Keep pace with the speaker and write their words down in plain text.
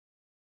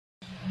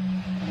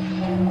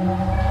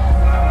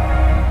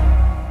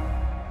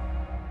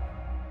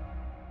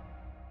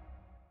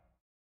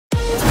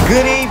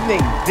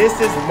evening, this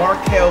is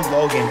Markel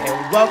Logan,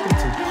 and welcome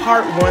to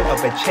part 1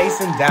 of the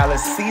Chasing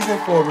Dallas Season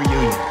 4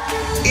 reunion.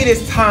 It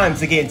is time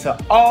to get into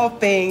all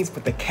things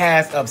with the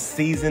cast of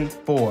Season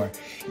 4.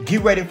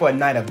 Get ready for a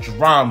night of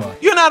drama.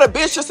 You're not a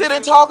bitch to sit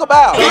and talk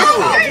about. Bitch,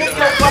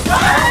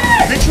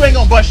 you ain't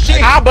gonna bust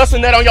shit. I'll bust a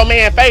nut on your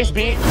man's face,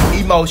 bitch.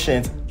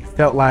 Emotions.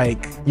 Felt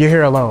like you're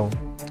here alone.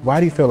 Why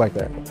do you feel like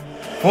that?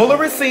 Full of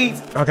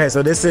receipts. Okay,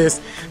 so this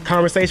is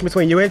conversation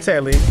between you and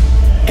Teddlie.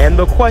 And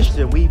the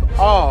question we've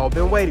all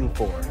been waiting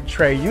for.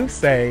 Trey, you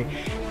say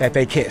that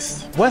they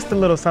kissed. What's the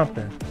little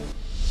something?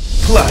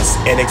 Plus,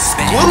 an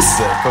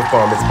exclusive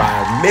performance by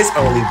Miss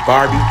Only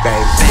Barbie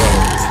Banks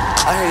Rose.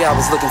 I heard y'all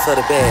was looking for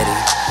the baddie.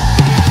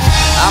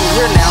 I'm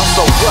here now,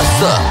 so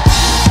what's up?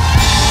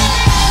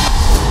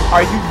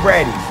 Are you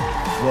ready?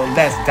 Well,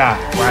 let's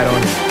dive right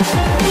on in.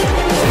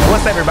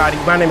 What's up, everybody?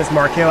 My name is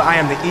Markel. I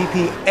am the EP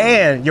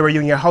and your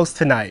reunion host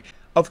tonight.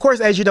 Of course,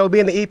 as you know,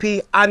 being the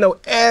EP, I know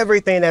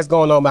everything that's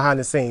going on behind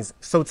the scenes.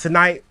 So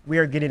tonight, we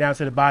are getting down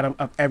to the bottom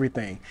of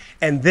everything.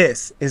 And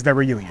this is the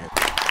reunion.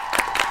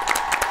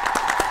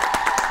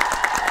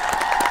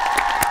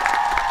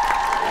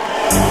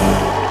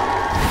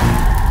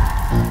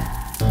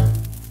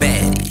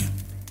 Baddie.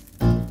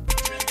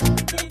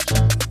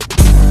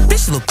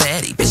 Bitch a little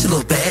baddie, bitch a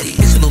little baddie,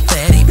 bitch a little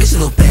baddie, bitch a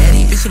little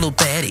baddie, bitch a little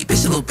baddie,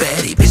 bitch a little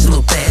baddie, bitch a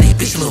little baddie,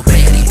 bitch a little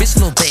baddie, bitch a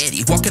little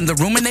baddie. Walk in the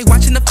room and they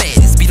watching the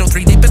baddies. Beat on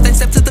 3 deep if they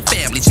step to the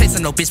family.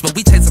 Chasing no bitch, but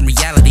we chasing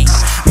reality.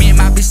 Me and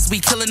my bitches,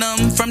 we killing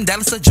them. From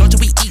Dallas to Georgia,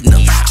 we eating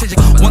them.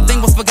 One thing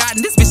was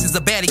forgotten, this bitch is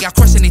a baddie. I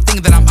crush anything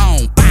that I'm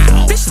on.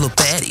 Bow. Bitch a little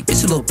baddie,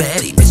 bitch a little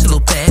baddie, bitch a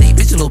little baddie,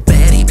 bitch a little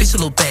baddie, bitch a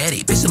little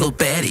baddie, bitch a little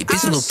baddie,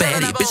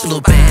 bitch a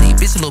little baddie,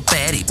 bitch a little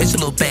baddie, bitch a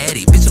little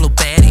baddie, bitch a little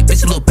baddie,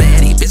 bitch a little baddie, bitch a little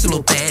baddie, bitch a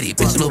little baddie,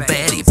 bitch a little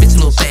baddie, bitch a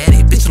little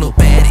baddie, bitch a little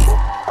baddie.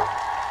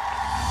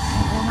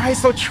 All right,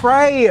 so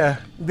Trey,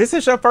 this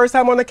is your first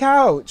time on the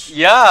couch.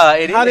 Yeah,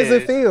 it is. How does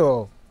it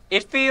feel?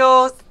 It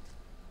feels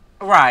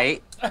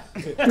right.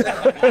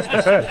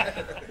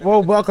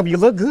 Well, welcome. You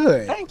look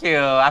good. Thank you.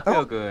 I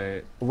feel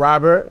good.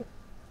 Robert,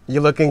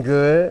 you're looking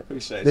good.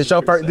 Appreciate This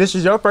you. This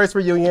is your first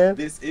reunion.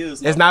 This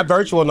is. It's not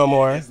virtual no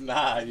more. It's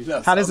not. You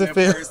know, How does it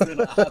feel?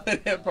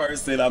 In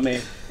person. I mean,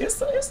 it's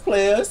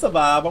clear. It's a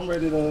vibe. I'm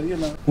ready to, you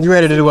know. You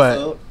ready to do what?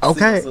 Up,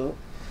 Okay.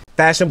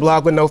 Fashion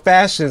blog with no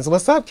fashions.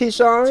 What's up,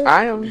 Keyshawn?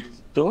 I am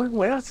doing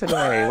well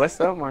today. What's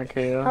up,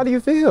 Markel? How do you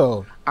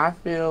feel? I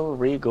feel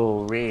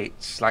regal,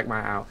 rich, like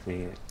my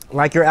outfit.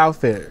 Like your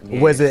outfit.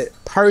 Yes. Was it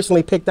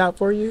personally picked out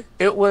for you?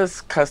 It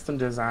was custom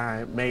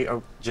design, made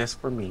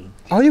just for me.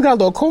 Oh, you got a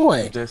little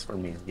coin. Just for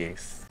me,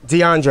 yes.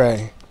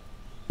 DeAndre,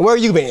 where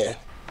you been?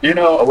 You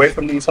know, away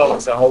from these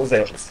hoes and hoes.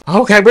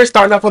 Okay, we're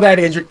starting off with that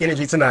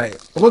energy tonight.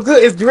 Well,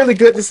 good. It's really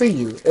good to see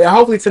you. And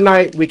hopefully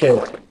tonight we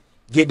can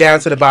get down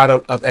to the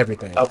bottom of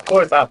everything. Of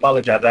course, I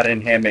apologize. I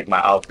didn't hand make my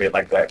outfit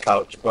like that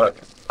couch, but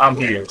I'm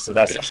here, so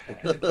that's.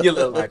 You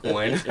look like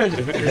one.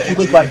 You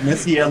look like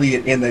Missy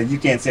Elliott in the You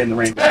Can't Say in the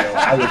Rain video.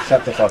 I would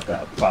shut the fuck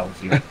up if I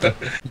was you.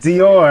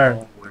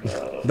 Dior,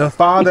 the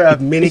father of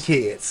many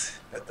kids.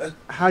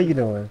 How you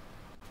doing?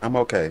 I'm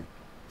okay.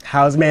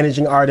 How's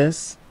managing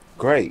artists?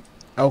 Great.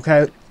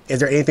 Okay. Is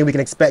there anything we can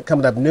expect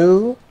coming up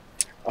new?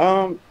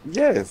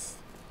 Yes,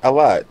 a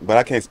lot, but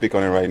I can't speak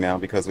on it right now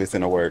because it's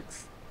in the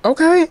works.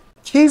 Okay.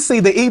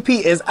 Quisi, the EP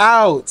is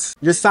out.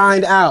 You're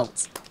signed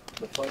out.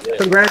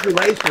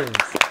 Congratulations.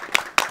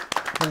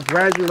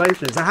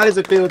 Congratulations. Now, how does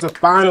it feel to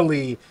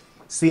finally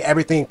see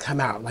everything come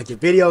out? Like your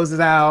videos is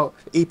out,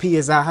 EP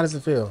is out. How does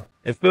it feel?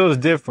 It feels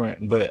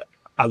different, but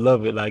I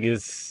love it. Like I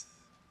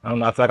don't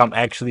know, I feel like I'm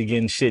actually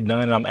getting shit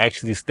done and I'm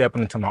actually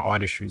stepping into my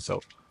artistry,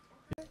 so.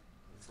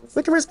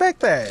 We can respect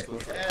that.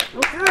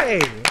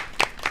 Okay.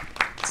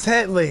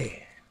 Teddlie,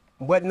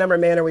 what number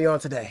man are we on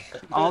today?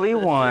 Only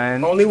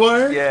one. Only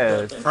one?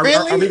 Yes. Are we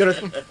gonna...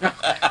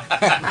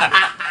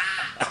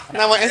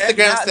 Now my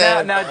Instagram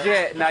said. Now,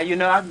 Jett, now you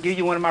know I can give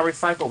you one of my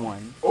recycled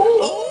ones.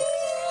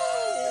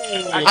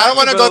 I don't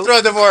want to go through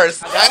a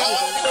divorce.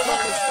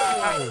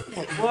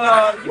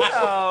 Well, you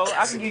know,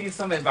 I can give you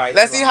some advice.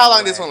 Let's see how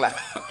long this one lasts.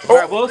 All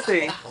right, we'll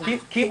see.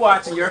 Keep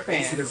watching. You're a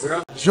fan.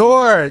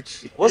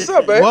 George. What's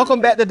up, baby?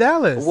 Welcome back to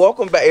Dallas.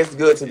 Welcome back. It's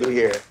good to be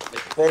here.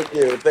 Thank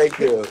you. Thank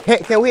you.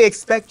 Can we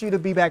expect you to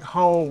be back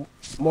home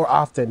more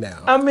often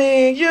now? I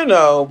mean, you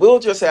know, we'll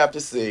just have to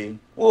see.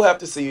 We'll have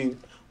to see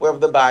wherever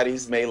the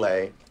bodies may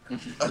lay.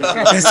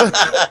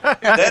 That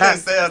didn't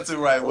sound too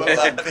right. Where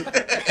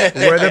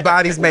the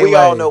bodies may We lay.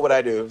 all know what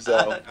I do,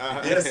 so.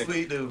 Yes,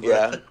 we do.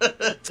 Bro.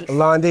 Yeah.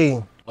 Lon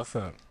D, What's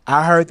up?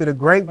 I heard through the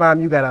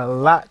grapevine you got a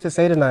lot to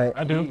say tonight.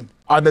 I do.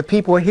 Are the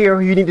people here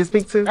who you need to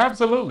speak to?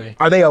 Absolutely.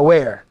 Are they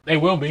aware? They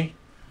will be.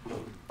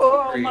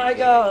 Oh my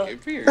God.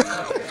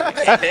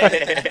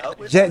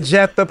 Jett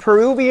Jeff, the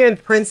Peruvian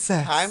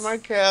princess. Hi,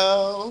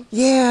 Markel.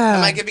 Yeah.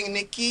 Am I giving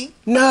Nikki?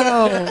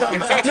 No.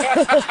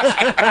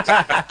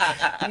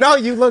 No,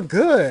 you look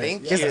good.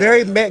 Thank It's you.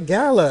 very Met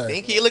Gala.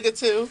 Thank you. You look good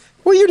too.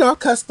 Well, you know,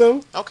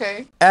 custom.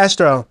 Okay.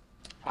 Astro,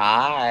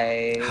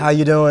 Hi. How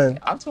you doing?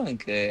 I'm doing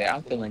good.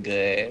 I'm feeling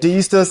good. Do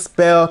you still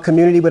spell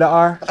community with an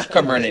R?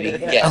 Community,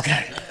 yes.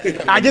 Okay.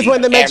 I just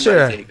wanted to make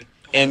sure.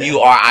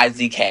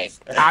 MURIZK.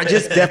 I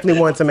just definitely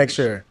wanted to make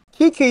sure.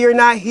 KeeKee, you're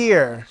not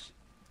here.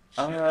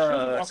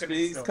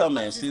 She's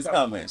coming. She's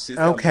coming.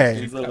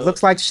 Okay.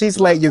 Looks like she's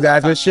late, you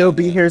guys, but she'll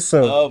be here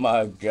soon. Oh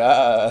my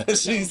God.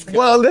 She's coming.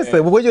 Well,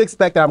 listen, what do you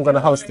expect that I'm going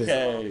to host it?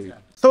 Okay.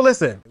 So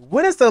listen,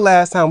 when is the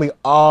last time we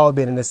all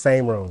been in the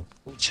same room?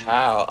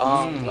 Child,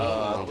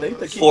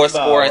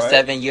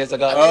 7 years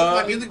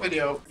ago. Music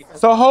video.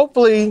 So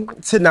hopefully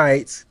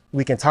tonight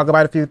we can talk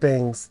about a few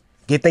things,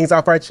 get things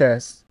off our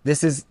chest.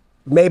 This is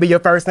maybe your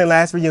first and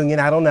last reunion.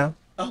 I don't know.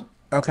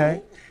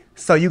 Okay.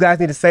 So you guys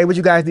need to say what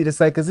you guys need to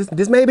say because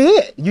this may be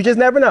it. You just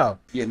never know.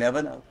 You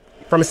never know.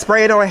 From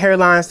sprayed on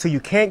hairlines to you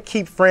can't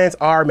keep friends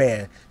are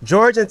man.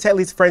 George and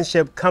Teddlie's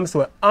friendship comes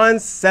to an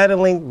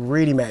unsettling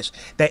ready match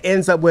that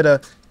ends up with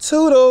a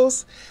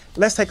toodles.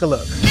 Let's take a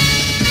look.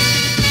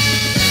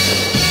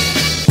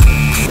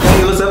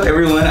 Hey, what's up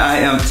everyone? I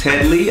am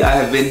Teddlie. I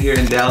have been here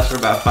in Dallas for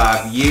about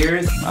 5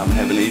 years. I'm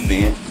having an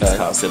event. It's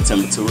called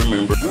September to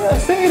Remember. Yeah,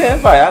 send me the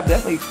invite. I'll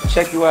definitely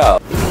check you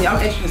out. I'm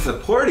interested in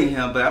supporting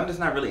him, but I'm just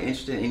not really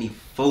interested in any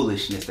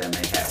foolishness that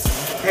may happen.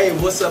 Hey,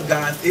 what's up,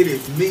 guys? It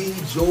is me,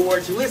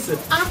 George. Listen,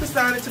 I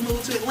decided to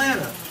move to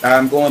Atlanta.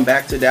 I'm going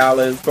back to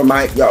Dallas for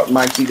Mike's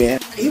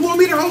event. He want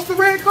me to host the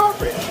red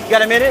carpet. You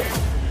got a minute?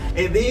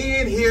 And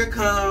then here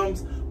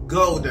comes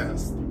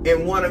Goldust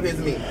in one of his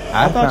meetings.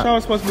 I thought y'all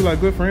were supposed to be like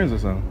good friends or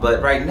something.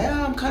 But right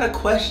now, I'm kind of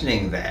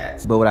questioning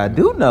that. But what I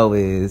do know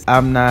is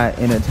I'm not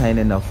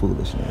entertaining no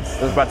foolishness.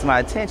 It was brought to my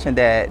attention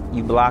that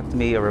you blocked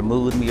me or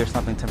removed me or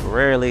something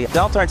temporarily.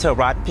 Don't turn to a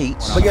rotten peach.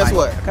 But guess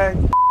what? Okay.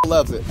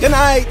 Loves it. Good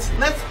night.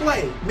 Let's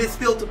play Miss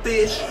Filter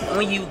Fish.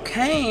 When you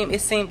came,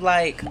 it seemed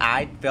like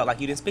I felt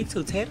like you didn't speak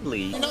to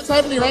Teddlie. You know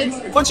Teddlie,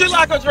 right? Would you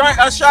like a drink,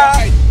 a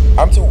shot?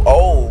 I'm too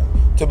old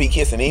to be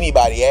kissing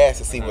anybody's ass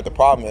to see what the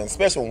problem is,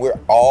 especially when we're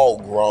all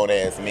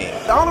grown-ass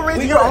men. The only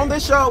reason you're on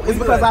this show is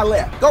because I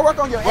left. Go work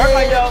on your hair,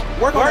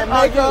 work on your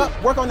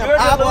makeup, work on your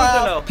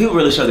eyebrows. People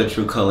really show their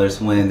true colors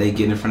when they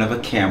get in front of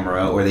a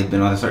camera or they've been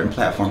on a certain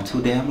platform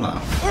too damn long.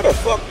 Where the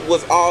fuck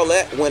was all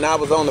that when I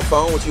was on the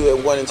phone with you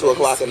at 1 and 2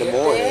 o'clock in the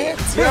morning?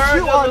 Bitch,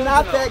 you are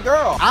not that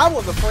girl. I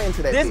was a friend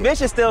to that This bitch.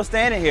 bitch is still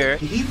standing here.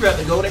 He'd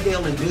rather go to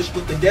hell and dish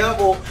with the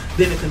devil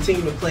than to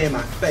continue to play in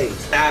my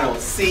face. I don't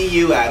see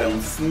you, I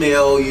don't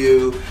smell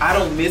you, I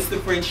don't miss the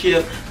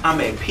friendship.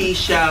 I'm at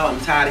peace out. I'm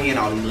tired of hearing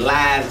all these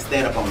lies and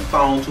stand up on the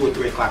phone 2 or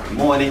 3 o'clock in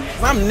the morning.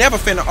 I'm never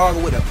finna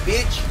argue with a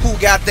bitch who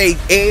got their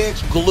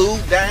edge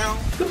glued down.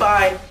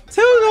 Goodbye.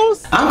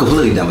 Toodles. I'm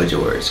completely done with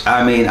George.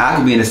 I mean, I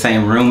could be in the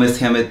same room as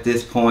him at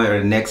this point or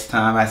the next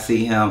time I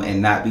see him and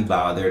not be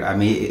bothered. I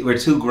mean, we're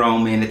two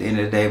grown men at the end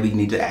of the day. We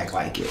need to act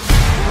like it.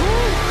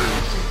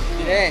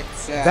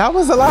 That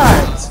was a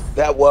lot.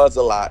 That was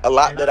a lot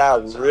that I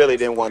really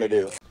didn't want to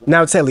do.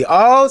 Now, Teddlie,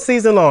 all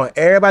season long,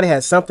 everybody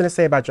has something to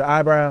say about your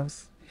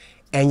eyebrows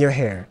and your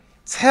hair.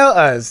 Tell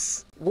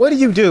us, what do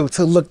you do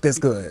to look this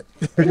good?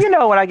 You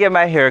know, when I get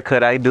my hair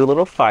cut, I do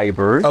little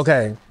fibers.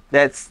 Okay.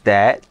 That's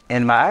that.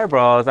 And my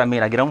eyebrows, I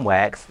mean, I get them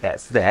waxed.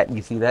 That's that.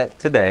 You see that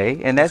today.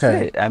 And that's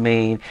it. I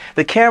mean,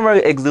 the camera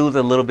exudes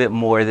a little bit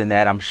more than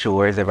that, I'm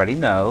sure, as everybody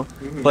knows.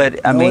 But,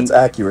 I mean, it's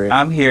accurate.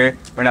 I'm here.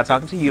 We're not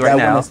talking to you right That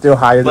now. one is still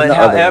higher than the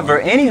other however,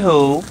 one.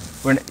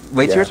 anywho,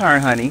 wait your turn,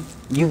 honey.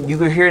 You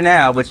were here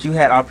now, but you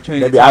had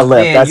opportunity Maybe to I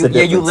left. in. That's the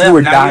difference. You left. You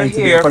were Now dying you're to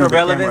be here in front for of the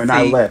camera, relevancy. and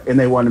I left, and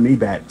they wanted me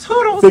back.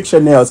 Toodles. Fix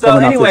your nails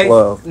coming off with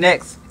love.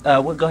 Next,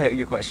 go ahead,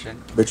 your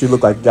question. But you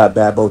look like you got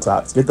bad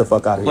Botox. Get the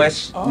fuck out of here.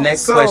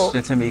 Next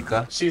question,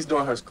 Tamika. She's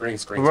doing her screen.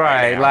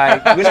 Right,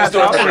 like, we're not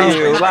talking to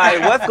you.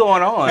 Like, what's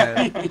going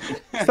on?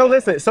 So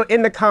listen, so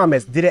in the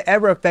comments, did it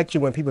ever affect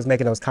you when people was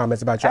making those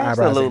comments about your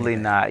eyebrows? Absolutely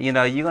not. You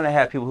know, you're going to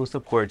have people who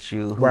support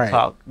you, who Right.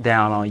 talk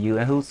down on you,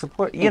 and who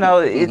support, you know,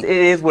 it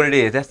is what it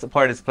is. That's the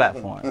part of this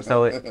platform.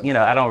 So, you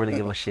know, I don't really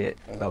give a shit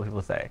about what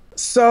people say.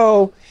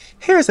 So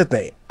here's the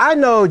thing. I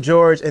know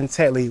George and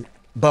Teddlie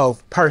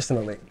both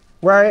personally,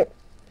 right?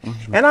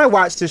 And I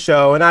watched the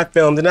show and I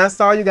filmed and I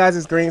saw you guys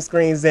as green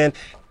screens and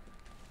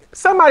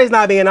somebody's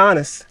not being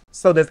honest.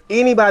 So does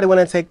anybody want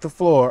to take the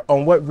floor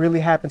on what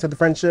really happened to the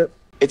friendship?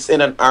 It's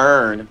in an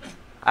urn.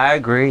 I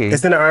agree.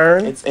 It's in an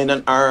urn? It's in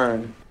an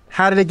urn.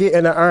 How did it get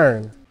in an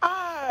urn?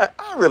 I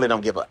really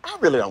don't give a. I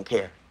really don't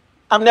care.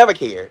 I've never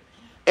cared.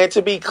 And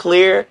to be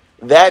clear,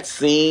 that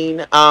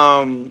scene,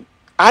 I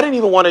didn't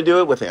even want to do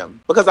it with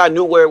him because I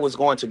knew where it was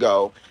going to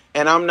go.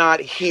 And I'm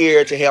not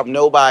here to help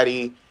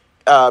nobody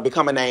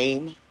become a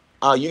name.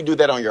 You do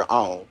that on your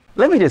own.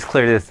 Let me just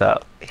clear this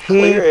up.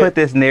 He put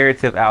this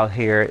narrative out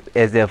here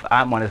as if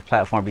I'm on his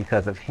platform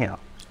because of him.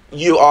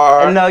 You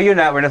are. No, you're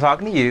not. We're not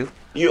talking to you.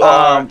 You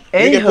are. You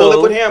can pull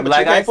it with him, but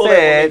like you can't pull it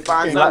when you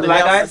find something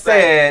like else I to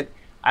say. said,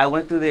 I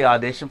went through the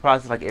audition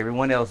process like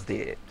everyone else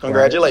did.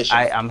 Congratulations.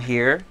 I'm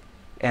here,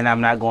 and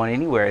I'm not going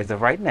anywhere as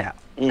of right now.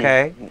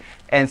 Okay,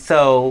 and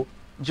so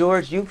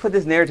George, you put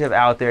this narrative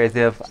out there as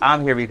if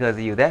I'm here because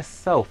of you. That's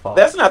so false.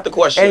 That's not the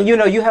question. And you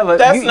know, you have a.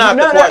 That's not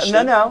the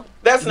question. No.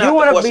 That's not you the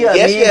want to question. be a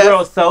Yes, mean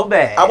girl so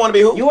bad. I want to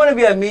be who? You want to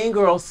be a mean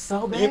girl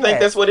so bad. You think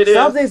that's what it is?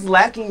 Something's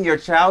lacking in your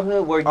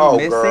childhood where you're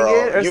missing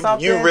it or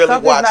something. You really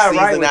Something's watch not season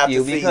right with after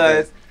you season.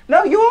 Because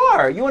no, you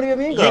are. You want to be a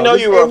mean girl. You know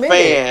you were a Just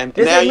fan.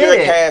 admit it. Now you're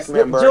a cast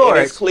member, and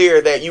it's clear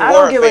that you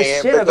were a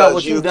fan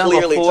because you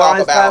clearly talk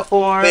about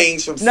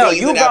things from season after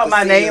season. No, you brought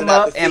my name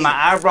up and my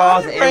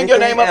eyebrows and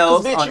everything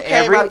else on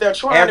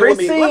every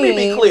scene. Let me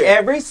be clear.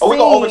 Every scene. Are we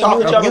gonna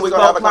overtalk each other? We're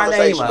gonna have a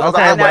conversation.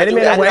 Okay, wait a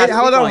minute. Wait,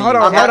 hold on.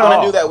 I'm not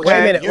gonna do that with you. Wait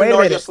a minute. You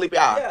know you're sleepy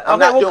eye. I'm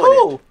not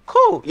doing it.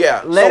 Cool.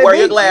 Yeah. Let so wear it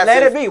your be. glasses.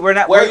 Let it be. We're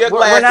not. Wear your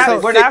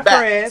glasses. We're not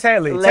friends.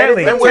 Teddlie. Hold Let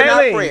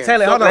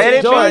on.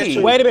 it George, be.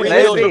 wait a minute.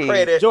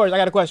 Let it be. George, I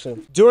got a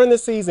question. During the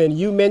season,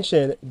 you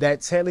mentioned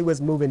that Teddlie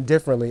was moving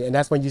differently, and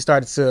that's when you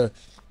started to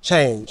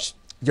change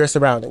your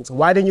surroundings.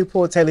 Why didn't you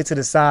pull Teddlie to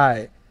the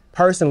side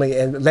personally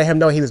and let him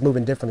know he was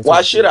moving differently?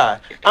 Why should I?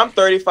 I'm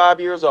 35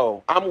 years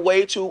old. I'm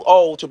way too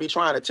old to be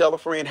trying to tell a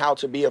friend how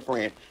to be a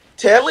friend.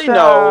 Teddlie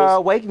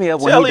knows. Wake me up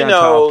when he done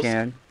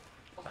talking.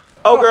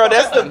 Oh, girl,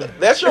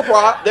 that's your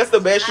prop. That's the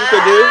best you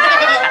could do.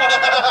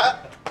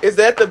 Is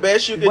that the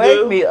best you can do?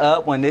 Wake me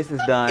up when this is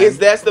done. Is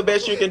that the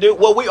best you can do?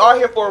 Well, we are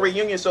here for a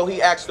reunion, so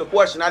he asked the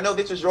question. I know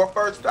this is your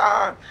first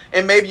time,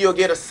 and maybe you'll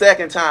get a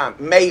second time.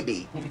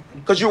 Maybe.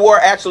 Because you were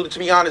actually, to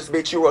be honest,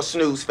 bitch, you were a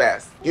snooze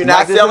fest. You're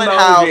not selling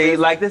houses.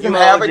 You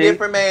have a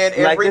different man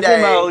every day.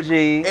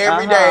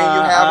 Every day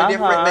you have a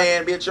different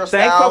man, bitch. Your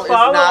style is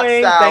not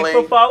styling. Thanks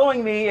for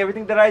following me,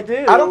 everything that I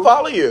do. I don't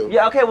follow you.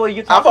 Yeah, okay, well,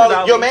 you talk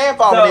about your man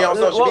followed me on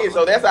social media,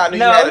 so that's how I knew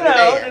you had a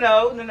man.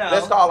 No.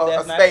 Let's call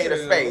a spade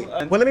a spade.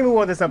 Well, let me move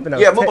on to something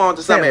else. Yeah, move on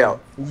to something else.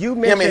 You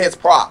mentioned him and his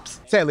props.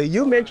 Teddlie,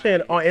 you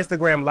mentioned on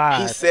Instagram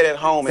Live he sat at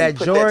home and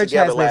put George that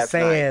together has been last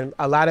saying night.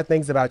 a lot of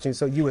things about you,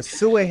 so you were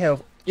suing him.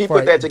 He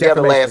put that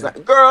together last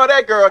night. Girl,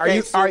 that girl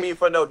can't sue me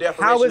for no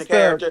defamation of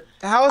character.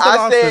 How is the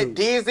I said lawsuit?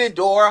 dizzy,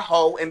 door,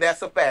 hoe, and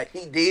that's a fact.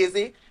 He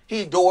dizzy,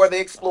 he door the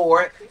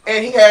explorer,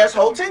 and he has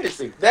hoe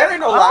tendency. That ain't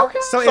no lie. Okay.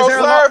 So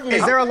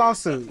is there a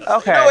lawsuit?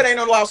 Okay. No, it ain't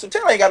no lawsuit.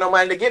 Tell ain't got no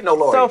money to get no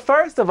lawyer. So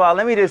first of all,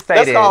 let me just say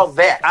Let's this. call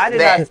that. I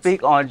did not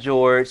speak on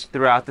George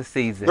throughout the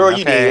season. Girl,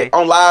 you did.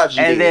 On live,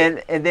 you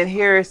did. And then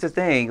here's the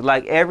thing.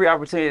 Like every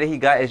opportunity that he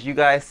got, as you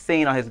guys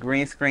seen on his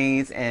green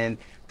screens and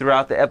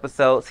throughout the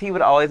episodes, he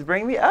would always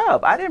bring me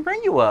up. I didn't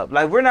bring you up.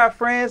 Like, we're not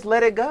friends,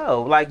 let it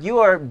go. Like, you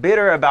are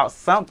bitter about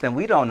something.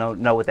 We don't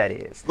know what that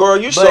is. Girl,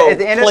 you but so at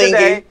the end clingy. Of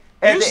the day,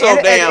 at the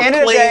end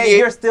of the day, clingy.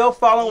 you're still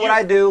following what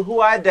I do,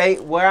 who I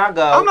date, where I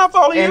go. I'm not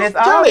following you. And it's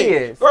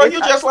obvious. Girl, you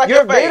just like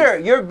your face. Bitter.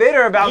 You're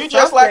bitter about something. You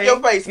just like your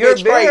face. You're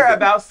bitch, bitter crazy.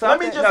 about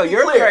something. Let me just no, be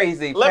you're clear.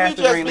 crazy. Let me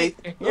just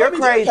Greenleaf. be. You're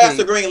crazy.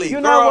 Pastor Greenleaf.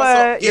 You know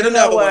what? Get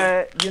another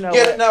one.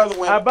 Get another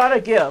one. I bought a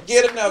gift.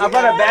 Get another one.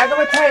 I bought a bag of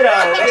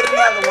potatoes. Get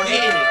another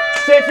one.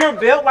 Since you're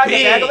built like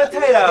a bag of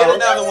potatoes, get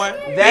another one.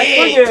 That's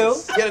for you.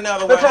 Get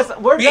another one. Because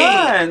we're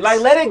done.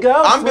 Like, let it go.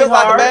 I'm built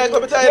like a bag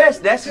of potatoes. Yes,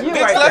 that's you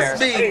bitch, right let's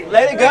there. Be.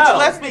 Let it go. Bitch,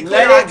 let's be clear.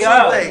 Let it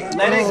go.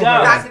 Let it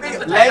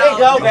go. Let it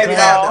go, baby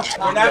doll.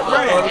 We're not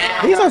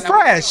friends. These are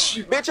fresh.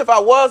 Bitch, if I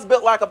was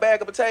built like a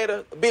bag of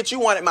potatoes, bitch, you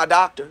wanted my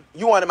doctor.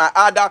 You wanted my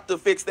eye doctor to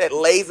fix that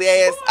lazy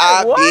ass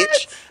eye,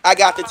 bitch. I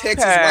got the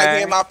texts right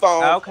here in my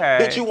phone. Okay.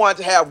 Bitch, you wanted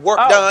to have work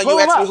done. You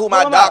asked me who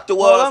my doctor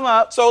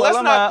was. So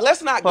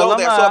let's not go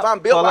there. So if I'm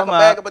built like a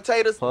bag of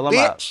potatoes,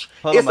 bitch,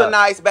 it's a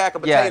nice bag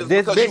of potatoes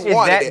because you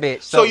wanted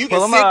it. So you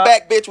can sit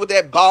back, bitch, with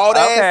that bald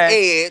ass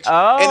edge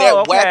and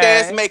that whack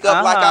ass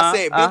makeup. Like I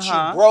said, bitch,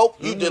 you broke,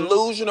 you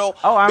delusional.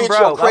 I'm bitch, broke.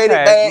 your credit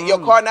bad, your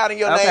car not in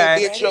your name,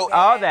 bitch, your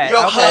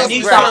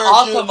husband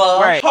turned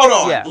you. Hold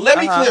on, let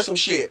me clear some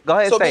shit. Go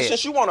ahead, so bitch,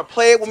 since you want to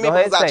play it with me,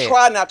 because I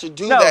try not to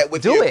do that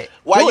with you.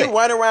 Why you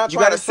run around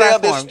trying to sell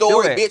this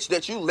story, bitch,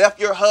 that you left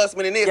your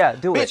husband in this?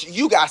 Bitch,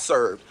 you got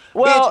served.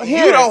 Well, bitch,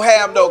 you don't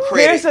have no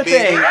credit. Here's the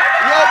thing. Your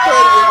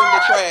credit is in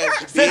the trash,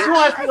 bitch. Since you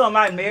want to speak on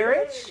my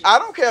marriage, I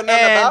don't care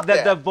nothing about that.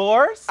 And the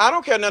divorce, I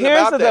don't care nothing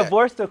about that. Here's the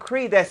divorce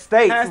decree that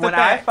states when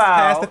I filed.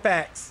 Pass the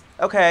facts.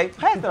 Okay,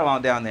 pass it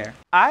along down there.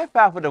 I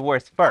filed for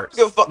divorce first.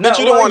 But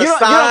you don't want to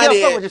sign it.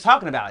 You don't what you're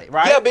talking about it,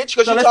 right? Yeah, bitch,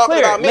 because you're talking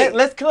about me.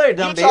 Let's clear it,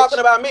 dumb bitch. You're talking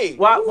about me.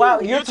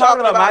 While you're talking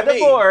about my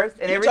divorce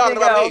and everything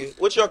else.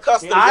 With your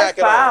custom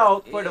jacket on. I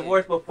filed for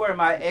divorce before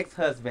my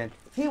ex-husband.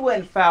 He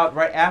wasn't filed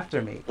right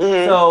after me.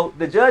 So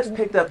the judge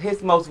picked up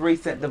his most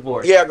recent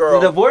divorce. Yeah, girl.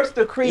 The divorce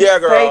decree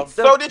states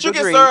So did you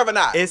get served or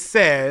not? It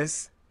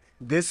says,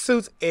 this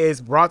suit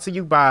is brought to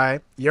you by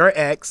your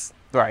ex.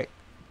 Right.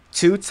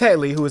 To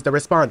Teddlie, who is the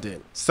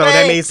respondent. So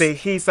that means that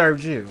he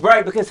served you.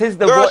 Right, because his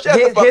divorce. Girl,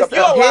 shut the fuck up.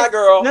 You're a lie,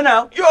 girl.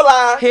 No. You're a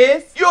lie.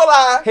 You're a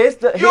lie. His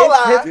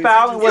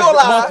filing was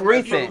most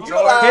recent. His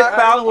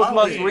filing was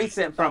most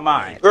recent from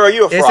mine. Girl,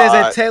 you're a fraud. It says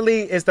that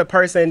Teddlie is the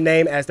person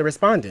named as the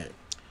respondent.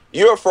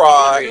 You're a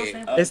fraud.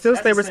 It still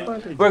stay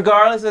responding.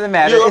 Regardless of the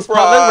matter, You're a it's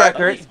public fraud.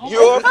 records.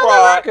 You're a It's public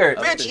fraud.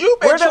 records. Bitch, you've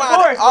been We're trying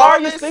divorced. to, Why are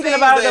you speaking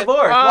about a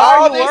divorce? Why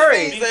are you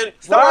worried?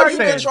 Why are you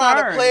been trying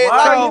to play it Why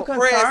are you like you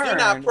pressed? You're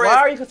not concerned? pressed.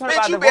 Why are you concerned Bitch,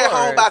 about you been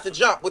divorce? home about to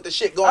jump with the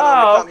shit going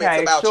on in the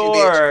comments about you,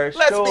 bitch.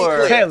 Let's be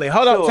clear. Teddlie,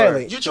 hold up,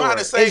 Teddlie. You're trying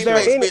to save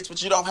face, bitch,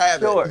 but you don't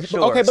have it.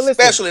 Okay, but listen.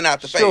 Especially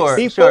not the face.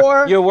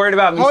 Before, you're worried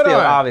about me still,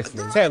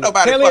 obviously.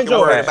 Nobody fucking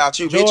worried about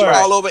you, bitch. You're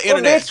all over the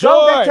internet.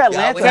 George,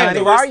 why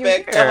are you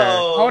here?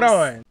 Hold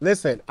on.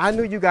 Listen, I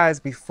knew you guys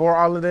before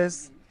all of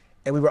this,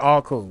 and we were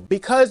all cool.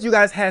 Because you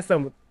guys had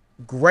some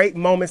great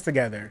moments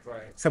together,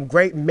 some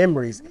great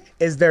memories,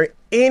 is there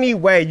any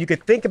way you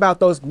could think about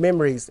those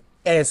memories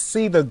and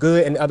see the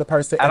good in the other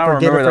person and I don't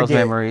forgive remember and those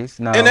forget? memories.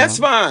 No. And that's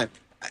fine.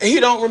 He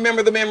don't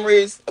remember the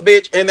memories,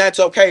 bitch, and that's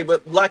okay.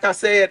 But like I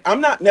said,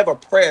 I'm not never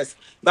pressed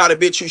by a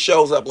bitch who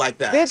shows up like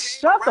that. Bitch,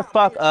 shut the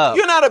fuck up.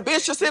 You're not a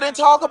bitch to sit and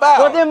talk about.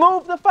 Well, then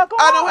move the fuck on.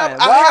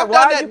 I have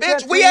done that,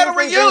 bitch. We had a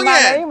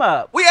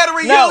reunion. We had a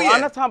reunion. No, I'm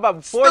not talking about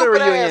before the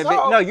Stupid reunion, bitch.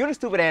 asshole. No, you're the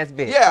stupid ass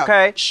bitch. Yeah,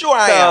 okay. sure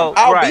I am.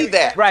 I'll be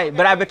that. Right,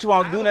 but I bet you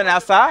won't do nothing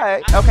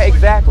outside. Okay,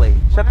 exactly.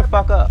 Shut the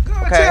fuck up.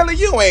 Okay. Teddlie,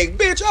 you ain't,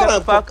 bitch. I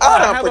done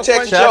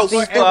protected Shut your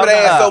the stupid fuck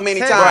ass up. so many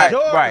times.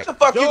 Right. What the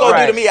fuck you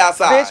gonna do to me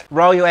outside? Bitch,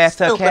 roll your ass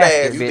to a Stupid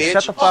casket, ass, bitch.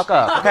 Shut the fuck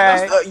up,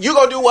 okay? You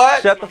gonna do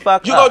what? Shut the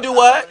fuck up. You gonna do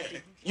what?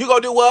 You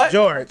gonna do what?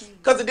 George.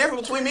 Because the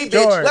difference between me,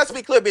 bitch, George. let's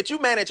be clear, bitch, you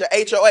manage a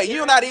HOA.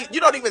 You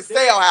don't even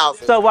sell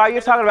houses. So while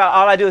you're talking about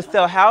all I do is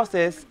sell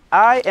houses,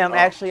 I am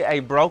actually a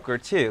broker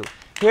too.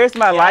 Here's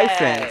my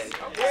license.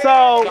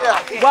 So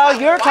while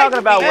you're talking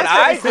about what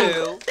I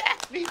do,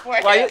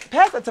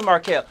 pass it to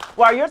Markel.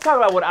 While you're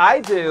talking about what I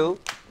do,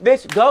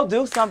 bitch, go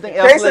do something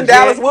else. Jason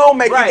Dallas will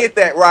make you get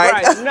that,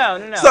 right?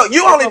 No. So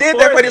you only did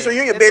that for this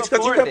reunion, bitch,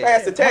 because you couldn't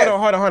pass the test.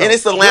 Hold on. And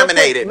it's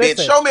laminated, bitch.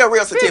 Listen. Show me a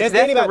real certificate.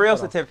 That's a real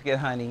certificate,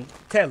 honey.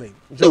 Teddlie,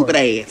 Stupid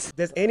ass.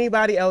 Does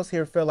anybody else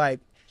here feel like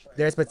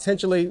there's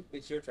potentially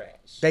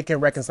they can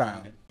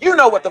reconcile? You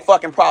know what the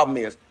fucking problem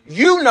is.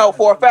 You know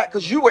for a fact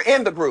because you were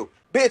in the group.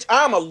 Bitch,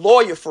 I'm a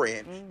lawyer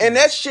friend. And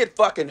that shit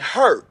fucking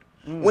hurt.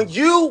 When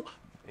you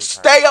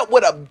stay up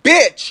with a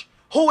bitch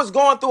who is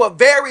going through a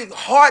very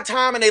hard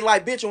time in their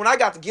life, bitch, and when I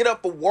got to get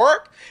up for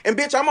work, and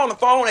bitch, I'm on the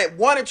phone at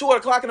 1 and 2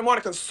 o'clock in the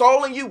morning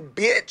consoling you,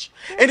 bitch,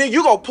 and then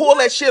you gonna pull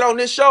that shit on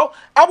this show,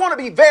 I wanna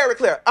be very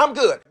clear, I'm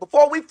good.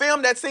 Before we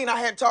filmed that scene, I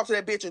hadn't talked to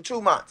that bitch in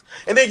 2 months.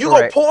 And then you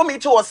gonna pull me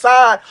to a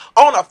side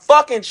on a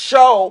fucking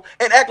show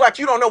and act like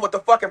you don't know what the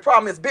fucking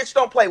problem is. Bitch,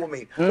 don't play with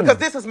me. Because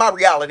this is my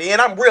reality,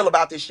 and I'm real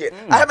about this shit.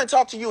 I haven't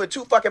talked to you in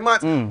 2 fucking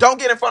months. Don't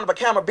get in front of a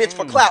camera, bitch,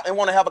 for clout and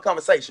wanna have a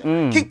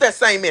conversation. Keep that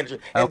same energy.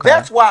 And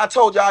that's why I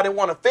told you I didn't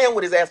want to film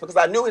with his ass, because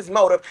I knew his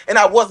motive and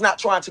I was not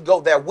trying to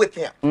go there with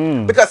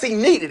him because he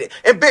needed it.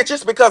 And bitch,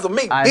 it's because of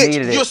me.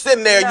 Bitch, you're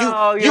sitting there,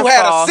 you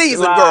had a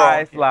season,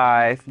 girl.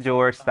 Lies,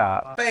 George,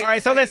 stop. All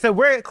right, so listen,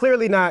 we're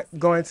clearly not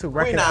going to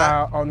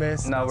reconcile on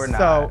this. No, we're not.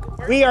 So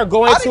we are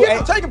going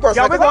to take it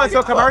personal. Y'all, we're going to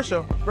a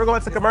commercial. We're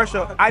going to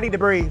commercial. I need to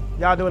breathe.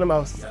 Y'all doing the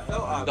most.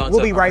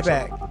 We'll be right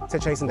back to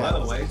Chasing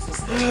Dallas.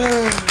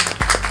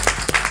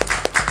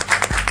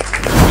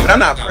 I'm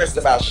not pressed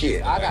about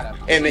shit.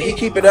 And he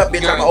keep it up,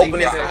 bitch, I'm gonna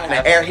open his phone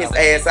and air his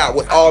ass out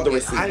with all the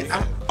receipts.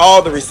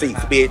 All the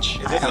receipts, bitch.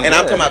 And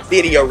I'm talking about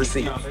video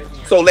receipts.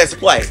 So let's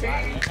play.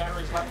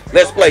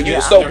 Let's play.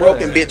 You so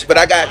broken, bitch, but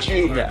I got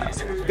you.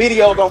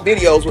 Videos on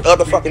videos with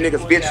other fucking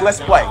niggas, bitch. Let's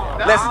play.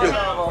 Let's do it.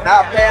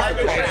 Now pass it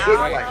to him.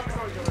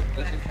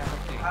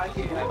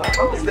 I'm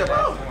gonna step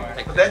out.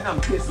 That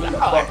number pisses me the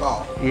fuck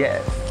off.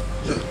 Yes.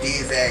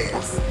 His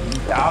ass.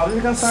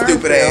 Stupid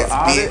Stupid ass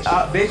bitch.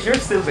 Bitch, you're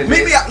stupid.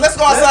 Meet me out. Let's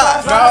go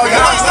outside.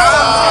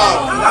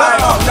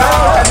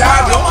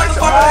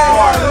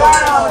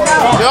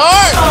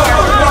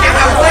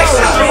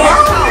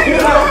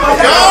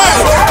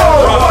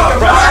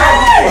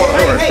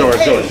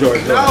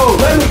 George. No,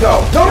 let me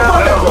go. Don't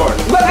fucking George.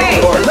 Let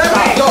me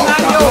go.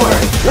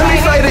 Let me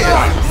say this.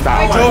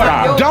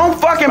 Stop. Don't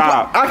fucking.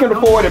 I can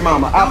afford it,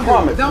 mama. I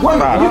promise. You got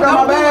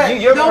my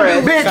bag. You're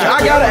friends. Bitch,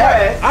 I got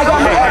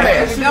my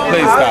bag. Please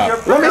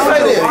stop. Let me say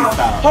this.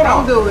 Hold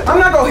on. do it. I'm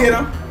not gonna hit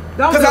him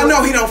because I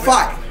know he don't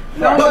fight.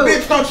 But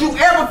bitch, don't you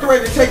ever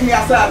threaten to take me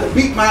outside to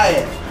beat my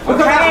ass.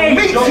 Because I don't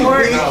meet you,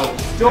 bitch.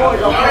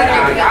 George,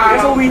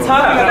 that's what we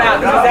talking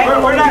about.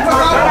 We're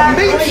not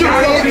meet you,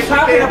 bitch. We're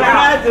talking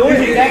about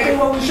doing exactly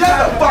what we shut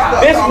the fuck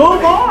up. Bitch,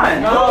 move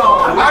on.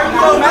 Why are you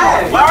so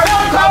mad? Why are you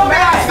so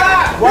mad?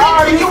 Why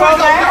are you so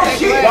mad?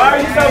 Why are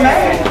you so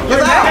mad?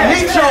 Because I don't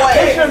meet your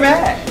ass. You're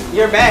mad.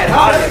 You're mad.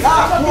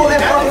 I'll pull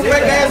that fucking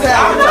fake ass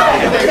out.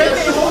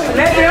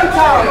 Let them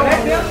talk.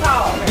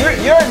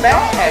 You're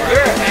mad.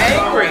 You're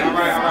angry.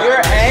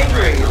 You're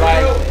angry.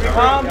 Like,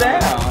 calm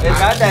down. It's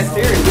not that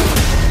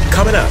serious.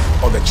 Coming up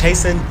on the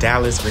Chasing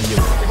Dallas reunion.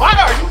 Why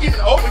are you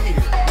getting over here?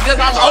 Because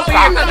I'm over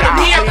here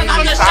because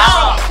I'm the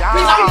show.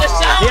 Because I'm the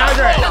show.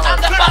 DeAndre. Because I'm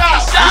the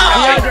fucking show.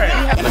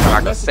 DeAndre.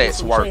 Like a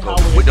sex worker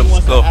with them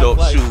scuffed up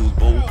shoes,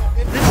 boo.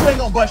 Bitch, you ain't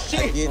gonna bust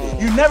shit.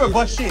 You never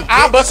bust shit.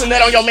 I'll bust a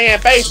nut on your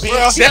man's face,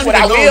 bitch. That's what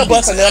I will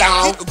bust a nut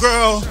on.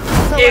 Girl.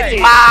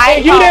 It's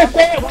my You didn't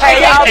say it.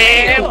 Pay a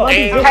bill.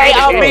 Pay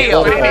a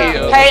bill.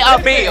 Pay a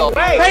bill.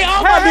 Pay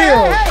all my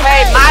bills.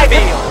 Pay my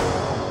bill.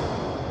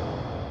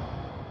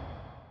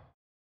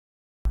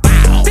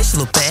 Bitch a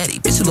little baddie,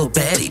 bitch a little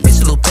baddie, bitch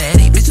a little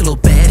baddie, bitch a little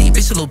baddie,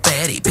 bitch a little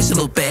baddie, bitch a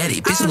little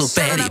baddie, bitch a little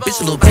baddie,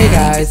 bitch a little baddie. Hey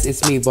guys,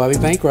 it's me, Bobby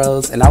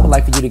Bankrose, and I would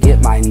like for you to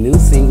get my new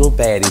single,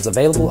 Baddies,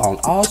 available on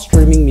all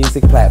streaming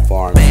music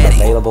platforms.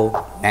 Available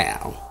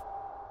now.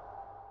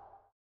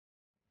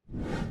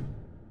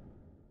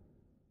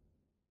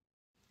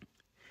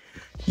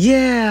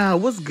 Yeah,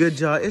 what's good,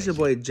 y'all? It's your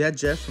boy Jett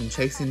Jeff from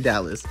Chasing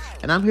Dallas,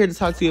 and I'm here to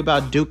talk to you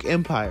about Duke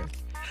Empire.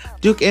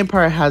 Duke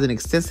Empire has an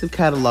extensive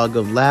catalog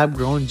of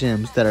lab-grown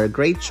gems that are a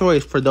great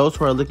choice for those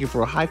who are looking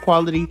for high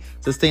quality,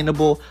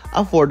 sustainable,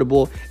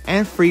 affordable,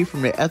 and free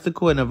from the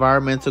ethical and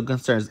environmental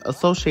concerns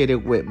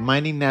associated with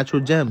mining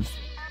natural gems.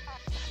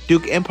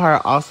 Duke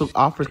Empire also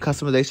offers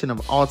customization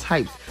of all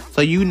types,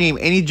 so you name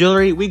any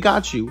jewelry, we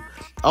got you.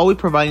 Always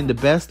providing the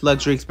best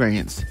luxury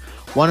experience.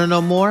 Want to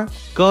know more?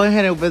 Go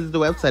ahead and visit the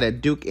website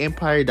at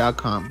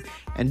dukeempire.com.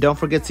 And don't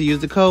forget to use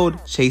the code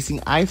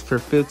CHASINGICE for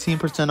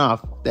 15%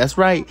 off. That's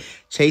right,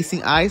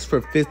 Chasing Ice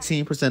for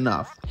 15%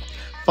 off.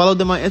 Follow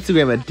them on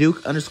Instagram at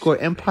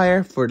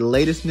Duke_Empire for the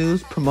latest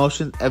news,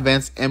 promotions,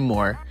 events, and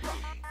more.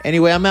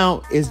 Anyway, I'm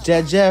out. It's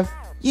Jett Jeff.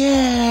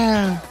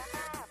 Yeah!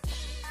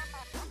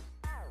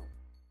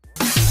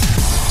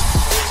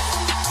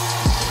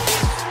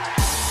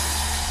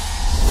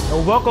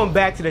 And welcome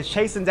back to the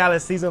Chasing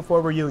Dallas Season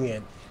 4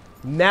 reunion.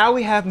 Now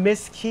we have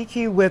Miss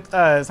KeeKee with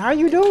us. How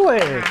you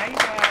doing?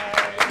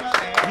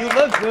 You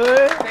look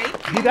good.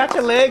 You got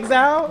your legs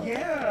out.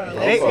 Yeah.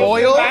 They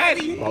oiled.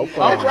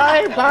 All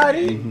right,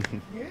 body.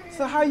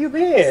 So how you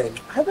been?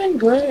 I've been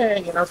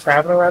good. You know,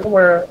 traveling around the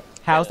world.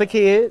 How's the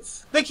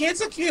kids? The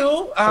kids are cute.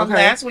 Okay.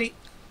 Last week.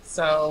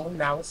 So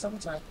now it's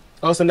summertime.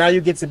 Oh, so now you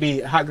get to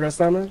be hot girl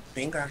summer?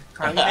 Bingo.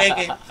 Call me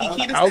Megan.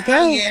 KeeKee the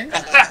Okay.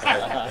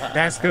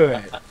 That's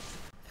good.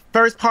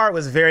 First part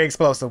was very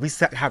explosive. We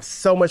have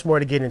so much more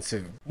to get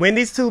into. When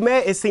these two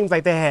met, it seems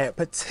like they had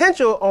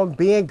potential on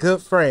being good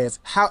friends.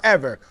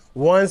 However,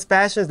 one's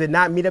fashions did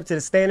not meet up to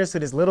the standards to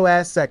this little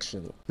ass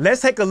section.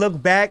 Let's take a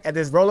look back at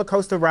this roller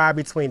coaster ride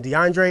between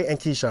DeAndre and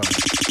Keyshawn.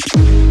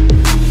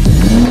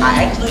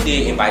 I actually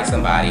did invite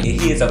somebody.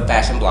 He is a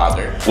fashion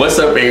blogger. What's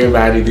up,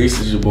 everybody? This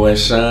is your boy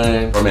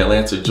Sean from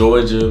Atlanta,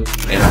 Georgia,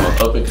 and I'm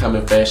an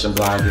up-and-coming fashion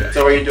blogger.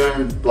 So are you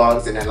doing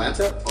blogs in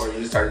Atlanta, or are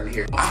you starting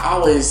here? I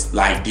always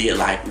did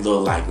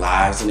little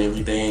lives and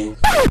everything.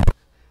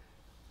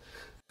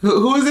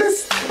 Who is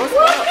this?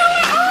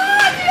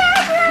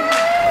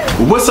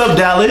 What's up,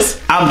 Dallas?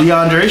 I'm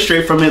DeAndre,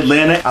 straight from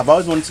Atlanta. I've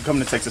always wanted to come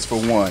to Texas for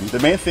one. The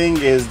main thing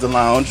is the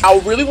lounge. I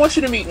really want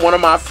you to meet one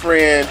of my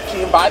friends.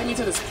 She invited me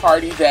to this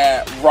party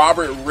that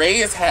Robert Ray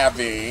is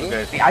having.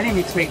 I didn't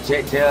expect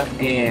Jett Jeff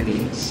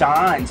and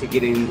Sean to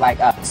get in like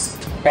a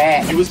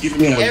bag. He was giving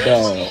me a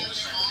dog.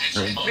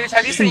 Bitch,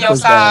 have you seen your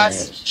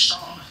size?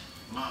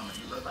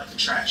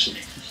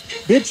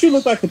 Bitch, you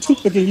look like a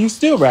toothpick and you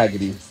still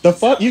raggedy. The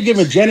fuck? You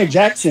giving Janet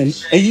Jackson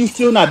and you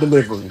still not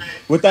delivering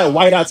with that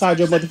white outside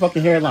your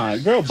motherfucking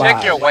hairline. Girl, bye.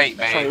 Check your weight,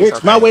 man.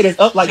 Bitch, my weight is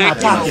up like my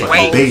pocket.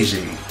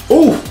 Beijing.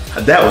 Ooh,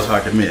 that was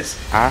hard to miss.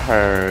 I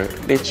heard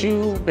that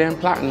you been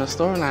plotting a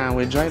storyline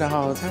with Dre the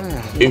whole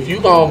time. If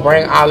you gonna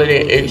bring all of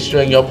that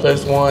extra and your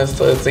plus ones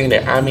to a scene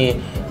that I'm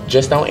in,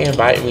 just don't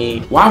invite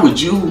me. Why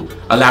would you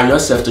allow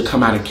yourself to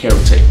come out of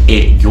character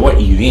at your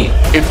event?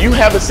 If you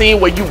have a scene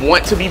where you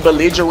want to be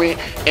belligerent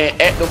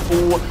and act the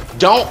fool,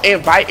 don't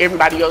invite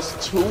everybody else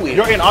to it.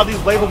 You're in all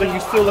these labels and you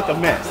still look a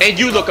mess. And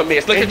you look a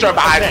mess. Look at your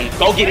body.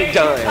 Go get it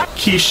done.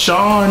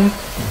 Keyshawn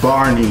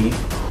Barney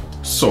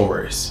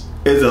Soros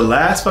is the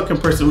last fucking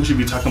person who should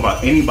be talking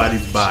about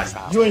anybody's body.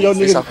 You and your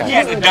niggas. Okay. He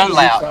has a done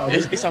loud.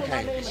 It's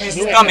okay. His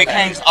stomach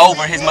hangs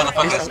over his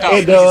motherfucking stomach.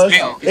 It does.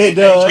 It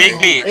does. Big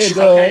bitch. It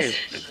does.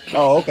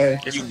 Oh, okay.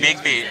 You big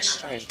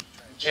bitch.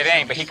 It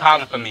ain't, but he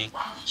calling for me.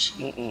 So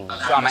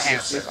I'ma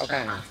answer.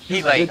 Okay.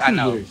 He late, I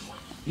know.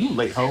 You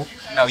late, ho.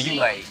 No, you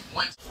late.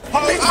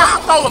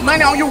 I'm throwing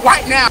money on you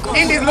right now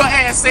in this little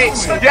ass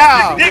section.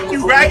 Yeah. Dick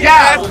you ragged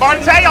ass.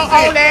 Tell your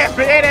old ass,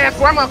 bad ass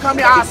grandma come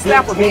here, I'll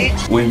slap a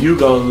bitch. When you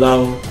go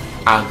low,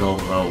 I go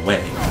low way.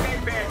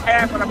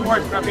 Half of the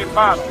portion of his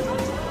bottle.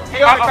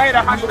 He only paid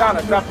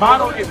 $100. The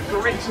bottle is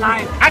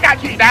 $3.90. I got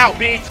kicked out,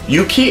 bitch.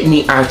 You kicked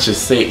me out your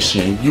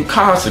section. You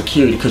called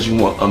security because you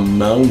want a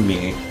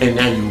moment, and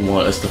now you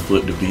want us to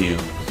foot the bill.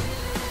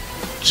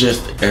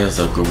 Just as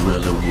a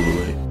gorilla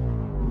would.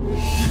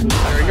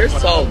 You're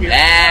so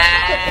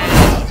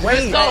mad.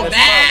 You're so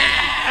mad.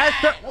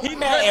 He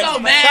You're so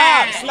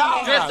mad.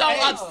 You're so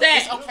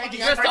upset.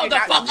 You're so the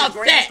fuck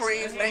upset.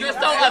 You're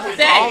so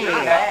upset.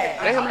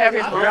 Let him have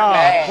his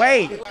birthday.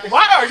 Wait.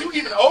 Why are you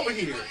even over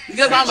here?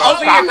 Because I'm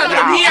over here because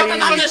I'm here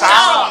because I'm the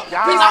show.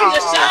 Because I'm the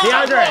show.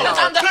 Because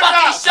I'm the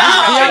fucking show.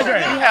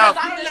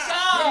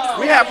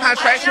 We have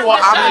contractual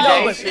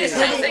obligations. It's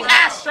chasing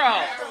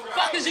Astro.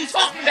 Fuck is is you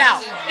talking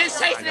about? It's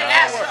chasing an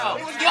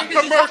Astro. What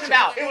is you talking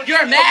about?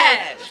 You're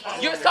mad.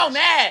 You're so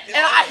mad. And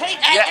I hate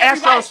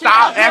Astro,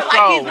 stop. Astro,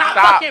 like he's not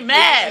fucking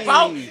mad,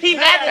 bro. He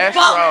mad as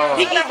fuck.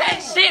 He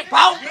ain't shit,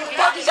 bro.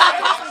 What is y'all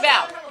talking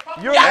about?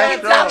 You're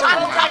mad too.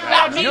 Talk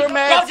about me. You're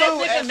mad bro, too.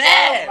 This nigga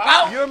mad,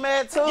 bro. You're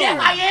mad too. Yes,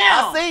 I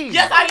am. I see.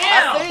 Yes, I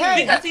am. I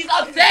see. Because he's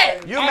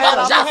upset. You're mad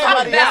on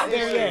somebody about.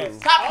 else.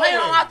 Stop playing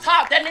on my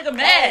top. That nigga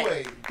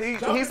mad.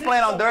 He's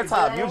playing on their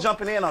top. You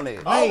jumping in on it.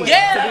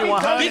 Yeah, To be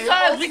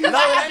 100. because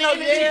I have the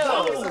energy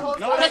too.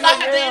 Because I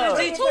have the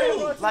energy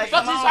too. Like,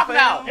 what you talking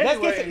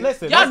about?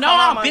 Listen. Y'all know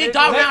I'm big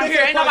dog around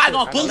here. Ain't nobody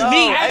gonna bully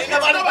me. Ain't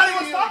nobody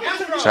was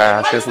talking.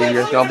 Child, since we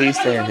just gonna be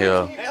staying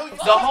here.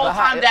 The whole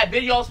time that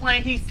video's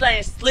playing, he's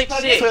saying slick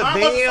shit. To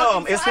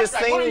them, it's his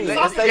scene.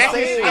 It's their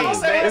scene.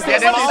 It's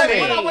his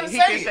moment.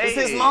 It's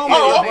his moment.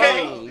 Oh,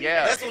 okay.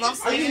 Yeah. That's what I'm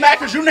saying. Are you mad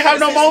because you didn't have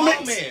no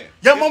moments?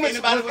 Your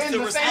moments was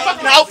in the same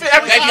fucking outfit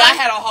every time. Baby, I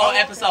had a whole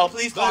episode.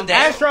 Please calm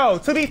down. Astro,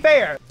 to be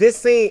fair, this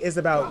scene is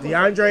about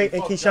DeAndre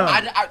and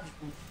Keyshawn.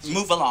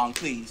 Move along,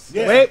 please.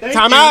 Yeah. Wait,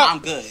 time out. I'm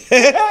good.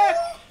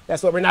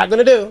 That's what we're not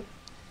gonna do.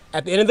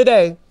 At the end of the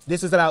day,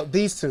 this is about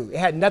these two. It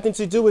had nothing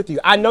to do with you.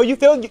 I know you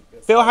feel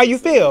how you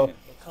feel.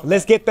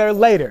 Let's get there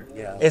later.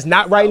 Yeah. It's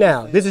not right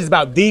now. This is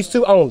about these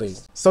two only.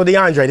 So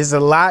DeAndre, this is a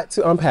lot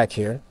to unpack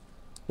here.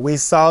 We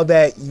saw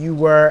that you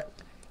were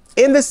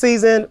in the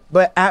season,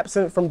 but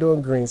absent from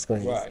doing green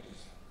screens. Right.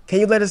 Can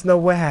you let us know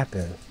what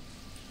happened?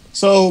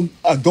 So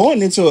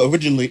going into it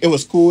originally, it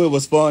was cool. It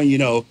was fun, you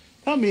know,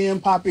 come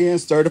in, pop in,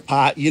 stir the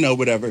pot, you know,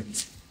 whatever.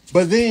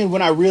 But then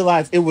when I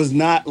realized it was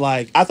not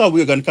like, I thought we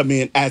were going to come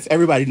in, as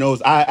everybody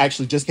knows, I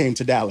actually just came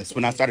to Dallas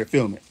when I started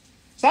filming.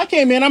 So I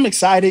came in, I'm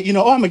excited, you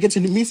know, I'm going to get to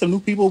meet some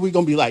new people. We're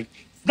going to be like,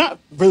 not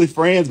really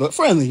friends, but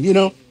friendly, you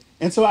know.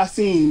 And so I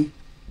seen,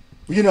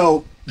 you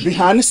know,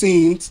 behind the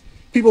scenes,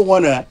 people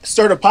want to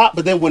stir the pot,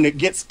 but then when it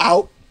gets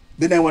out,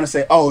 then they want to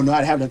say, oh, no,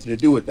 I have nothing to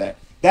do with that.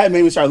 That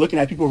made me start looking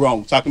at people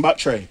wrong, talking about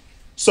Trey.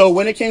 So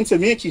when it came to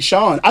me and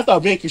Keyshawn, I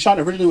thought me and Keyshawn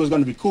originally was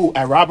going to be cool.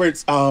 At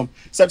Robert's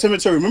September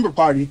to Remember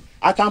party,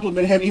 I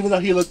complimented him even though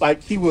he looked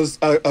like he was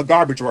a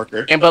garbage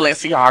worker. And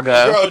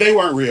Balenciaga. Girl, they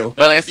weren't real.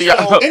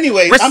 Balenciaga. So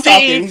anyways, I'm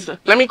talking.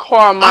 Let me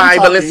call my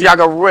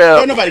Balenciaga real.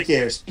 No, nobody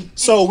cares.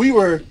 So we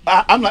were,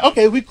 I'm like,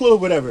 okay, we cool or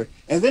whatever.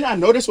 And then I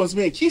noticed once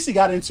me and Quisi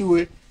got into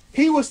it,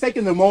 he was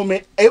taking the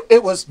moment.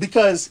 It was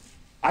because,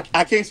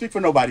 I can't speak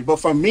for nobody, but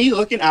from me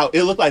looking out,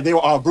 it looked like they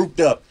were all grouped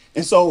up.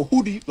 And so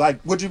who do you,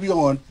 like, would you be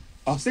on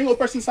a single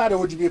person side or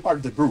would you be a part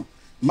of the group?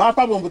 My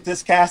problem with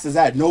this cast is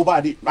that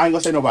nobody, I ain't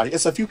gonna say nobody,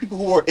 it's a few people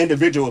who are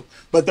individual,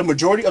 but the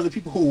majority of the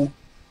people who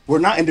were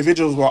not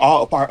individuals were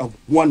all a part of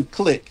one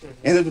clique.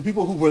 And then the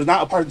people who were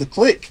not a part of the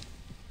clique,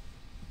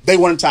 they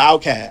wanted to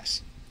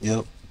outcast.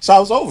 Yep. So I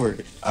was over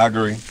it. I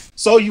agree.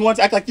 So you want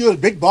to act like you're a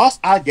big boss?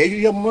 I gave you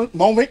your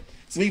moment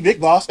to be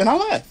big boss and I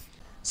left.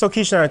 So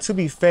Keyshawn, to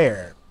be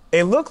fair,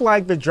 it looked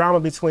like the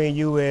drama between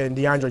you and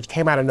DeAndre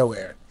came out of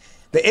nowhere.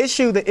 The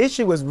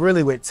issue was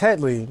really with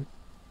Teddlie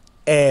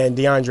and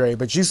DeAndre,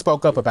 but you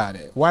spoke up about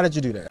it. Why did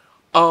you do that?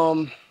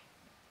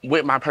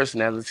 With my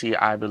personality,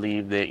 I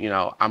believe that, you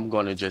know, I'm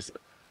going to just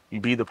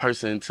be the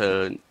person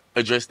to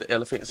address the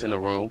elephants in the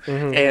room.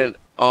 Mm-hmm.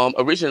 And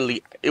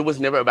originally, it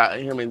was never about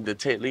him and the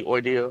Teddlie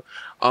ordeal.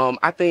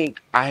 I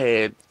think I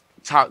had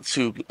talked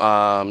to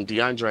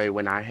DeAndre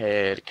when I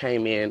had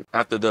came in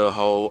after the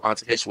whole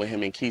altercation with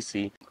him and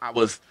Quisi. I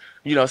was,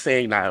 you know,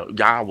 saying that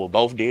y'all were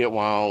both dead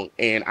wrong.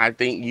 And I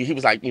think he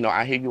was like, you know,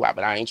 I hear you out,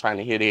 but I ain't trying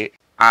to hit it.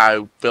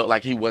 I felt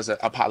like he wasn't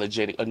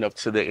apologetic enough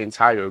to the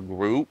entire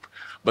group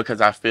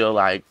because I feel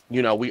like,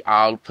 you know, we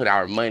all put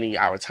our money,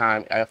 our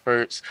time,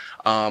 efforts.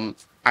 I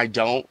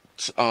don't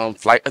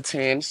flight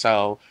attend,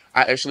 so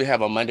I actually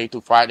have a Monday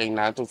through Friday,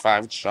 9 to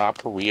 5 job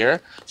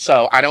career.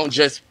 So I don't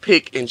just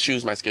pick and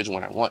choose my schedule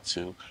when I want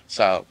to.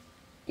 So,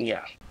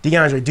 yeah.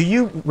 DeAndre, do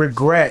you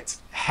regret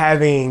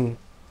having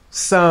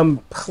some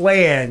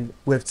plan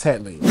with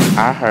Teddlie?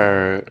 I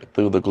heard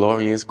through the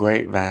glorious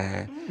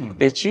grapevine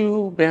that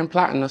you've been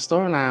plotting a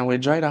storyline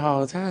with Dre the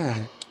whole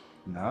time.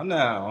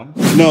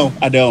 No,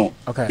 I don't.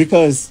 Okay.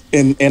 Because,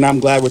 and I'm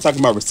glad we're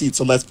talking about receipts,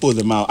 so let's pull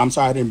them out. I'm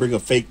sorry I didn't bring a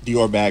fake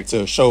Dior bag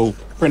to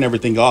print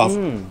everything off.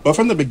 But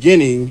from the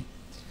beginning,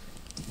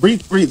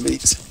 breathe,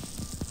 please.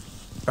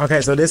 Okay,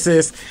 so this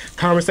is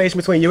conversation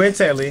between you and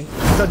Teddlie.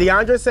 So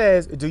DeAndre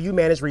says, do you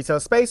manage retail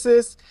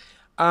spaces?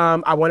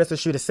 I want us to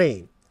shoot a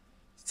scene.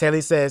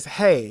 Teddlie says,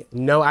 hey,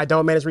 no, I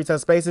don't manage retail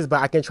spaces,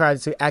 but I can try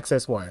to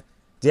access one.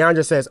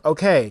 DeAndre says,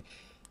 okay,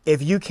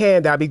 if you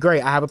can, that'd be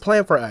great. I have a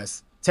plan for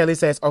us. Teddlie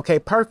says, okay,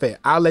 perfect.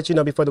 I'll let you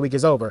know before the week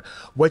is over.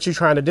 What you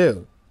trying to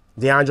do?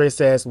 DeAndre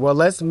says, well,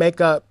 let's make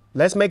up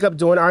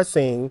doing our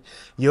scene.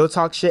 You'll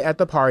talk shit at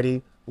the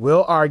party.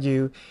 We'll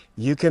argue.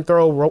 You can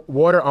throw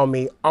water on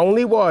me,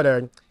 only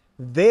water.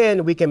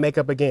 Then we can make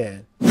up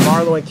again.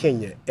 Marlo and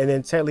Kenya. And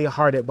then Teddlie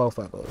hearted both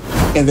of them.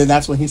 And then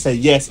that's when he said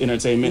yes,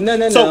 entertainment.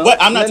 No. So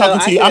what? I'm not talking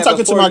to you. I'm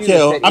talking to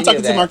Markel. I'm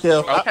talking to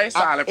Markel. Okay,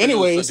 silent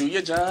anyways, producer, do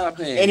your job.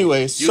 Honey.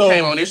 Anyways, you so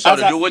came on this show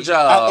to do a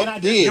job, and I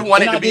did. You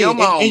wanted to be a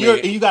moment.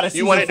 And you got a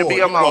You wanted to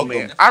be a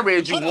moment. I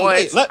read you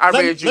once. I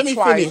read you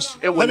twice.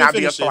 It would not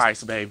be a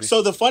thrice, baby.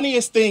 So the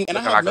funniest thing, and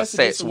I have like a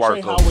sex from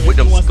worker Trey Howard with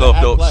them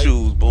scuffed up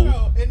shoes, boo.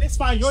 And it's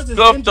fine. Yours is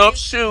scuffed up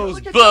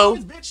shoes, boo.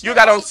 You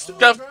got on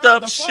scuffed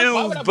up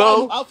shoes,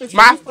 boo.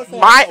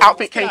 My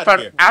outfit came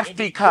from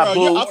Africa,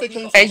 boo,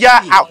 and your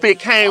outfit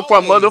came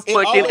from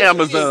motherfucking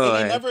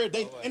Amazon.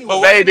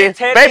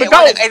 Baby,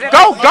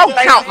 go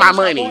count my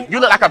money. You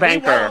look like a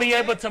banker. We won't be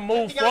able to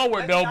move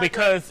forward though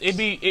because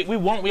we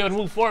won't be able to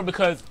move forward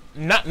because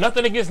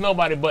nothing against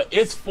nobody, but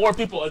it's 4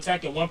 people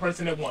attacking one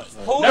person at once.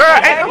 Girl,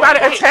 ain't nobody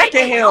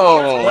attacking him.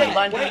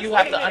 Lon D, you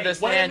have to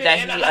understand that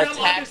he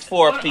attacked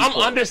 4 people. I'm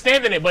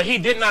understanding it, but he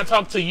did not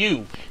talk to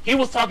you. He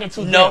was talking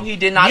to them. No, he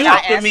did not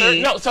talk to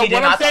me. No, so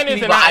what I'm saying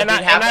is, and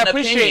I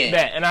appreciate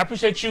that, and I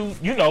appreciate you,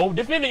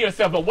 defending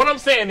yourself. But what I'm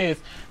saying is,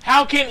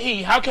 how can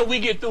we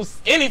get through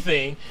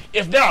anything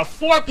if there are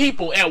 4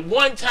 people at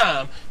one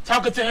time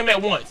talking to him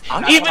at once?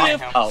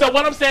 So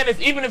what I'm saying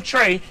is, even if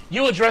Trey,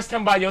 you addressed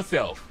him by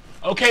yourself.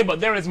 Okay, but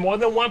there is more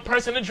than one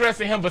person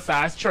addressing him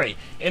besides Trey.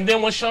 And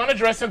then when Sean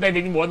addressed him, there may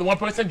be more than one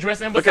person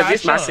addressing him besides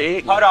Because Sean. it's my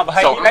segment. Hold on, but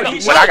hey,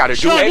 what I got to do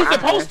Sean, is... you're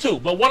supposed to.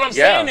 But what I'm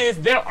saying is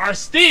there are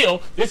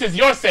still... This is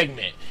your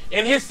segment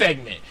and his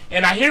segment.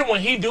 And I hear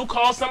when he do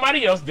call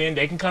somebody else, then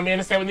they can come in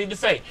and say what they need to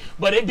say.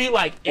 But it'd be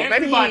like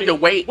maybe you need to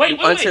wait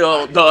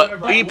until the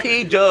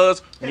EP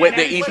does what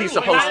the EP's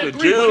supposed to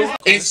do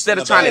instead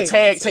of trying to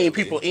tag team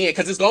people in,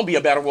 because it's going to be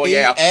a battle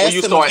royale when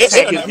you start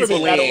tagging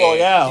people in.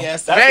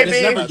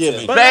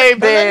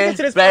 Baby.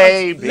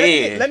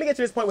 Let me get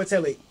to this point with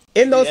Teddlie.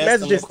 In those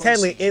messages,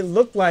 Teddlie, it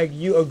looked like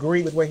you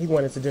agreed with what he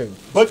wanted to do.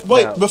 But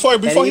wait, before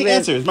he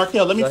answers,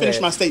 Markel, let me finish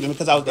my statement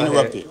because I was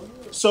interrupted.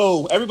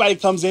 So everybody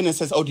comes in and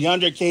says, oh,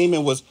 DeAndre came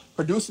and was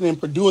producing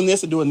and doing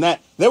this and doing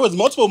that. There was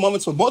multiple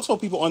moments with multiple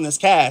people on this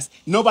cast.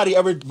 Nobody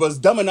ever was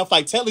dumb enough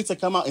like Teddlie to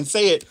come out and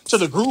say it to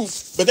the group.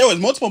 But there was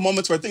multiple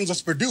moments where things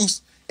was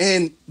produced.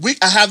 And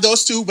I have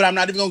those 2, but I'm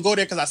not even gonna go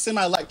there because I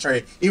semi-like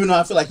Trey, even though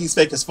I feel like he's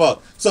fake as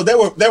fuck. So there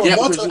were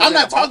multiple. I'm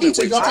not talking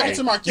to you. I'm talking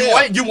to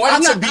Markel. You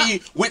wanted to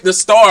be with the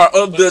star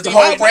of the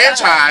whole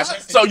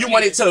franchise, so you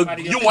wanted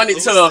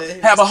to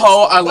have a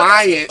whole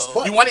alliance.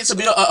 You wanted to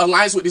build an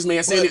alliance with this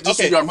man, saying it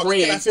just to your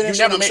friend. You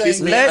never met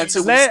this man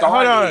until we started.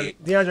 Hold on,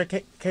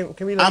 DeAndre,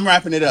 can we? I'm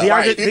wrapping it up.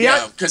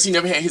 Because he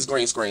never had his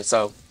green screen,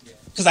 so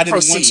because I didn't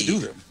want to do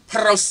them.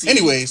 Proceed.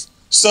 Anyways,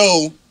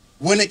 so.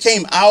 When it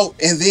came out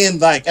and then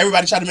like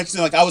everybody tried to make it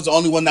seem like I was the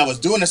only one that was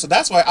doing it. So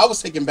that's why I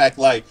was taken back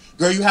like,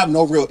 girl, you have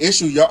no real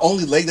issue. Your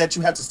only leg that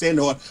you have to stand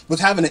on with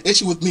having an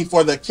issue with me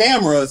for the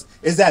cameras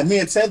is that me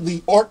and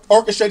Teddlie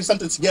orchestrated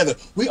something together.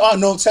 We all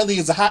know Teddlie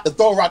is a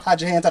throw a rock,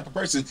 hide your hand type of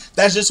person.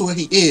 That's just who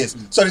he is.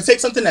 So to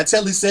take something that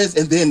Teddlie says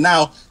and then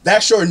now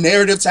that's your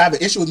narrative to have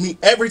an issue with me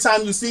every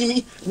time you see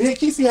me and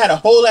Quisi had a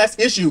whole ass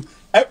issue.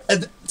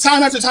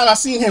 Time after time I've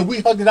seen him,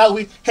 we hugged it out.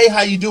 Hey,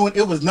 how you doing?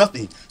 It was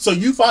nothing. So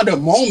you found a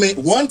moment,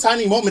 one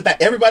tiny moment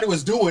that everybody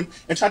was doing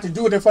and tried to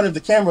do it in front of the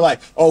camera like,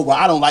 oh, well,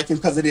 I don't like him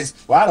because of this.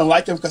 Well, I don't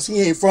like him because he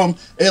ain't from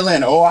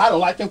Atlanta. Oh, I don't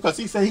like him because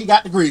he said he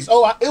got degrees.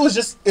 Oh, it was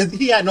just,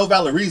 he had no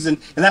valid reason.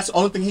 And that's the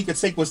only thing he could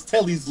take was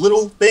Teddlie's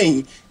little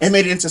thing and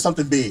made it into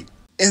something big.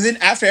 And then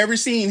after every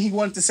scene, he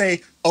wanted to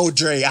say, oh,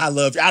 Dre, I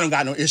love you. I don't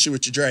got no issue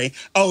with you, Dre.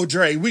 Oh,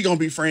 Dre, we gonna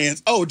be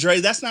friends. Oh,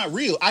 Dre, that's not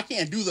real. I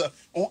can't do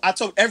I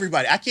told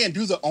everybody, I can't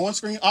do the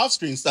on-screen,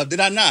 off-screen stuff. Did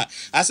I not?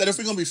 I said, if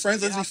we're gonna be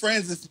friends, let's be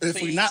friends.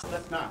 If we not,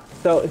 let's not.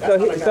 So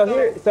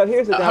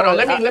here's the hold on,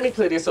 let me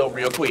clear this up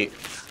real quick.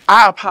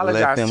 I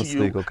apologize to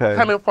you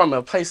coming from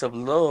a place of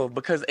love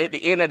because at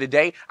the end of the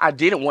day, I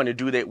didn't want to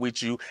do that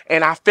with you.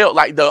 And I felt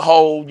like the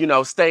whole,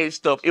 stage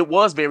stuff, it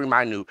was very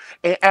minute.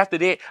 And after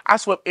that, I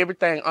swept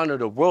everything under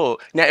the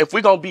rug. Now, if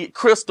we're going to be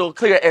crystal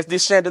clear as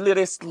this chandelier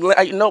that's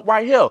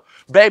right here,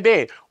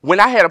 baby, when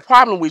I had a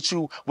problem with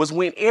you was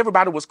when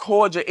everybody was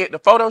cordial at the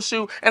photo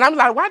shoot. And I'm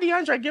like, why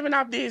DeAndre giving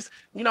off this,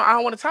 I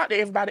don't want to talk to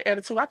everybody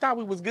attitude. I thought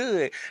we was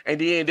good.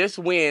 And then this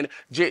when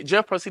Jett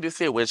Jeff proceeded to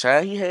say, well,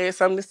 child, he had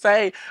something to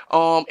say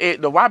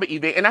at the Robert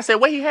event. And I said,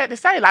 what he had to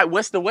say? Like,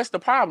 what's the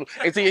problem?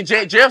 And then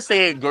Jett Jeff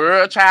said,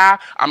 girl, child,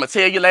 I'm going to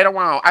tell you later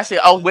on. I said,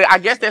 oh, well, I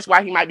guess that's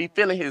why he might be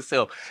feeling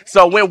himself.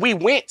 So when we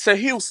went to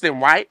Houston,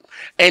 right?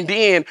 And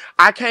then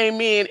I came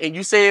in and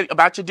you said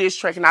about your diss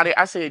track and all that.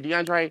 I said,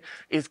 DeAndre,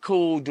 it's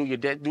cool. Do your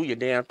damn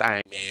thing,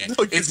 man.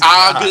 No, it's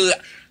all good.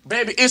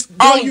 Baby, it's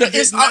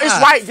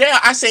right there.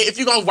 I said, if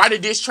you're going to write a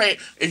diss track,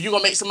 if you're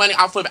going to make some money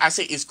off of it, I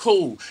said, it's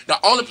cool. The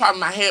only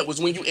problem I had was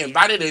when you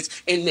invited us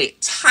in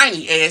that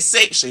tiny ass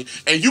section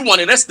and you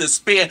wanted us to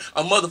spend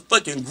a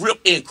motherfucking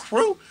grip and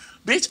crew.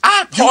 Bitch,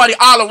 I party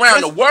all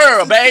around the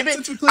world, baby.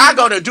 I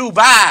go to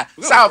Dubai,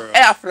 South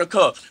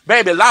Africa,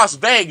 baby, Las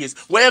Vegas.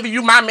 Wherever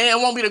my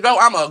man want me to go,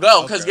 I'm going to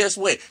go. Because guess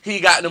what?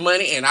 He got the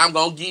money and I'm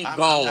going to keep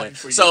going.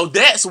 So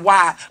that's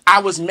why I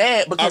was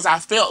mad because I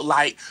felt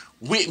like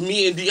with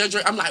me and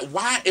DeAndre. I'm like,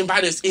 why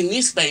invite us in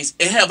this space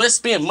and have us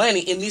spend money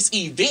in this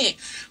event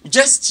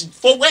just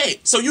for what?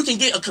 So you can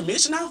get a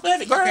commission off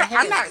of it? Girl,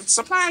 I'm not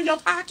supplying your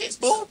pockets,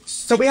 boo.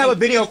 So we have a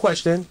video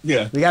question.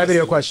 Yeah. We got a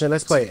video question.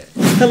 Let's play it.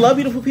 Hello,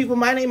 beautiful people.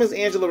 My name is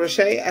Angela Roche,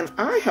 and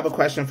I have a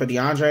question for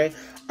DeAndre.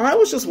 I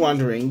was just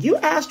wondering, you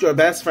asked your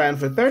best friend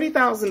for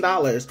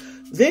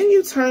 $30,000, then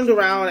you turned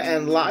around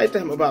and lied to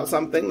him about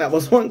something that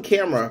was on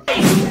camera.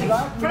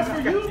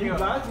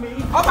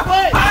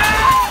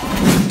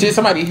 Did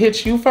somebody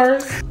hit you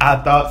first? I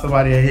thought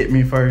somebody had hit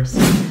me first.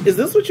 Is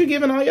this what you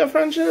give in all your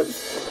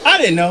friendships? I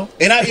didn't know.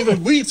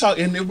 And we talked,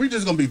 and we're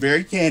just going to be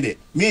very candid.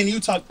 Me and you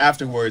talked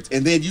afterwards,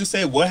 and then you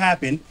said, what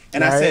happened?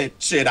 And I said,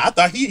 shit, I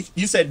thought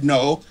you said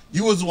no.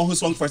 You was the one who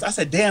swung first. I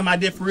said, damn, I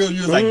did for real.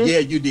 You was like, yeah,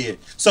 you did.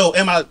 So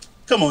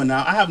come on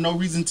now. I have no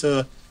reason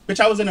to,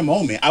 bitch, I was in a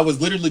moment. I was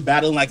literally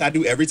battling like I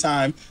do every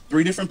time.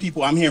 3 different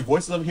people. I'm hearing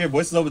voices over here,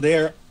 voices over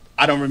there.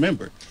 I don't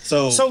remember.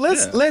 So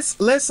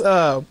let's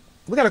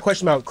we got a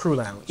question about Crew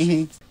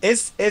Lounge.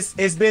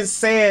 It's been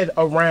said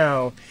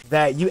around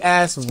that you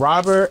asked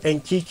Robert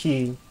and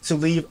KeeKee to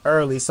leave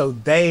early so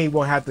they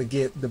won't have to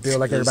get the bill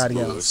like everybody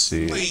else.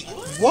 Wait,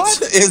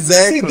 what?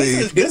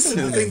 Exactly. This is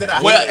the thing that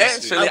I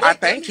I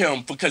thank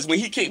him because when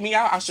he kicked me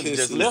out, I should have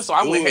just left so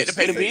I wouldn't have to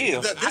pay the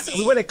bill.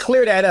 We want to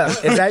clear that up.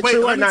 Is that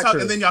true or not true?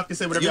 And then y'all can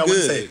say whatever y'all want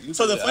to say.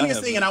 So the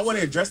funniest thing, and I want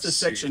to address this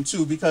section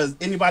too, because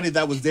anybody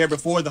that was there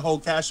before the whole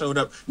cast showed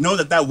up know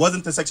that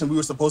wasn't the section we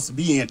were supposed to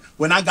be in.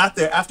 When I got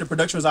there after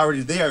production was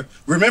already there,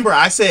 remember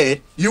I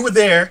said, you were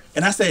there,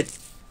 and I said,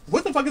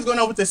 what the fuck is going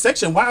on with this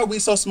section? Why are we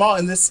so small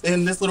in this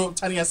little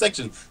tiny ass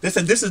section? They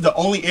said this is the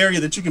only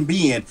area that you can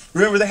be in.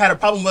 Remember, they had a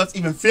problem with us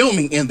even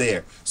filming in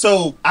there.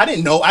 So I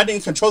didn't know. I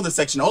didn't control the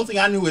section. The only thing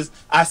I knew is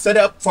I set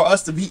up for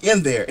us to be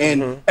in there,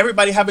 and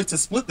everybody having to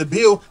split the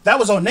bill. That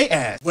was on their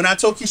ass. When I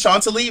told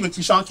Keyshawn to leave, and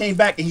Keyshawn came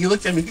back, and he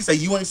looked at me, he said,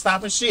 "You ain't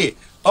stopping shit."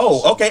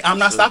 Oh, okay, I'm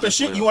not stopping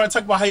shit. You want to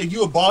talk about how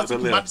you a ball to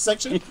come out the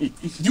section?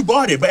 You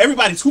bought it, but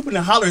everybody's hooping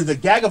and hollering. The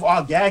gag of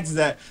all gags is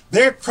that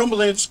they're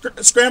crumbling,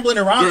 scrambling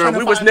around. Girl,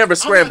 we was never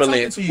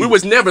scrambling. We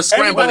was never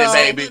scrambling,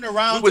 baby.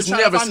 We was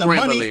never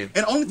scrambling.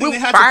 And only thing they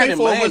had to pay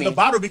for was the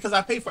bottle because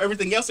I paid for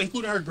everything else,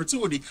 including her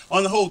gratuity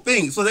on the whole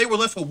thing. So they were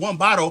left with one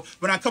bottle,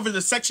 but I covered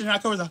the section, and I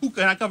covered the hookah,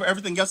 and I covered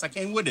everything else that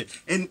came with it.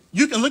 And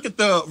you can look at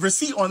the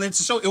receipt on it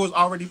to show it was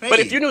already paid. But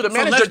if you knew the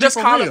manager, just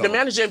call up the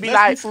manager and be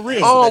like,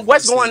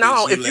 what's going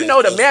on? If you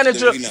know the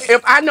manager,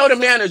 if I know the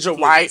manager,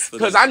 right,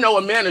 because I know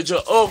a manager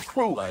of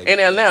Crew in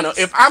Atlanta,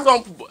 if I'm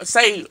going to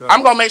say,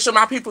 I'm going to make sure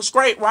my people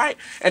straight, right,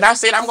 and I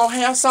said I'm going to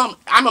have something,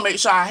 I'm going to make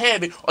sure I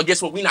have it, or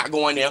guess what, we're not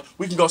going there,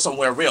 we can go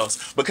somewhere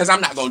else, because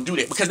I'm not going to do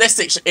that, because that's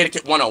section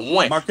etiquette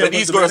 101, but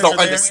these girls don't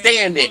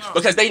understand it,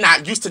 because they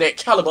not used to that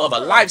caliber of a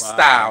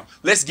lifestyle.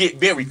 Let's get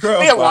very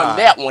clear on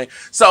that one.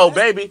 So,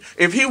 baby,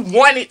 if he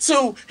wanted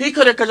to, he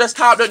could have just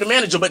called up the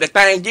manager, but the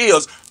thing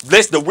is,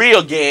 that's the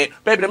real gag.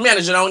 Baby, the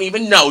manager don't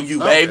even know you,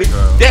 baby.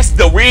 That's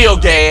the real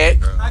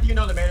gag. How do you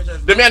know the manager?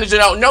 The manager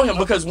don't know him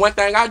because one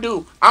thing I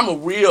do, I'm a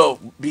real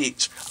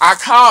bitch. I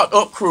called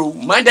up Crew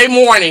Monday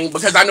morning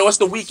because I know it's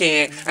the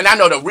weekend, and I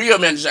know the real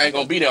manager ain't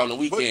gonna be there on the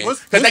weekend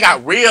because they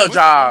got real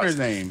jobs.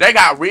 They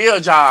got real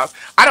jobs.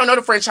 I don't know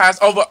the franchise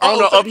owner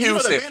of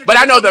Houston, but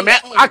I know the man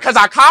because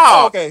I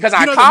called. Because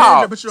I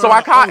called. So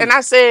I called and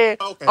I said,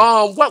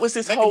 what was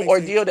this whole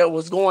ordeal that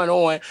was going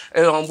on?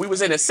 We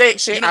was in a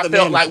section. I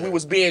felt like we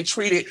was being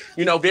treated,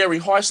 very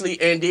harshly,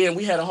 and then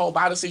we had a whole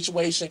bottle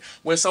situation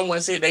where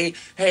someone said they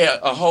had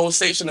a whole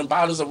section of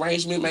bottles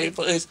arrangement made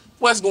for us.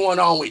 What's going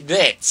on with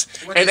that?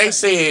 And they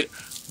said,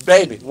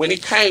 baby, when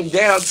it came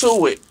down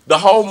to it, the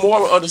whole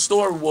moral of the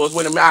story was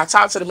when I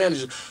talked to the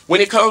manager,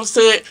 when it comes to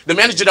it, the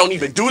manager don't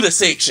even do the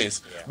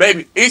sections.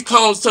 Baby, it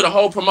comes to the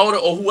whole promoter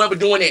or whoever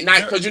doing that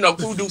night, because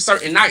Crew do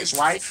certain nights,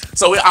 right?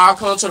 So it all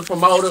comes to the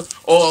promoter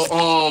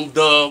or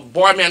the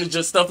bar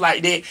manager, stuff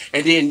like that,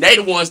 and then they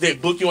the ones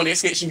that book you on that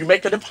section. You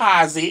make a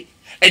deposit,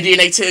 and then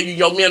they tell you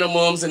your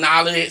minimums and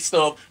all of that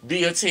stuff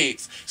via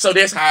text. So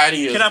that's how it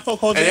is. Can I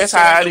focus? And that's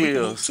how it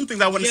is. Two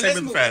things I want to say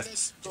really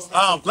fast.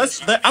 I'm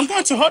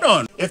going to hold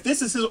on. If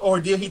this is his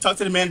ordeal, he talked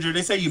to the manager.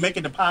 They say you make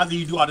a deposit,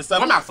 you do all this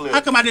stuff. How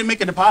come I didn't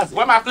make a deposit?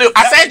 Where my flip?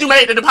 I said you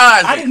made the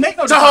deposit. I didn't make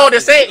no deposit. To hold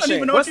the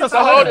section. What's the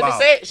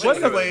section?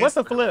 What's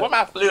the flip? Where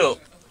my flip?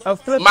 A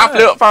flip. My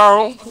flip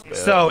phone.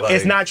 So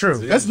it's not true.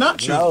 That's not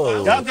true.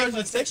 No. There's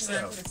a section.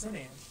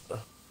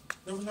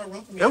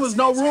 There was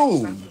no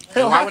room.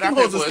 Hell, why how would can I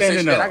pay hoes for a standing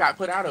section that I up? got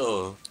put out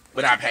of?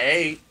 But I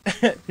paid.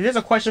 Here's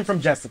a question from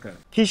Jessica.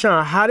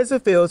 Keyshawn, how does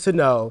it feel to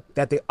know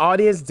that the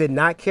audience did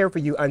not care for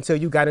you until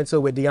you got into it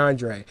with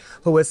DeAndre,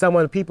 who was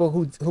someone people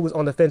who was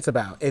on the fence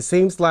about? It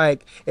seems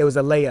like it was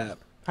a layup.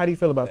 How do you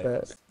feel about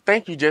that?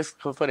 Thank you,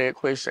 Jessica, for that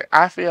question.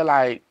 I feel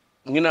like,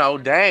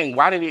 dang,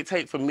 why did it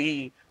take for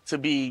me to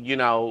be,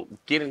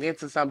 getting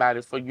into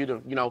somebody for you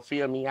to,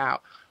 feel me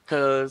out?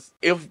 Because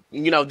if,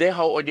 that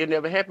whole ordeal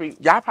never happened,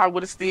 y'all probably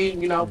would have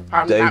still,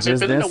 probably They not been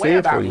just feeling didn't the way see it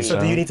about for me. you, So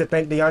do you need to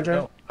thank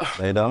DeAndre?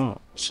 They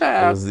don't.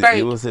 Child,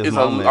 it was his it's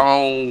moment. a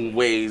long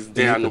ways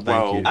down the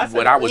road.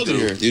 What I would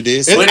do. You did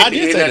But say at the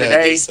end of the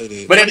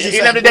day, but at the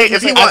end of the day,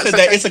 if he wants to,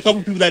 it's a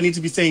couple people that need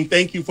to be saying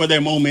thank you for their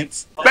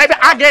moments. Baby,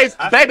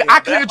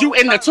 I cleared you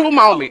in the 2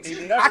 moments.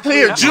 I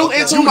cleared you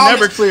in 2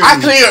 moments. I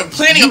cleared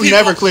plenty of people. You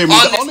never cleared me.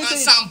 The only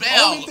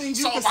thing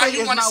you can say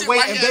is not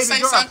wait, and baby,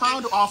 you're a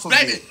pound off of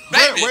me.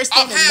 We're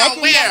standing neck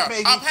and neck,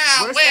 baby.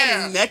 We're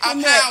standing neck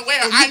and neck.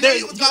 I knew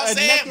you was gonna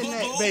say it,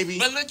 boo-boo, baby.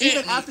 But look even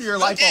at after your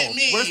life off,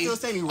 we're still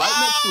standing right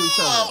next to each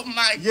other. Oh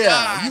my God.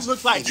 Yeah, you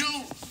look like you.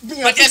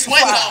 But guess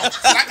what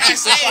though? Like I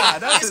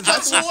said, it's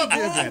couture,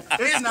 boo.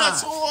 It's not.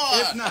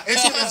 It's not.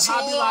 It's getting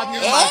Hobby Lobby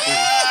and Oh.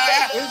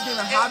 Michael. It's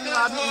getting Hobby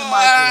Lobby and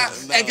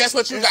Michael. And guess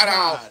what you got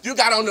on? You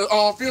got on the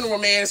funeral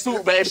man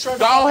suit, baby.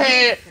 Go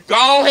ahead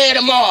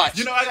and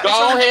march.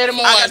 Go ahead and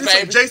march,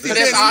 baby. So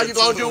that's all you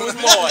gonna do is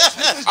march.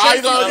 All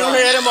you gonna do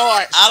is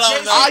march.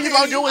 All you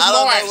gonna do is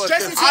march.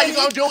 All you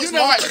gonna do is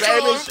march,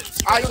 baby.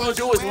 All you gonna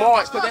do is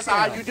march, because that's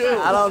all you do.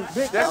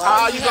 That's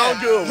all you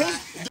gonna do.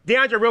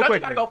 DeAndre, real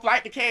quick. Gotta go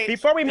flight the cage.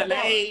 Before we move on,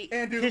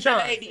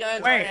 Keyshawn,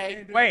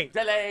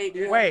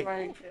 wait.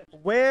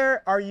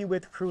 Where are you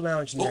with Crew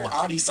Lounge now?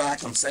 All these side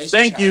conversations.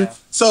 Thank you.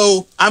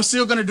 So I'm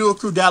still gonna do a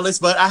Crew Dallas,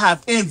 but I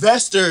have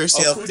investors.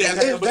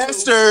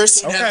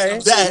 Investors. Okay.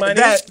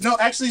 No,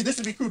 actually, this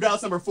would be Crew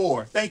Dallas number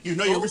 4. Thank you.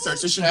 Know your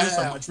research. You should do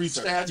so much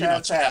research.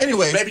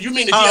 Anyway, baby, you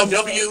mean the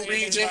DFW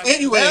region?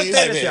 Anyway,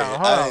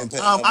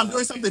 I'm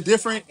doing something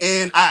different,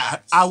 and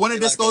I want to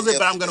disclose it,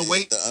 but I'm gonna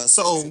wait.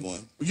 So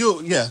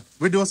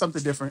we're doing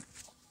something different.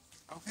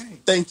 Okay.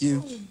 Thank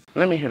you.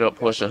 Let me hit up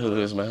Portia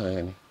Hoods, my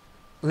honey.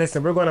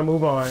 Listen, we're gonna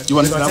move on. You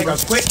want to take a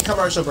quick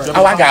commercial break?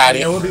 Oh, I got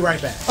it. And we'll be right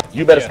back.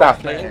 You better stop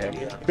playing.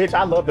 Bitch,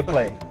 I love to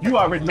play. You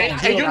already know.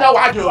 And you know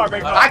I do. I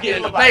get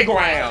in the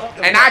playground.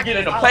 And I get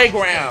in the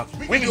playground.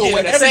 We can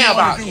get in the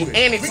sandbox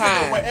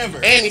anytime.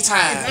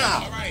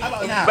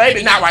 Anytime.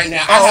 Baby, not right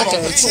now. I got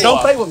on couture. Don't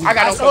play with me. I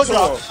got on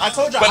couture. I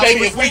told you. But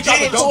baby, if we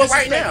get into it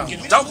right now,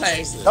 don't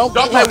play. Don't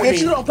play with me.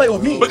 You don't play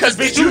with me. Because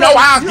bitch, you know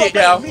I'll get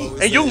there.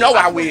 And you know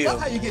I will.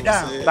 That's how you get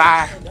down.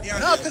 Bye.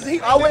 No, because he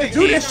always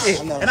do this shit.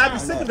 And I be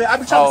sick of it. I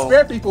be trying to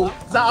spare people.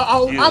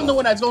 I'm the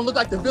one that's gonna look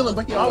like the villain,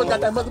 but he always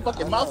got that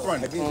motherfucking mouth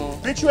running.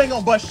 Bitch, you ain't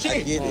gonna bust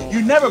shit.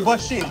 You never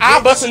bust shit.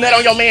 I'll bust a nut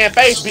on your man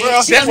face, bitch.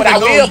 Girl, that's what I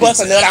will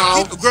bust a nut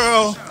on.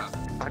 Girl.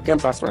 I can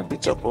bust my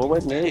bitch up over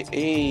there.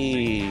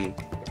 Hey.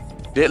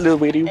 That little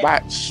bitty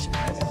watch.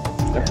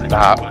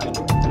 Stop.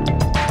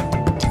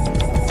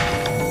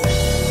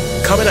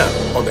 Coming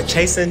up on the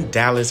Chasing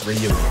Dallas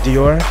reunion.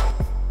 Dior,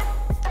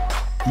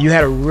 you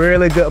had a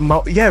really good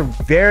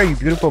very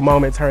beautiful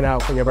moment turn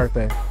out for your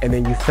birthday, and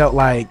then you felt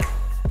like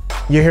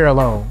you're here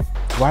alone.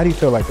 Why do you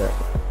feel like that?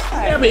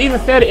 I haven't even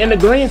said it in the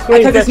green screen.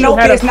 Because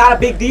it's not a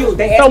big deal.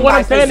 So what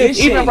I'm saying is,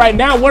 even right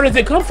now, where does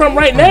it come from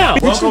right now?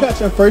 Bitch, you got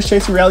your first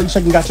Chasing reality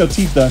check and got your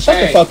teeth done. Shut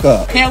the fuck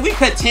up. Can we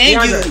continue?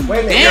 Wait a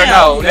minute. Damn,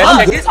 no,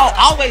 this whole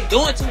always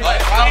doing too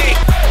much.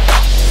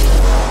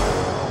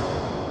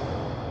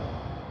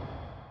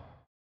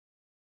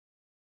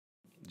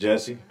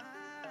 Jesse,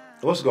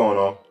 what's going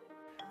on?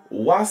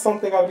 Why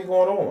something gotta be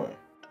going on?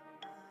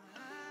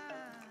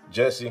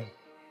 Jesse,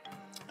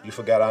 you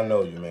forgot I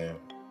know you, man.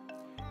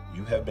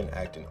 You have been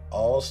acting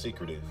all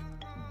secretive,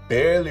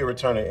 barely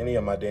returning any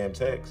of my damn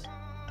texts.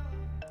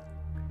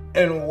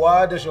 And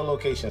why does your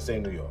location say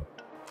New York?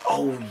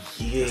 Oh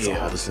yeah. That's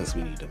all the sense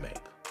we need to make.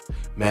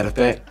 Matter of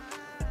fact,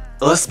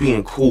 us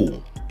being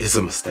cool is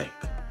a mistake.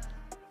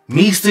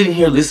 Me sitting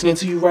here listening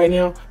to you right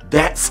now,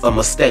 that's a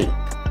mistake.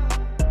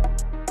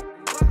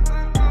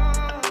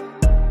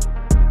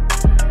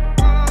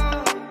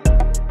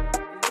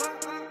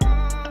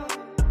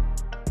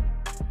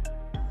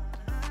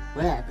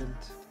 What happened?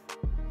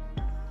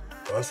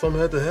 Why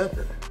something had to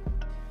happen?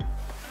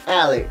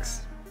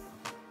 Alex.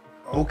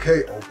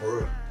 Okay,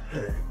 Oprah.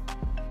 Hey.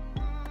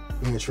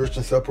 Me and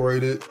Tristan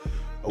separated.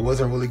 I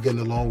wasn't really getting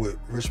along with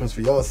Richmond's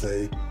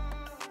fiance.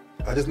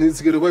 I just needed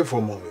to get away for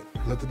a moment.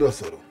 Let the dust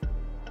settle.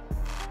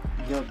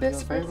 Your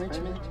best friend,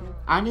 Richmond?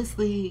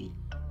 Honestly,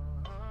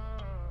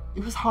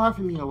 it was hard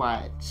for me to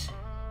watch.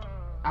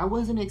 I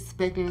wasn't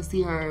expecting to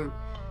see her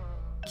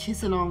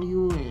kissing on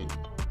you and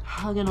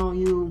hugging on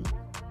you.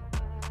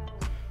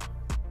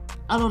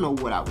 I don't know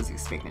what I was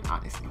expecting,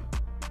 honestly.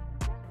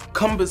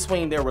 Come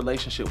between their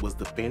relationship was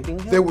defending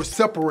him? They were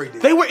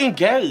separated. They were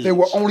engaged. They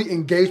were only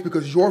engaged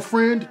because your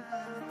friend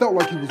felt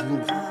like he was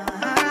losing.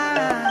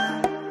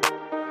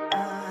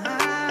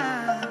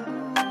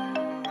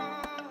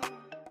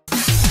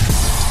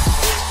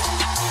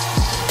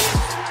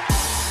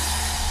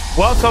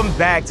 Welcome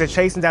back to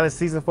Chasing Dallas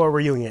Season 4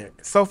 reunion.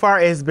 So far,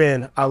 it's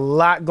been a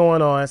lot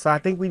going on, so I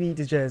think we need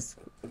to just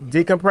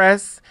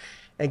decompress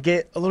and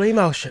get a little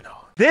emotional.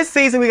 This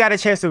season, we got a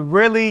chance to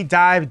really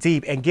dive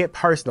deep and get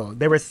personal.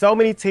 There were so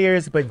many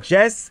tears, but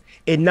just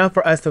enough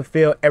for us to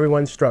feel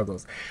everyone's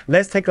struggles.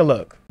 Let's take a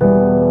look.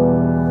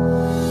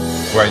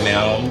 Right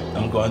now,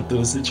 I'm going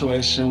through a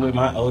situation with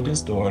my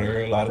oldest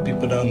daughter. A lot of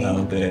people don't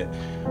know that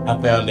I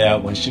found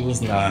out when she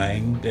was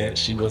 9 that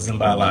she wasn't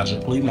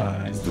biologically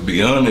mine. To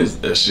be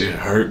honest, that shit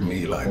hurt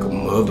me like a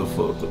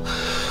motherfucker.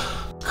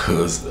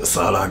 Cause that's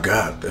all I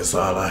got. That's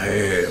all I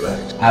had.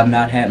 Like, I've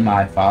not had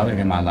my father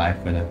in my life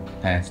for the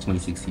past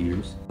 26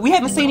 years. We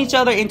haven't seen each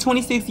other in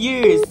 26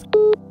 years.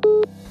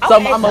 So,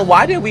 Mama,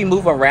 why did we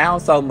move around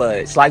so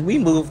much? Like, we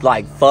moved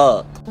like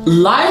fuck.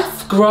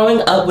 Life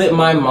growing up with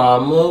my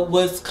mama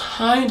was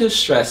kind of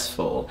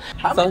stressful.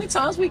 How many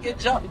times we get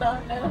jumped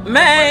on now?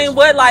 Man,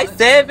 what, like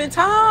 7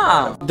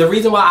 times? The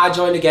reason why I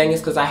joined the gang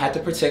is because I had to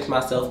protect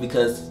myself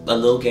because a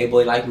little gay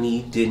boy like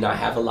me did not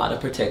have a lot of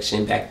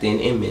protection back then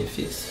in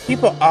Memphis.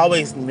 People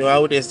always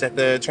noticed that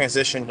the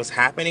transition was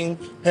happening,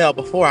 hell,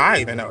 before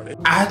I even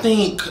noticed. I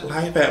think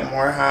life at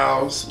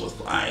Morehouse was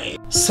like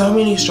so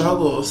many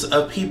struggles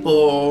of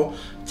people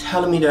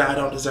telling me that I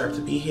don't deserve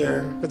to be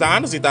here. Because I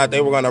honestly thought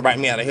they were going to write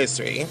me out of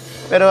history.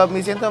 Pero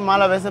me siento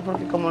mal a veces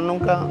porque como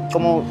nunca,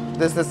 como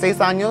desde 6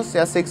 años,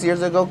 ya 6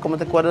 years ago, como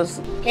te acuerdas?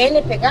 Que él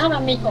le pegaba,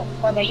 amigo.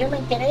 Cuando yo me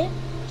enteré,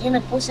 yo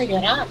me puse a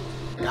llorar.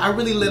 I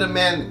really let a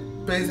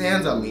man put his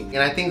hands on me. And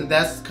I think that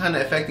that's kind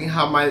of affecting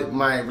how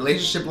my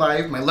relationship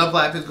life, my love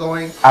life is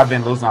going. I've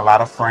been losing a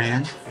lot of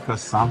friends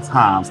because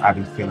sometimes I've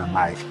been feeling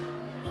like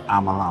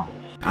I'm alone.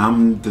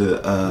 I'm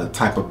the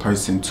type of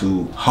person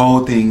to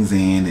hold things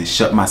in and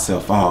shut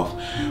myself off,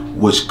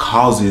 which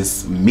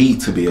causes me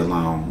to be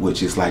alone,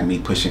 which is like me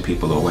pushing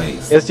people away.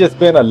 It's just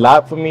been a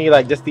lot for me,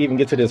 like just to even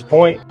get to this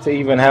point, to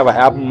even have an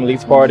album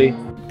release party.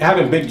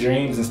 Having big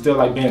dreams and still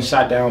like being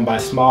shot down by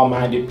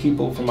small-minded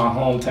people from my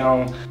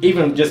hometown.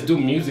 Even just do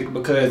music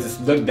because it's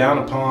looked down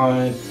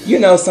upon. You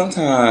know,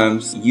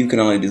 sometimes you can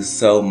only do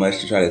so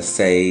much to try to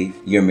save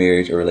your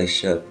marriage or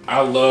relationship.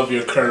 I love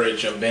your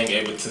courage of being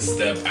able to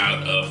step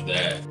out of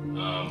that.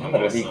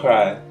 He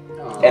cried.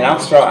 And I'm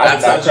strong. I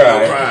do not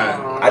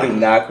cry. I do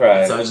not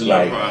cry.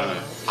 Like,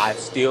 I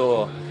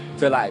still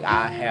feel like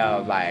I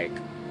have like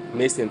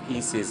missing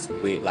pieces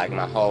with like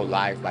my whole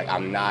life. Like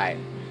I'm not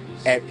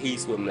at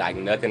peace with like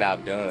nothing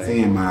I've done.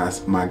 Seeing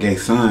my gay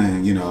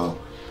son, you know,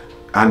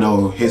 I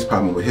know his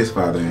problem with his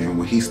father, and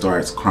when he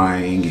starts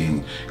crying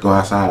and go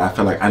outside, I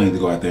feel like I need to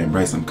go out there and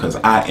embrace him because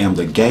I am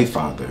the gay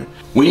father.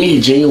 We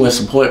need genuine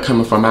support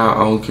coming from our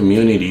own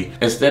community.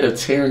 Instead of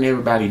tearing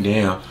everybody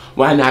down,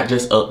 why not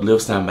just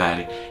uplift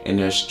somebody and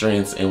their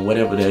strengths and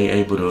whatever they're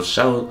able to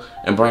show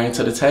and bring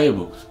to the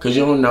table? Because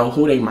you don't know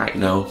who they might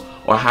know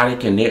or how they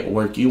can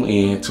network you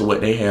in to what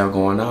they have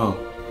going on.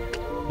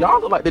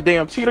 Y'all look like the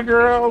damn cheetah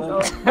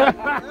girls.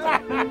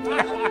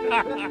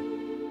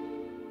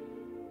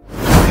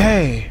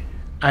 Okay,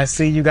 I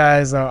see you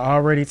guys are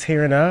already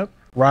tearing up.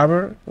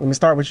 Robert, let me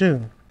start with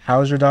you.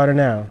 How's your daughter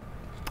now?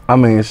 I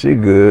mean, she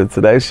good.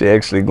 Today she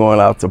actually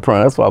going off to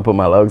prom. That's why I put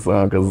my looks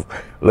on, because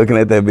looking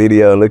at that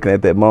video, looking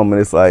at that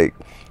moment, it's like,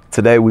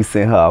 today we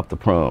sent her off to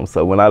prom.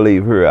 So when I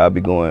leave her, I'll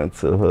be going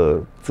to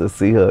her to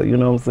see her, you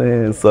know what I'm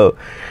saying? So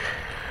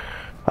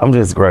I'm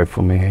just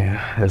grateful, man.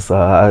 That's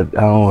I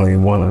don't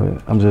even want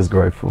to, I'm just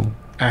grateful.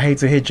 I hate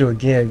to hit you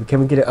again. Can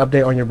we get an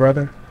update on your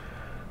brother?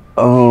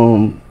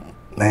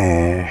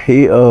 Man,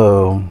 he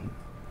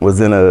was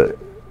in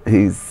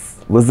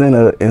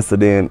an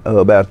incident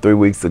about 3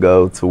 weeks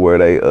ago to where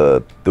they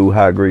threw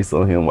hot grease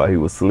on him while he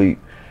was asleep.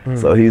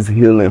 So he's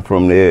healing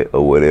from that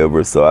or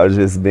whatever. So I've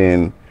just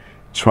been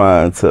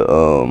trying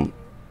to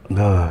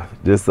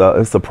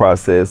it's a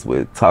process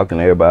with talking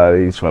to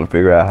everybody, trying to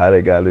figure out how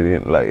they got it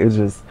in. Like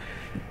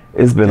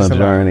it's been a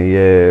journey,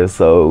 yeah.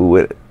 So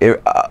with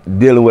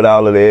dealing with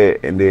all of that,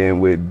 and then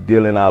with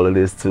dealing all of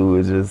this too,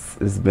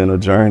 it's been a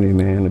journey,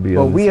 man. To be honest.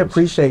 Well, we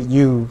appreciate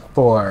you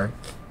for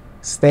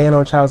staying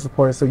on child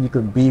support so you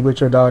could be with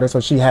your daughter,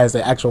 so she has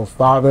an actual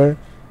father.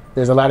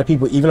 There's a lot of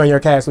people, even on your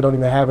cast, who don't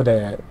even have a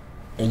dad,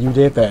 and you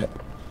did that.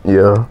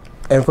 Yeah.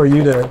 And for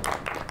you to,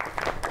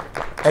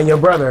 and your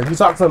brother, you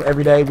talk to him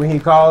every day when he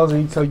calls,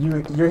 so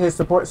you're his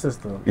support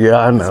system. Yeah,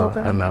 I know,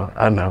 okay.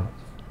 I know.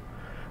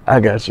 I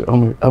got you.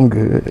 I'm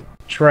good.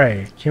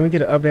 Trey, can we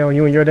get an update on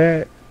you and your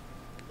dad?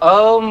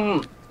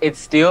 It's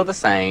still the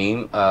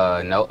same.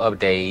 No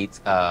updates.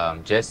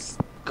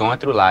 Just going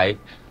through life.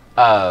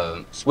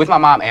 With my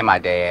mom and my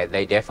dad,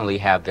 they definitely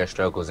have their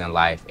struggles in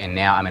life, and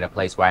now I'm at a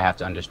place where I have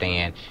to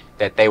understand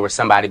that they were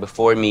somebody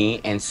before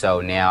me, and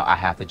so now I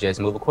have to just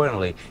move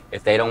accordingly.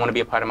 If they don't want to be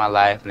a part of my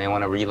life and they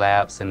want to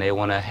relapse and they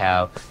want to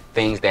have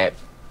things that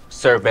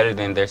serve better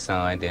than their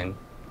son, then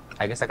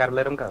I guess I gotta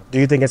let them go. Do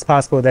you think it's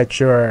possible that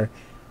your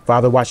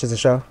father watches the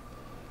show?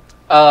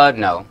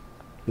 No.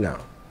 No.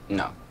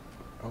 No.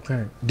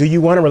 Okay. Do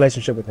you want a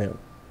relationship with him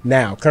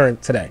now,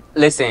 current, today?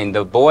 Listen,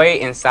 the boy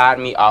inside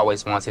me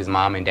always wants his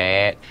mom and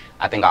dad.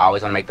 I think I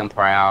always want to make them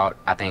proud.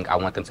 I think I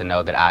want them to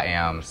know that I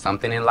am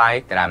something in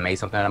life, that I made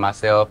something out of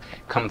myself.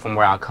 Coming from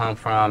where I come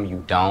from,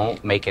 you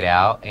don't make it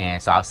out.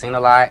 And so I've seen a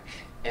lot.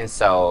 And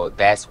so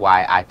that's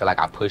why I feel like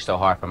I push so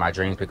hard for my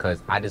dreams,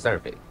 because I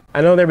deserve it.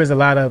 I know there was a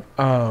lot of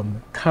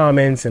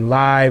comments and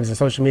lives and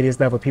social media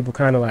stuff with people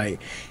kind of like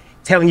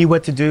telling you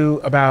what to do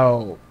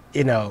about,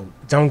 you know,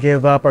 don't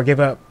give up or give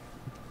up.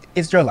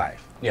 It's your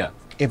life. Yeah.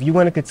 If you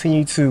want to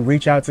continue to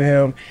reach out to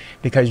him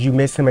because you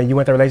miss him and you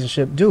want the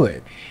relationship, do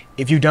it.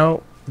 If you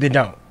don't, then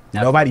don't.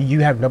 You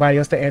have nobody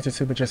else to answer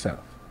to but yourself.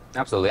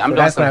 Absolutely. I'm So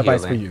doing that's some my healing.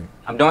 advice for you.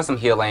 I'm doing some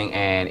healing,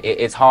 and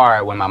it's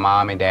hard when my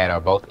mom and dad are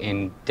both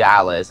in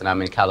Dallas and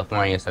I'm in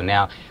California. So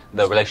now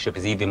the relationship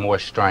is even more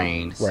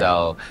strained. Right.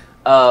 So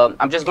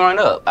I'm just growing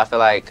up. I feel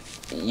like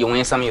you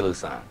win some, you lose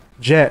some.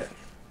 Jett,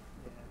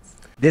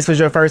 this was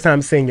your first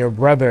time seeing your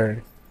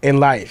brother in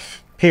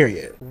life,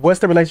 period. What's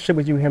the relationship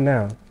with you and him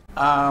now?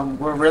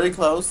 We're really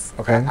close.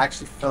 Okay. I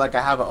actually feel like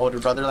I have an older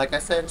brother, like I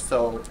said.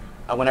 So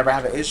whenever I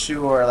have an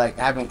issue or like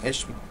having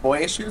boy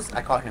issues,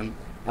 I call him.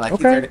 And like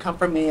he's there to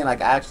comfort me, and like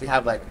I actually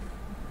have like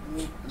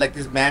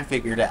this man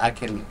figure that I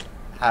can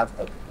have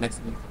next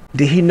to me.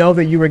 Did he know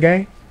that you were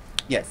gay?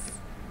 Yes.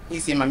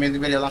 He's seen my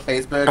music videos on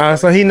Facebook.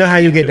 So he know how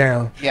you get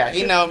down. Yeah,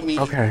 he know me.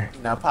 Okay.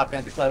 You know, pop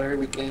into the club every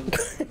weekend.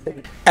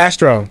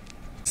 Astro,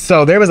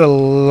 so there was a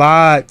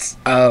lot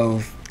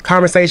of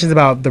conversations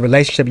about the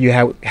relationship you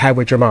had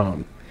with your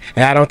mom.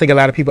 And I don't think a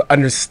lot of people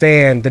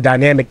understand the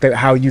dynamic that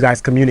how you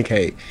guys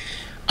communicate.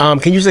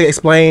 Can you just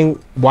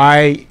explain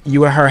why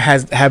you and her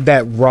have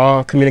that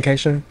raw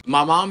communication?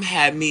 My mom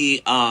had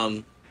me,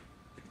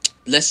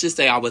 let's just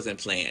say I wasn't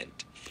planned.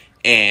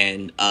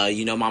 And,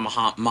 you know,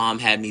 my mom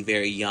had me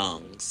very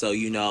young. So,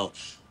 you know,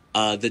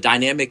 the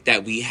dynamic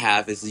that we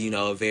have is, you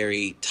know, a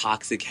very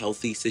toxic,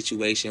 healthy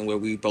situation where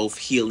we're both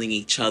healing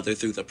each other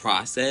through the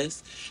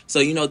process. So,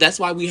 you know, that's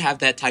why we have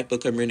that type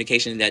of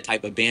communication, that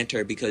type of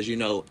banter, because, you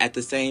know, at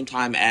the same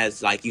time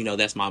as, like, you know,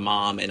 that's my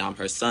mom and I'm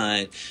her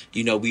son,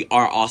 you know, we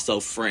are also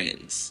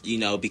friends, you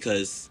know,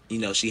 because, you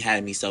know, she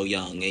had me so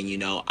young and, you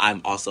know,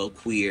 I'm also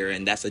queer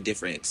and that's a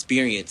different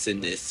experience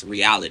in this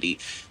reality.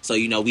 So,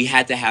 you know, we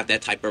had to have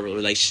that type of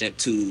relationship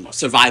to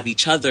survive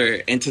each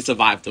other and to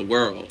survive the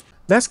world.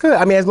 That's good.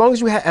 I mean, as long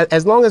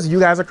as you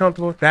guys are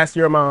comfortable, that's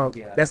your mom.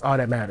 Yeah. That's all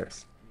that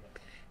matters.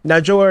 Now,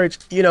 George,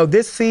 you know,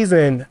 this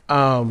season,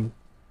 a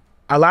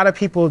lot of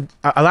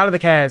the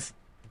cast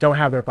don't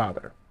have their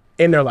father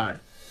in their life.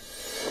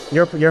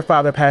 Your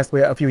father passed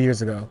away a few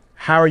years ago.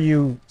 How are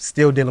you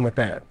still dealing with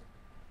that?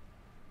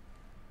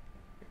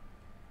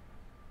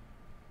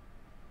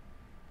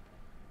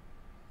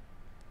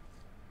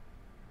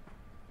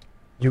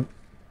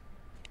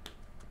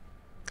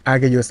 I'll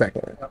give you a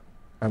second.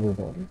 I'll move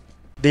on.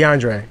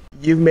 DeAndre,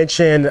 you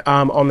mentioned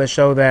on the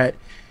show that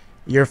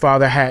your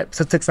father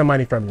took some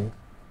money from you.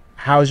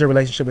 How's your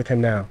relationship with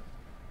him now?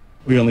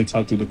 We only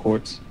talk through the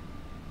courts.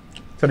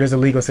 So there's a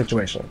legal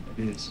situation.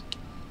 It is.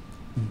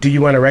 Do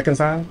you want to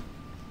reconcile?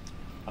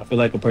 I feel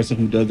like a person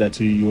who does that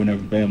to you, you will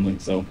never family.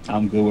 So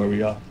I'm good where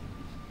we are.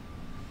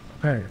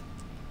 Okay.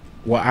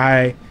 Well,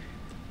 I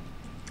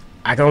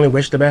can only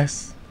wish the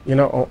best, you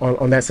know,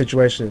 on that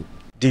situation.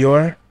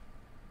 Dior,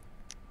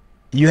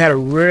 you had a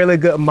really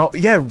good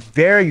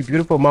very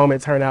beautiful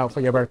moment turn out for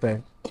your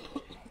birthday.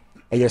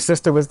 And your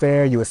sister was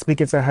there, you were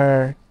speaking to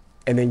her,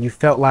 and then you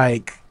felt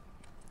like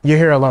you're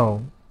here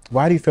alone.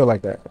 Why do you feel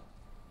like that?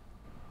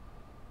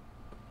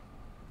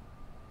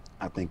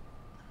 I think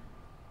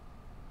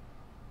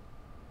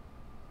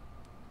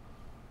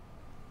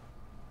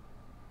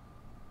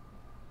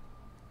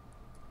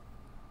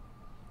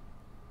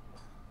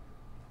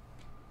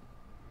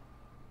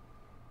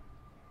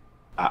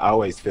I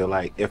always feel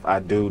like if I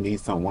do need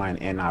someone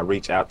and I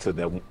reach out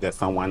to that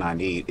someone I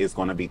need, it's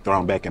going to be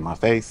thrown back in my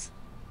face.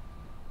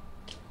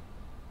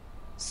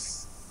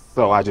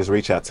 So I just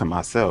reach out to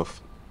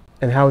myself.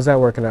 And how is that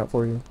working out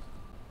for you?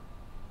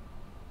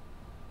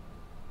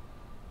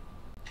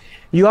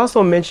 You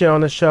also mentioned on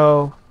the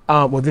show,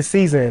 this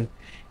season,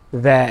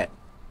 that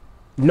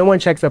no one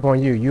checks up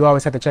on you. You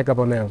always have to check up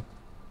on them.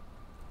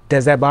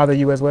 Does that bother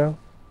you as well?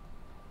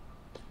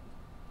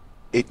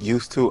 It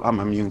used to.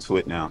 I'm immune to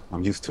it now.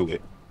 I'm used to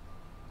it.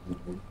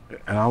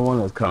 And I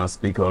want to kind of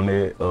speak on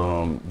it.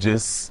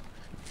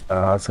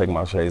 I'll take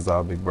my shades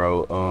off, big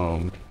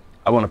bro.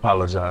 I want to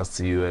apologize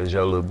to you as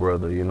your little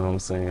brother, you know what I'm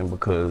saying?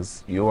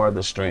 Because you are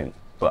the strength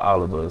for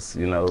all of us,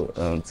 you know,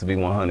 to be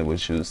 100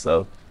 with you.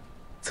 So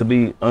to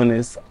be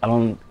honest, I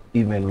don't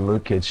even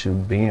look at you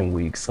being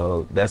weak.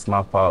 So that's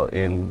my fault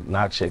in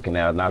not checking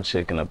out, not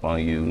checking up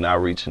on you,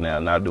 not reaching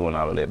out, not doing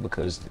all of that,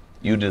 because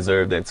you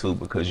deserve that too,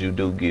 because you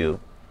do give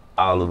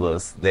all of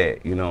us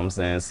that, you know what I'm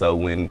saying? So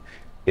when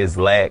it's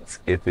lacked,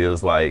 it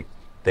feels like,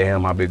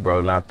 damn, my big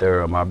bro not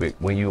there, or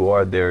when you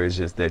are there, it's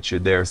just that you're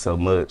there so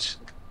much,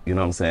 you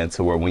know what I'm saying,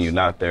 to where when you're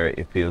not there,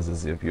 it feels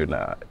as if you're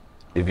not.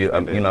 If you,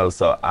 you know,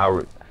 so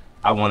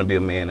I want to be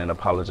a man and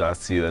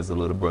apologize to you as a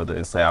little brother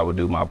and say I would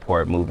do my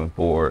part moving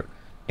forward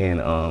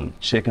and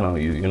checking on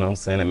you, you know what I'm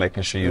saying, and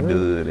making sure you're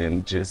good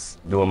and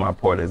just doing my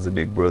part as a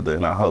big brother.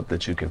 And I hope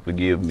that you can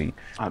forgive me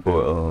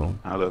for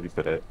I love you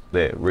for that.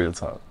 That real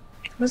talk.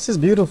 This is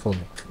beautiful.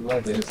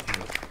 Love this.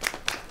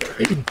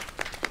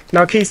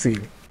 Now,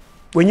 Quisi,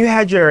 when you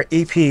had your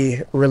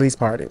EP release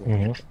party,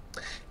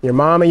 your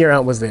mom and your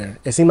aunt was there.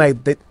 It seemed like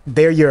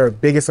they're your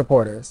biggest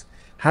supporters.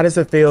 How does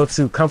it feel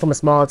to come from a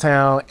small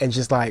town and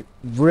just like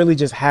really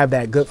just have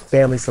that good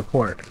family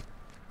support?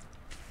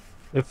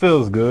 It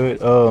feels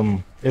good.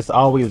 It's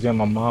always been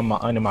my mom, my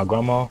aunt, and my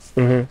grandma.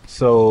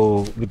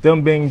 So with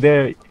them being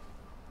there,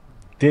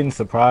 didn't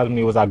surprise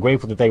me. Was I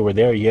grateful that they were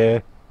there?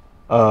 Yeah.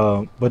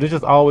 But it's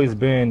just always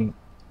been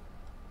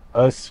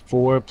us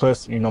four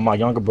plus, you know, my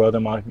younger brother,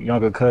 my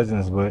younger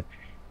cousins. But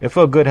it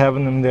felt good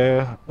having them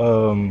there.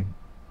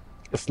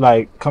 It's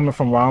like coming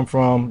from where I'm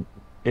from.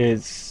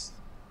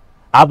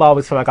 I've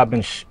always felt like I've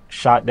been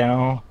shot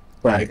down,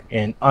 right, like,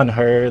 and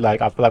unheard.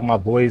 Like I feel like my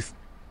voice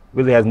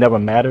really has never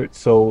mattered.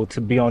 So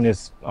to be on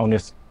this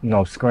you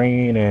know,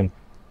 screen and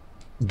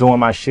doing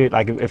my shit,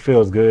 like it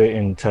feels good.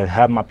 And to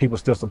have my people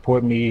still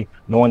support me,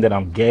 knowing that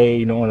I'm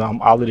gay, knowing that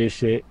I'm all of this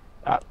shit,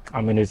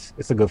 I mean, it's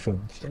a good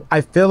feeling.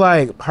 I feel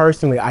like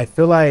personally, I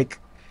feel like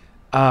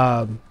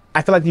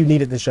you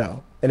needed the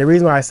show, and the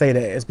reason why I say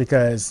that is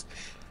because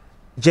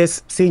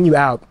just seeing you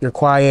out, you're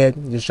quiet,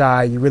 you're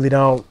shy, you really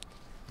don't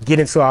get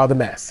into all the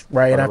mess,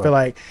 right? And I feel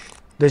like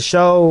the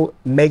show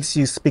makes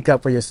you speak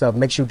up for yourself,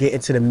 makes you get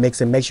into the mix,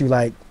 and makes you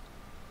like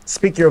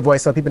speak your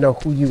voice so people know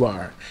who you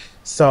are.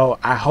 So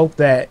I hope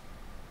that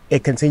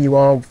it continue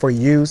on for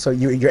you, so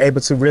you're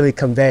able to really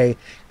convey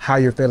how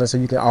you're feeling, so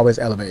you can always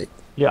elevate.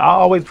 Yeah, I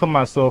always put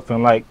myself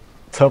in like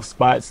tough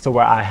spots to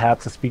where I have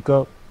to speak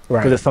up,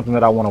 because it's something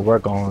that I want to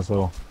work on.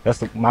 So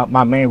that's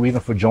my main reason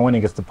for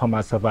joining, is to put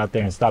myself out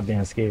there and stop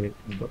being scared.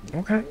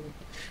 Okay.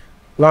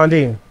 Lon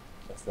D,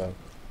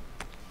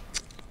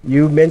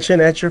 you mentioned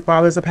that your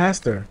father's a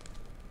pastor.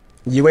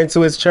 You went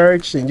to his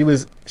church and you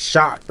was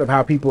shocked of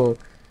how people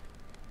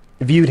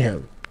viewed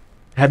him.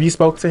 Have you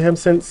spoke to him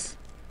since?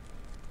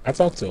 I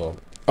talked to him.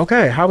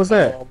 Okay, how was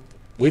that?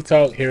 We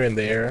talk here and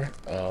there.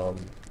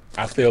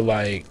 I feel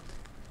like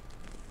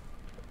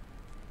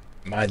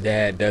my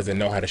dad doesn't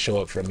know how to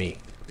show up for me.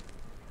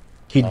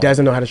 He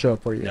doesn't know how to show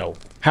up for you? No.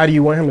 How do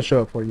you want him to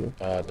show up for you?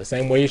 The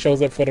same way he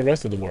shows up for the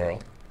rest of the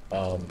world.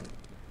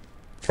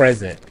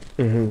 Present,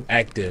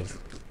 active.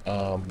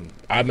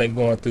 I've been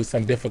going through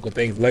some difficult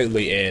things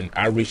lately, and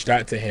I reached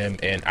out to him,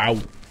 and I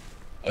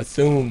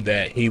assumed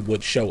that he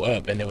would show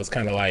up, and it was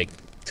kind of like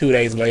 2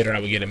 days later I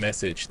would get a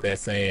message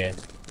that's saying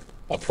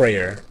a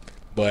prayer.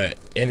 But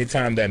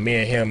anytime that me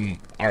and him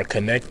are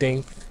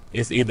connecting,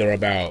 it's either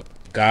about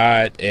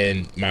God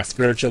and my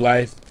spiritual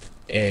life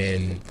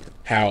and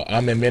how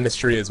I'm in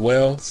ministry as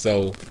well.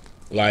 So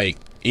like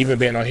even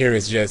being on here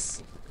is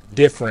just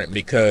different,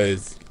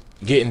 because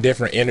getting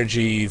different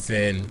energies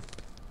and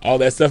all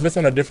that stuff, it's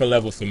on a different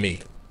level for me.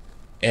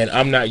 And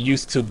I'm not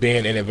used to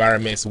being in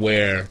environments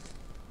where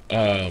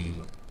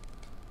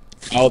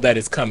all that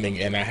is coming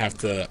and I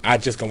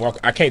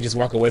can't just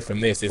walk away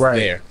from this. It's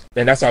there.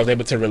 And that's why I was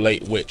able to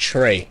relate with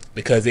Trey,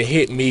 because it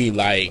hit me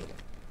like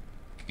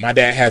my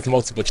dad has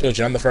multiple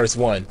children. I'm the first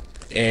one,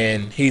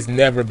 and he's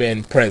never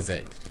been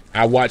present.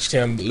 I watched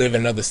him live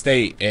in another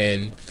state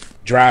and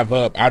drive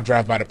up. I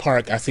drive by the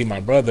park. I see my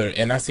brother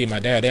and I see my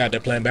dad. They're out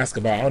there playing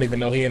basketball. I don't even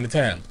know he in the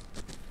town.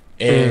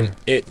 And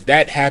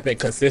that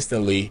happened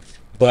consistently.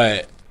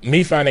 But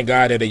me finding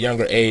God at a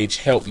younger age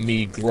helped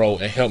me grow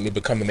and helped me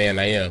become the man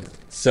I am.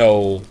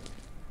 So,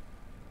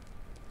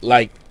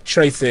 like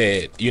Trey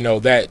said, you know,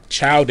 that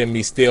child in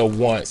me still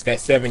wants, that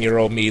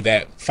 7-year-old me,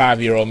 that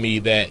 5-year-old me,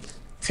 that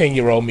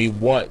 10-year-old me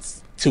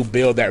wants to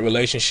build that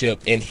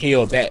relationship and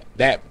heal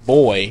that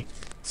boy,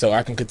 so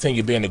I can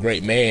continue being a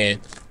great man.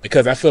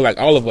 Because I feel like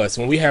all of us,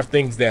 when we have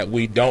things that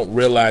we don't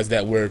realize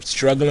that we're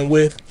struggling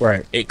with,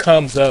 it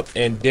comes up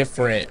in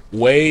different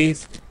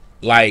ways.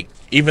 Like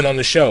even on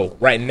the show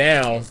right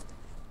now,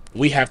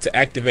 we have to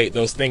activate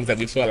those things that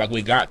we felt like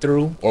we got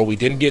through or we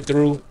didn't get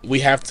through. We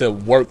have to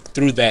work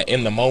through that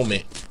in the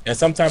moment, and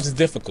sometimes it's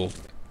difficult.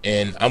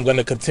 And I'm going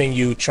to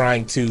continue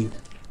trying to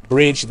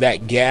bridge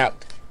that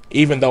gap.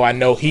 Even though I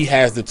know he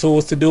has the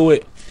tools to do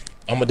it,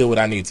 I'm going to do what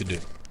I need to do.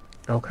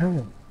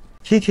 Okay.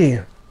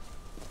 KeeKee,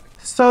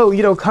 so,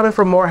 you know, coming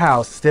from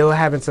Morehouse, still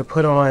having to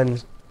put on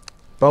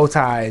bow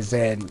ties,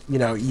 and, you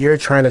know, you're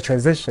trying to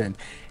transition,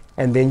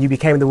 and then you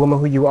became the woman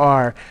who you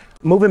are.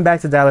 Moving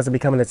back to Dallas and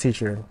becoming a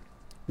teacher,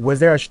 was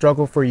there a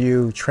struggle for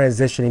you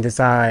transitioning,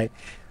 decide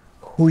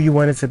who you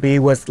wanted to be?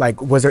 Was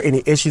there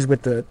any issues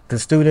with the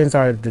students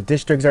or the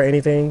districts or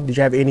anything? Did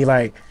you have any,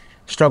 like,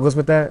 struggles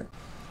with that?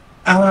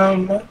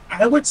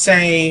 I would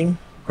say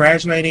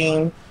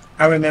graduating,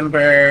 I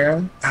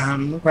remember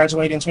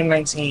graduating in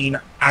 2019,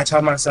 I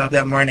told myself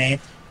that morning,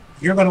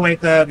 you're going to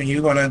wake up and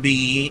you're going to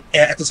be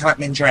at the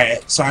time in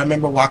drag. So I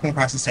remember walking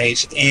across the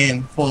stage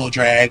in full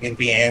drag and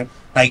being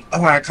like,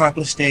 oh, I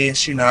accomplished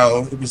this, you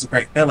know, it was a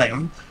great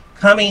feeling.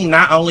 Coming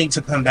not only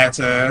to come back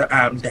to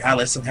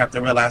Dallas and have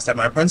to realize that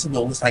my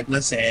principal was like,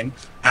 listen,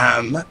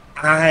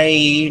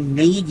 I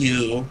knew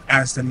you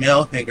as the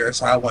male figure,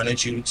 so I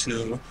wanted you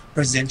to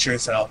present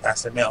yourself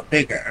as the male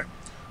figure.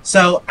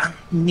 So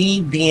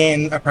me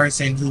being a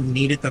person who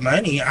needed the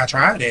money, I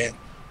tried it.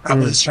 I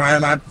was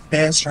trying my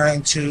best,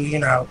 trying to, you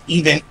know,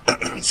 even,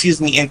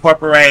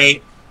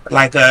 incorporate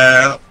like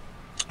a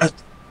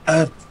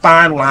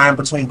fine line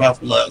between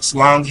both looks,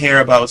 long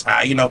hair, bow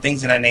tie, you know,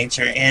 things of that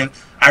nature. And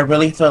I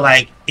really feel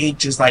like it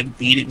just like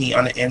beated me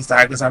on the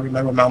inside, because I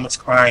remember moments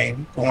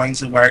crying, going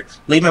to work,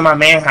 leaving my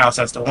man house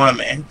as the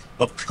woman,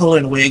 but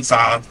pulling wigs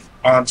off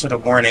onto the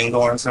morning,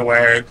 going to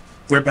work,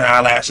 ripping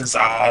eyelashes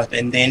off,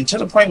 and then to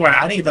the point where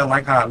I didn't even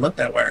like how I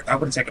looked at work. I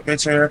wouldn't take a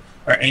picture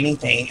or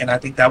anything, and I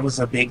think that was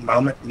a big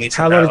moment for me to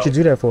How long did you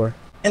do that for?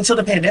 until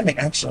the pandemic,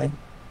 actually.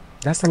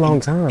 That's a long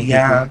time.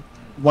 Yeah.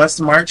 Once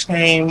March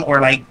came, or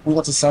like we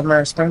went to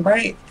summer, spring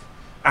break,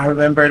 I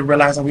remembered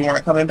realizing we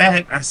weren't coming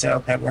back. I said,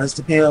 okay, where's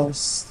the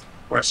pills?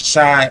 Where's the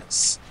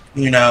shots?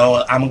 You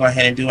know, I'm going to go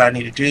ahead and do what I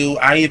need to do.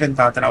 I even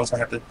thought that I was going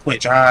to have to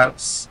quit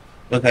jobs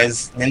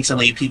because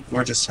mentally people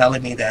were just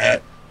telling me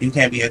that you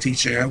can't be a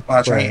teacher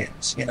while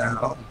trans, you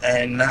know?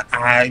 And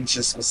I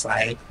just was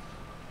like,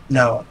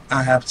 no,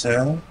 I got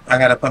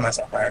to put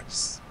myself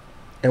first.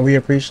 And we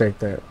appreciate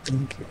that.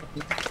 Thank you.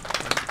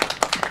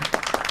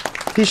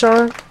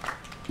 Keyshawn,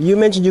 you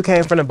mentioned you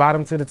came from the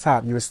bottom to the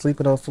top. You were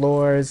sleeping on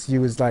floors.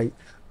 You was like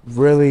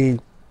really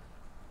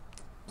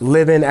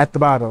living at the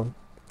bottom.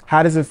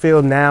 How does it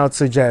feel now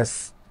to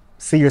just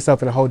see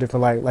yourself in a whole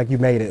different light, like you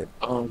made it?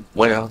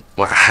 Well,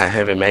 I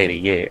haven't made it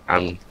yet.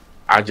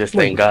 I just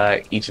thank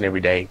God each and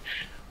every day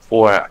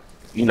for,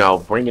 you know,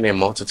 bringing in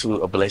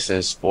multitude of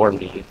blessings for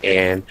me.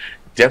 And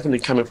definitely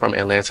coming from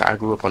Atlanta, I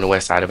grew up on the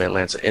west side of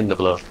Atlanta in the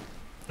Bluff.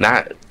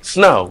 Not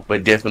snow,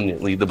 but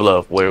definitely the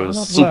Bluff, where it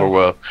was super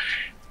rough.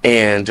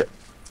 And,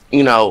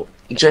 you know,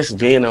 just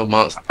being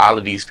amongst all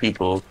of these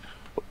people,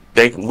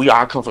 we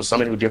all come from so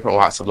many different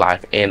walks of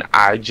life. And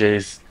I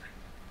just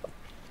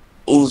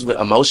ooze with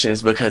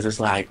emotions because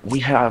it's like we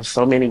have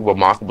so many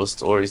remarkable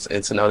stories,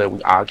 and to know that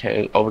we all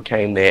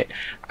overcame that,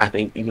 I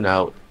think, you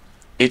know,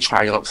 it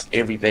triumphs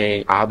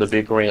everything, all the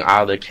bickering,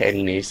 all the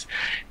cattiness.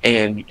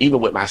 And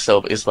even with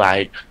myself, it's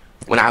like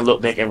when I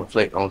look back and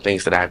reflect on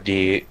things that I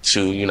did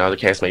to, you know, the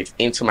castmates,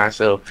 into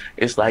myself,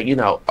 it's like, you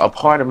know, a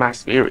part of my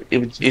spirit,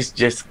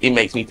 it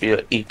makes me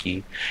feel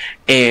icky.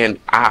 And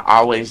I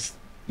always,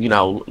 you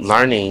know,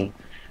 learning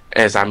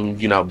as I'm,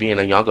 you know, being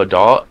a young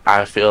adult,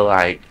 I feel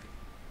like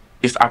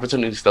it's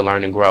opportunities to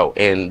learn and grow.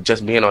 And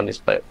just being on this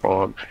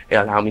platform, it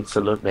allowed me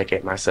to look back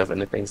at myself and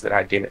the things that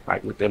I didn't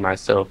like within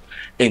myself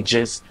and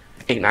just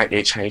ignite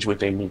that change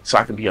within me so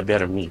I can be a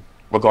better me,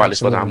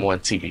 regardless whether I'm on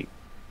TV.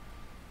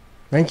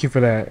 Thank you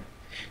for that.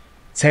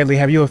 Teddlie,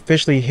 have you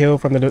officially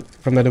healed from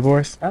the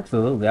divorce?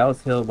 Absolutely. I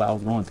was healed while I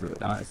was going through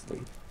it,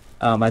 honestly.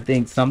 I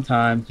think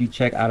sometimes you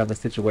check out of a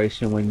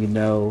situation when you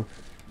know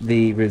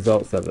the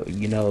results of it,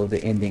 you know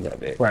the ending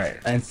of it. Right.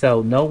 And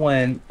so no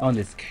one on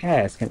this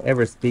cast can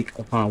ever speak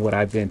upon what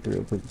I've been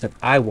through because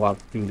I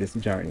walked through this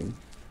journey.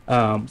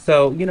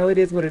 So, you know, it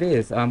is what it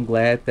is. I'm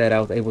glad that I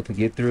was able to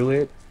get through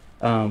it.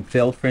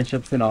 Failed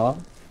friendships and all.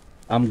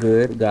 I'm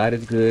good. God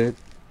is good.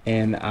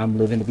 And I'm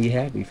living to be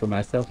happy for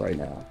myself right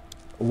now.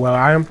 Well,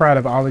 I am proud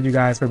of all of you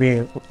guys for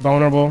being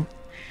vulnerable,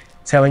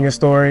 telling your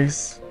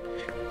stories.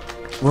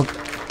 We're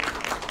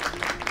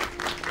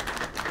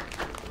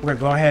going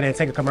to go ahead and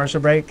take a commercial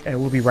break, and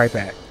we'll be right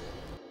back.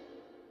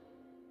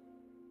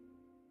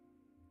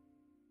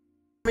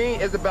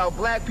 It's about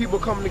black people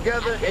coming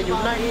together and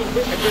uniting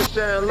and just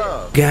sharing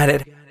love. Got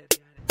it.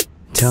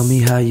 Tell me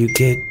how you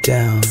get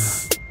down.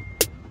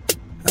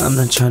 I'm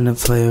not trying to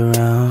play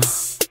around.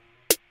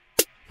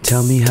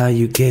 Tell me how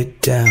you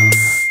get down.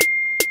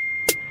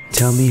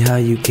 Tell me how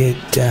you get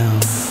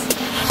down.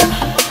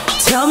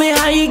 Tell me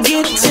how you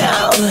get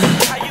down.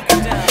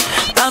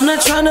 I'm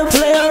not trying to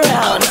play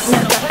around.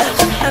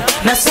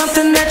 Not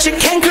something that you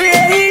can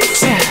create.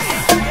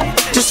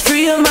 Just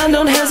free your mind,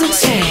 don't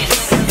hesitate.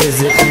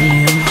 Is it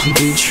in him?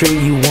 Be true,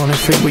 you wanna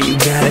freak where you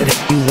got it.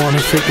 You wanna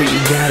freak where you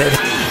got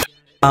it.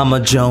 I'm a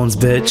Jones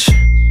bitch.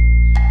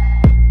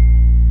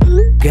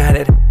 Got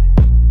it.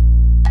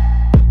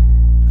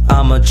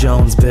 I'm a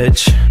Jones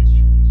bitch.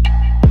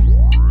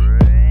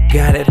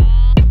 Got it.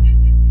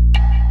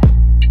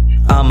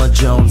 I'm a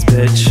Jones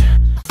bitch.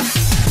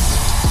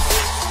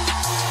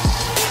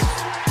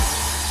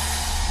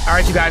 All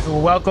right, you guys,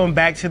 well, welcome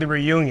back to the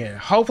reunion.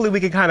 Hopefully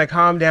we can kind of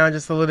calm down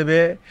just a little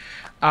bit.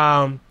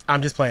 I'm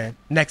just playing.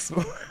 Next.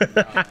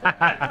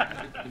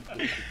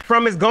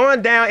 From It's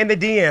Going Down in the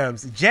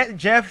DMs, Jett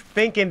Jeff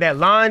thinking that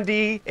Lon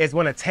D is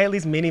one of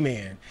Teddlie's many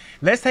men.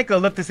 Let's take a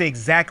look to see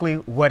exactly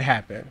what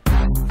happened.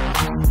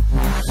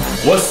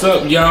 What's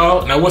up,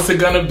 y'all? Now, what's it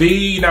gonna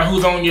be? Now,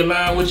 who's on your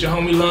line with your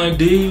homie Lon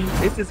D?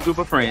 It's this group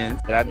of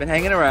friends that I've been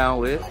hanging around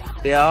with.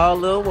 They're all a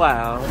little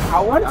wild. I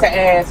wanted to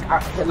ask,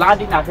 Lon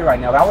D not here right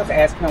now, but I wanted to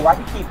ask him why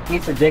he keep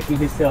interjecting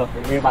himself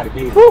in everybody's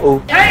business.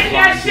 Ain't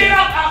that shit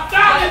up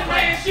outside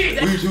playing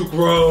shit? We too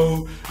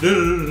grown.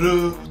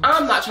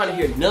 I'm not trying to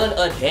hear none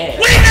of that.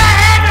 We not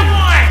having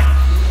one!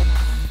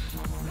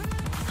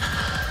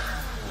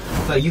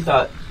 So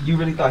you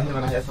really thought him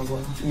and I had something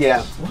going on?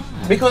 Yeah.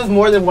 Because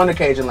more than one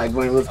occasion, like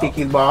when it was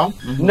KeeKee's ball.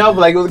 No,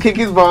 but like it was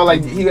KeeKee's ball,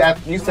 like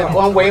you said, oh,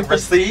 I'm waiting for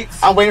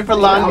receipts. I'm waiting for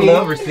Lon D. I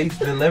love receipts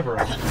delivery.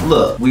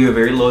 Look, we are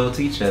very loyal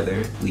to each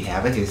other. We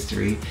have a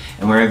history,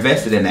 and we're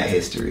invested in that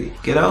history.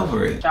 Get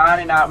over it. Sean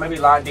and I, maybe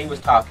Lon D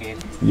was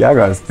talking. Y'all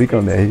gotta speak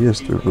on that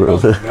history,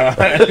 brother.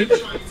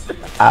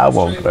 I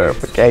want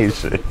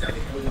clarification.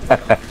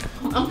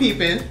 I'm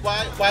peeping.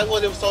 Why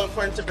was it so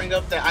important to bring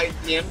up that I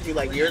DM'd you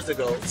like years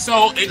ago?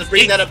 So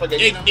bring that up again.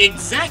 You know?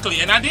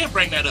 Exactly, and I did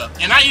bring that up.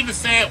 And I even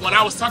said when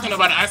I was talking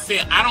about it, I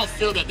said I don't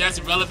feel that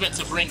that's relevant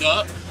to bring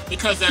up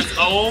because that's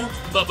old.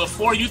 But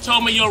before you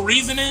told me your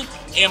reasoning,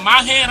 in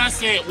my head I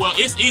said, well,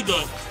 it's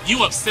either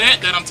You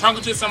upset that I'm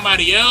talking to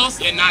somebody else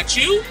and not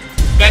you?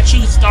 That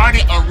you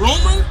started a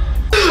rumor?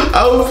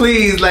 Oh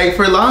please, like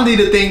for Lon D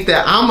to think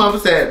that I'm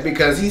upset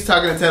because he's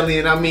talking to Teddlie,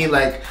 and I mean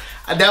like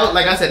that.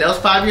 Like I said, that was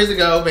 5 years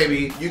ago,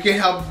 baby. You can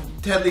help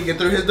Teddlie get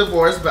through his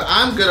divorce, but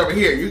I'm good over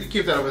here. You can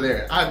keep that over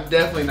there. I'm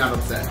definitely not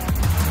upset.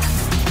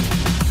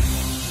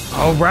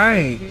 All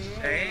right.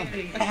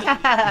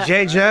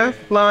 Jett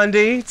Jeff, Lon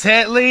D,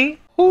 Teddlie.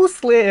 Who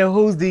slid and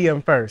who's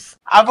DM first?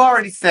 I've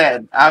already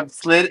said I've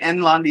slid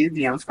in Lon D's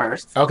DMs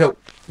first. Okay.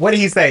 What did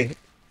he say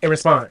in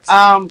response?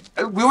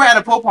 We were at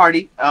a pool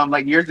party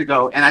like years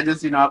ago, and I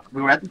just, you know,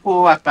 we were at the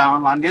pool. I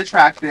found Lon D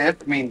attractive.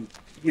 I mean,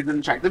 he's an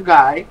attractive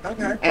guy.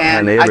 Okay.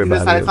 And I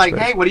decided, like,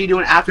 hey, what are you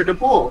doing after the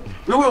pool?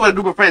 We were with a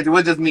group of friends. It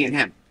was just me and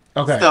him.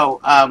 Okay.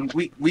 So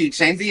we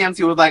exchanged DMs.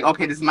 He was like,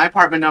 okay, this is my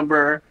apartment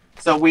number.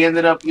 So we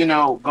ended up, you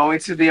know, going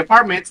to the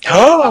apartment.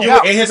 Oh, you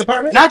were in his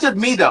apartment? Not just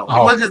me, though.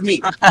 Oh. It wasn't just me.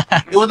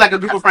 It was like a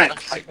group of friends.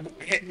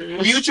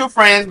 Mutual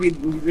friends. We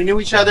knew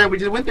each other. We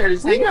just went there to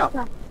just hang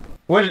out.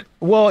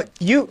 Well,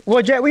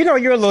 Jett, we know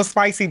you're a little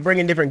spicy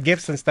bringing different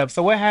gifts and stuff.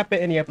 So what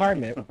happened in the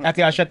apartment after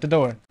y'all shut the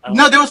door?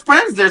 No, there was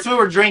friends there, so we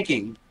were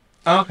drinking.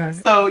 Okay.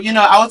 So, you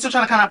know, I was still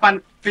trying to kind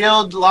of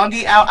feel Lon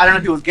D out. I don't know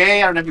if he was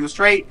gay. I don't know if he was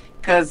straight.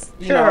 Because,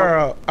 you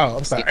know. Oh,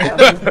 I'm sorry.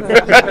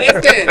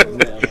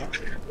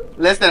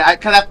 Listen,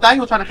 because I thought he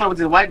was trying to flirt with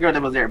this white girl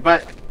that was there.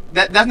 But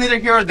that's neither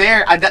here or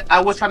there. I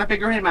was trying to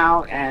figure him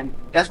out, and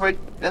that's where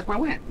it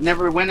went.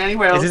 Never went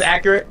anywhere else. Is this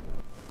accurate?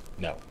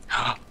 No.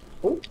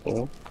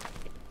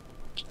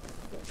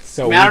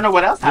 So I mean, I don't know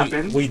what else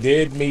happened. We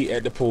did meet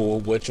at the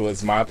pool, which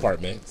was my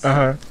apartment.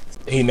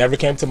 He never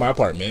came to my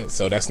apartment,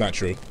 so that's not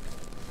true.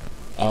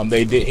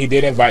 He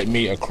did invite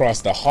me across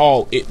the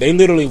hall. They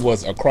literally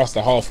was across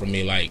the hall from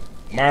me, like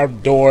my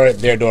door,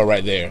 their door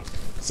right there.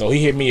 So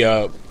he hit me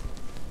up.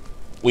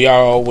 We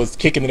all was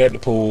kicking it at the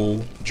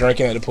pool,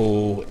 drinking at the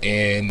pool,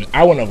 and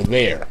I went over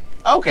there.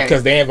 Okay.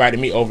 Because they invited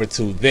me over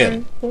to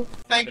them.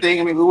 Same thing.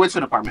 I mean, we went to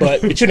an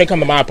apartment. But you didn't come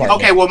to my apartment.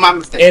 Okay, well, my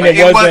mistake. And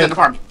it wasn't an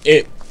apartment.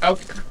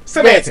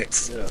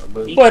 Semantics.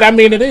 But I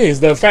mean, it is.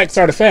 The facts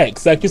are the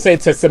facts. Like you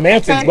said, to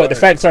semantics, but the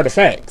facts are the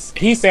facts.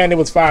 He's saying it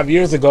was 5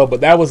 years ago,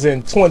 but that was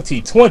in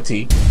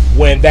 2020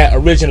 when that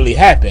originally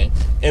happened.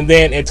 And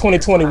then in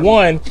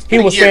 2021, he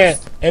was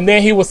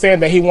saying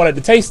that he wanted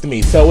to taste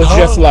me. So it's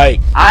just like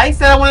I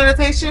said I wanted to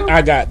taste you.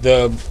 I got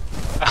the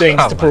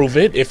things to prove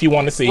it if you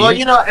want to see it. Well,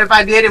 you know, if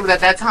I did, it was at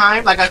that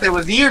time. Like I said, it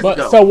was years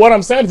ago. So what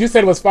I'm saying is, you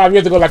said it was 5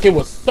 years ago, like it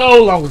was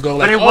so long ago.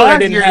 Like, but it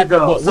was years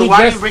ago. So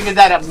why are you bringing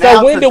that up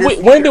now?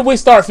 So when did we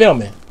start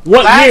filming?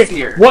 What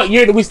year? What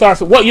year did we start?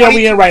 What year are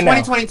we in right now?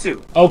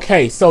 2022.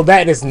 Okay, so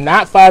that is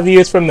not 5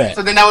 years from that.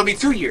 So then that would be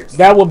 2 years.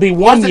 That would be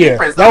 1 year.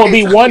 That would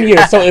be 1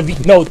 year. So if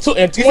you know, in you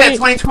said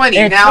 2020.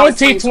 In now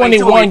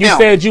 2021, you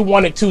said you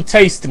wanted to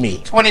taste me.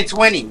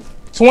 2020.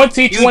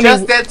 2020. You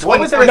just said 2020. What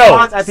was the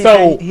response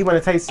after he wanted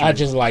to taste you? I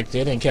just liked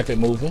it and kept it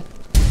moving.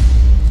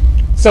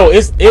 So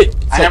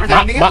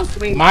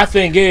my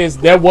thing is,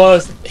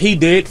 he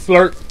did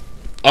flirt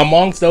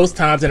amongst those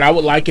times, and I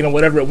would like it and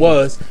whatever it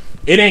was.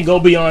 It ain't go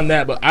beyond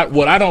that. But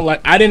what I don't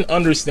like, I didn't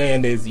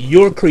understand is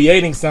you're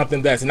creating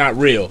something that's not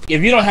real.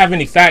 If you don't have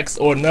any facts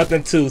or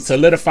nothing to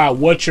solidify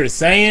what you're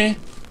saying,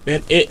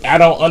 then I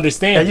don't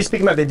understand. Are you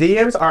speaking about the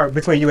DMs or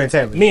between you and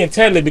Teddlie? Me and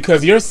Teddlie,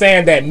 because you're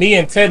saying that me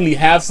and Teddlie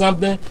have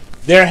something.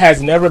 There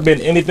has never been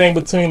anything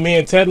between me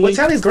and Teddlie. Well,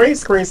 Teddlie's green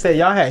screen said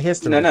y'all had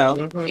history. No,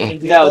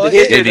 the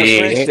history is a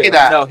friendship.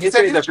 No,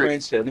 history is a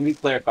friendship. Let me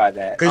clarify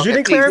that. Because you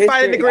didn't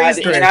clarify in the green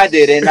screen. And I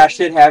did, and I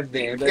should have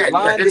been. But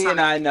Lon D and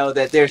I know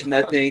that there's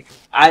nothing.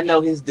 I know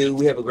his dude.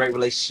 We have a great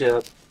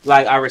relationship.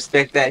 Like, I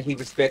respect that. He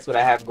respects what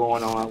I have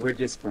going on. We're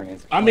just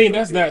friends. I mean,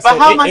 that's that. But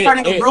how am I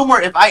starting a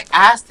rumor if I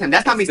asked him?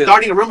 That's not me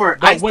starting a rumor.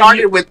 I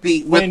started with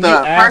the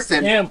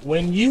person.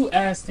 When you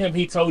asked him,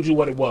 he told you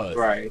what it was.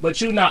 Right. But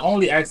you not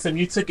only asked him,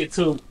 you took it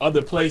to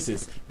other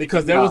places.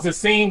 Because there was a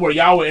scene where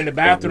y'all were in the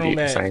bathroom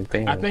at,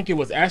 I think it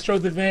was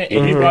Astro's event,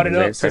 and he brought it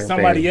up to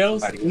somebody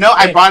else. No,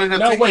 I brought it up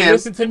to him. No, wait,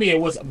 listen to me.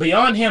 It was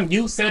beyond him.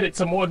 You said it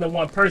to more than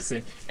one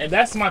person. And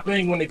that's my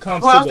thing when it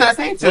comes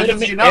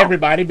to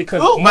everybody.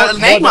 Because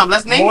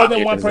let's name more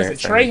than one person.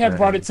 Trey had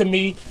brought it to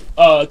me.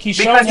 Keyshawn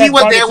because he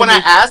was there when I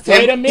asked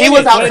him. He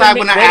was outside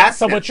when I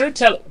asked him. So what you're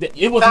telling,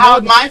 it was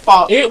my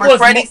fault. It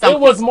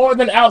was more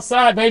than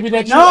outside, baby.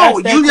 That you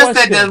asked that you just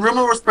said the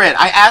rumor was spread.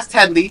 I asked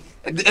Teddlie.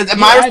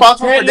 Am I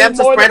responsible for them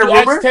to spread a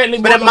rumor?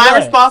 But am I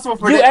responsible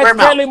for this? You asked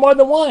Teddlie more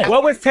than one.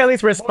 What was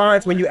Tedlie's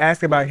response when you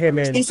asked about him?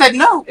 And he said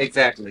no.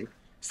 Exactly.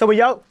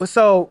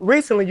 So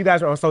recently you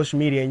guys were on social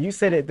media and you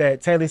said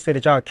that Teddlie said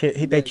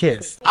that they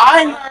kissed.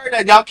 I heard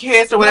that y'all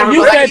kissed or whatever.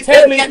 You said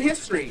Teddlie.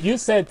 History. You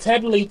said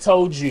Teddlie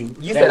told you.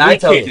 You said I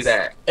told you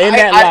that. In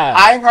that live.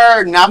 I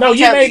heard. No,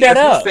 you made that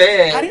up.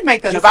 I didn't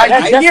make that up.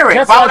 I didn't hear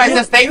it. Why would I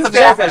just say something?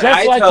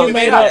 Just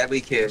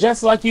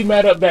like you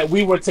made up that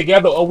we were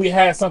together or we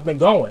had something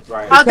going.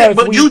 Right.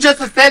 But you just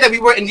said that we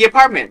were in the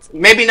apartment.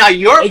 Maybe not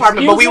your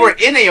apartment, but we were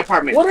in a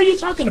apartment. What are you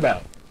talking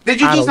about? Did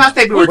you just not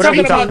say we were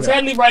talking about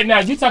Teddlie right now?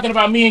 You talking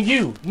about me and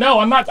you? No,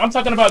 I'm not. I'm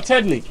talking about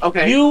Teddlie.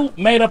 Okay. You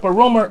made up a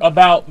rumor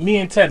about me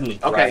and Teddlie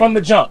from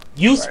the jump.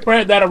 You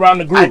spread that around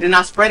the group. I did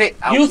not spread it.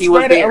 You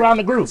spread it around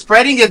the group.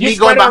 Spreading is me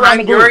going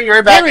behind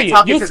your back and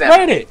talking to them. You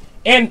spread it.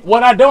 And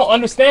what I don't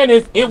understand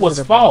is it was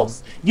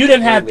false. You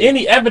didn't have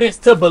any evidence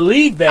to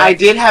believe that. I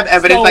did have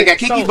evidence, like at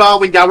KeeKee Ball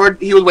when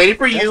he was waiting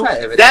for you.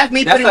 That's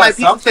me putting my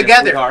pieces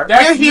together.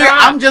 We're here.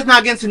 I'm just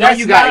not getting to know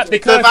you guys.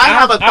 Because if I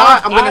have a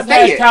thought, I'm going to say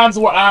it. I've had times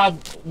where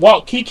I've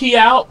walked KeeKee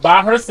out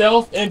by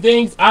herself and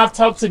things. I've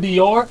talked to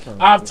Dior.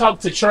 I've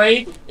talked to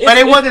Trey. But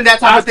it wasn't that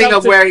type of thing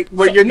of where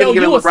you're going to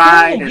get a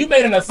ride. You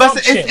made an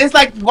assumption. But it's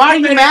like, why are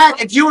you mad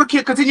if you were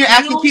continue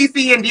asking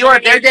Quisi and Dior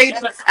if they're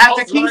dating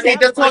after Quisi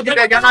just told you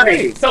that you're not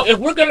dating? So if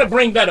we're gonna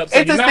bring that up,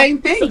 it's the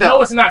same thing, though.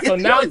 No, it's not. So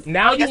now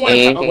you want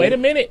to wait a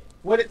minute.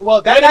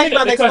 Well, that's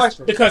my next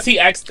question. Because he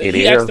asked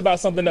about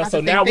something else. So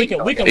now we can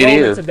roll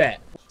into that.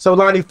 So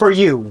Lon D, for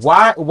you,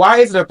 why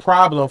is it a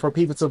problem for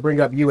people to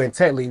bring up you and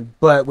Teddlie,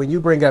 but when you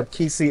bring up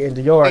Quisi and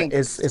Dior,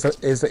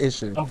 it's an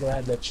issue? I'm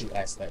glad that you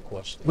asked that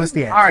question. What's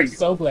the answer? I'm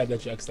so glad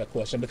that you asked that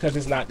question because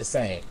it's not the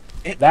same.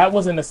 That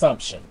was an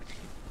assumption.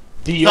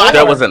 Dior.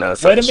 That wasn't an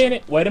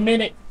assumption. Wait a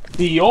minute.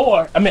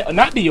 Dior. I mean,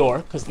 not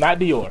Dior, because not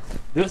Dior.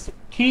 This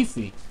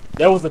Quisi.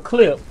 There was a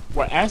clip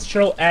where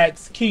Astro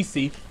asked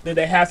Quisi, did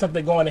they have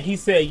something going? And he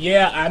said,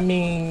 yeah.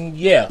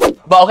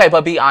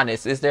 But be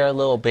honest. Is there a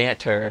little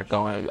banter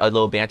going? A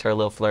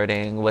little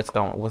flirting? What's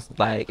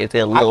like? Is it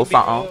a little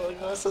something?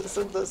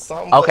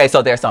 Okay,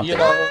 so there's something.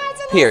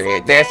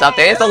 Period. There's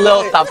something. It's a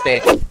little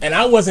something. And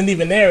I wasn't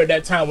even there at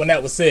that time when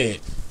that was said.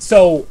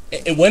 So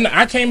when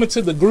I came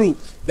into the group,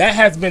 that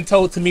has been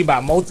told to me by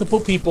multiple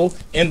people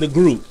in the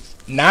group.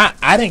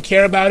 I didn't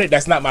care about it.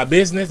 That's not my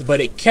business.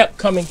 But it kept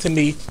coming to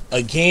me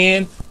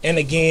again and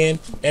again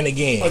and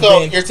again.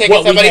 So you're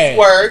taking somebody's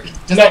word,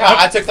 just like how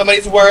I took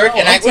somebody's word,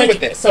 and I agree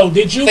with it. So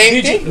did you?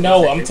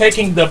 No, I'm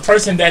taking the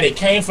person that it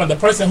came from, the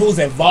person who's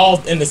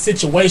involved in the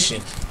situation.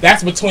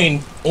 That's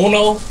between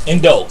Uno and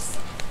Dos.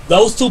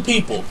 Those two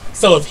people.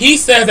 So if he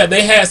says that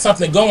they had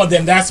something going,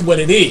 then that's what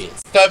it is.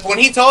 So when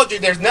he told you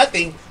there's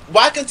nothing,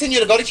 why continue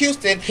to go to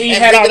Houston and bring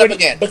it up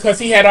again? Because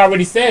he had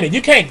already said it.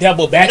 You can't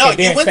double back and then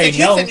say no. You went to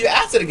Houston, you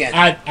asked it again.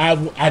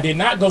 I did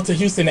not go to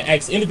Houston and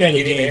ask anything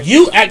again.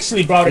 You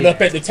actually brought it up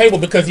at the table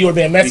because you were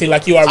being messy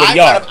like you already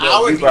are.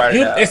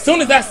 As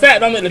soon as I sat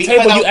down at the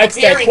table, you asked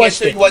that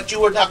question. What you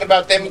were talking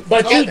about them.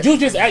 But you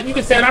can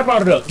say, and I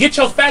brought it up. Get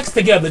your facts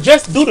together.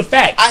 Just do the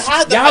facts. I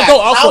have the facts.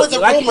 How is a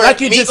rumor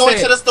me going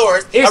to the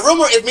stores? A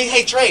rumor is me,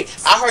 hey Trey,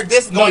 I heard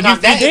this going on.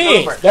 That is a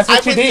rumor. That's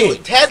what you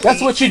did.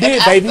 That's what you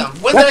did, baby.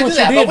 That's what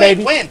you did, baby.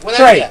 When?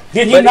 Trey,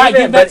 did he not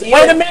give that?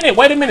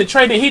 Wait a minute,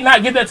 Trey. Did he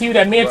not give that to you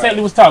that me and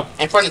Teddlie was talking?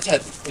 In front of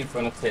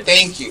Teddlie.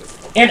 Thank you.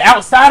 And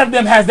outside of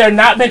them, has there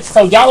not been?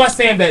 So y'all are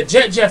saying that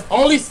Jett Jeff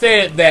only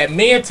said that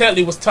me and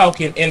Teddlie was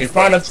talking in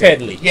front of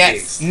Teddlie.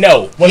 Yes.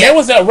 No. When there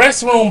was a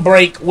restroom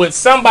break with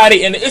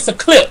somebody, and it's a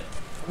clip.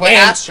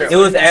 Astro. It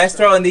was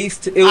Astro and these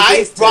two.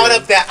 I brought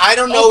up that I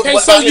don't know. Okay,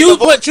 so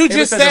what you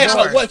just said,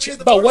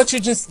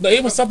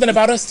 it was something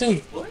about us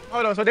too.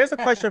 Hold on. So there's a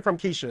question from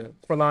Keisha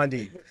for Lon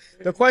D.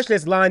 The question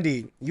is, Lon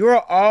D, you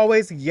are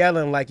always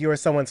yelling like you are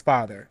someone's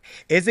father.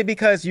 Is it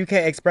because you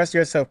can't express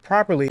yourself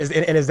properly?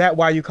 And is that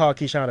why you call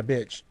Keyshawn a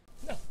bitch?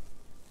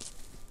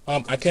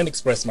 I can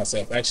express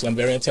myself. Actually, I'm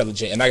very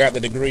intelligent, and I got the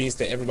degrees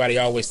that everybody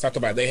always talk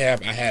about. I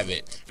have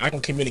it. I can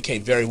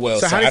communicate very well.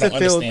 So how does I don't it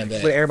feel understand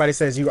that. when everybody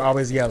says you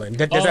always yelling?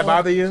 Does that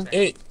bother you?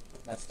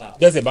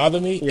 Does it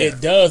bother me? Yeah. It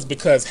does,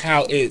 because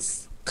how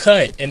it's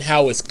cut and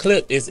how it's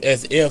clipped is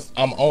as if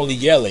I'm only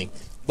yelling.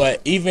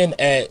 But even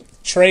at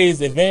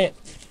Trey's event,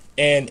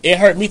 and it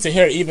hurt me to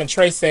hear even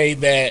Trey say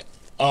that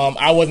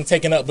I wasn't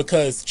taken up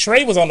because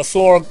Trey was on the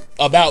floor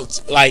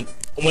about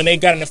when they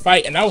got in the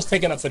fight, and I was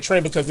taking up for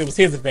Trey because it was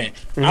his event.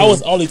 I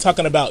was only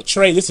talking about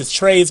Trey. This is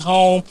Trey's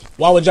home.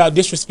 Why would y'all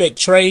disrespect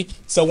Trey?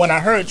 So when I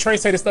heard Trey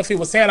say the stuff he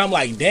was saying, I'm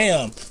like,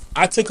 damn,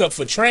 I took up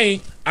for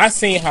Trey. I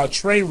seen how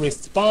Trey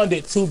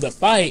responded to the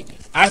fight.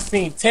 I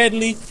seen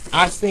Teddlie.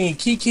 I seen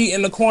KeeKee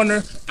in the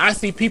corner. I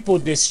see people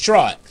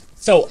distraught.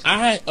 So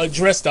I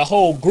addressed the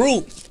whole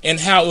group and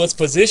how it was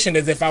positioned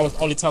as if I was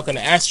only talking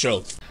to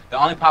Astro.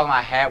 The only problem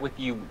I had with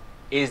you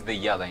is the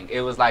yelling. It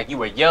was like you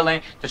were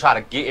yelling to try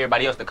to get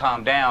everybody else to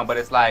calm down, but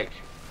it's like,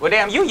 well,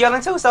 damn, you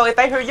yelling too. So if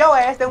they hear your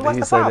ass, then what's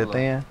the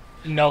problem?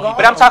 No,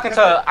 but I'm talking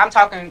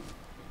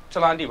to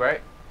Lon D, right?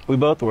 We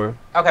both were.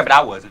 Okay, but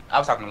I wasn't. I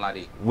was talking to Lon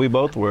D. We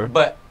both were.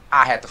 But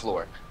I had the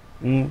floor.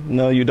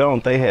 No, you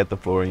don't. They had the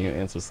floor and you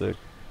answered sick.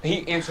 He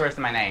interested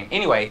my name.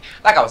 Anyway,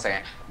 like I was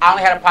saying, I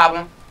only had a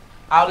problem.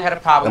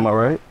 Am I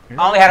right?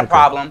 I only had a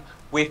problem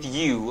with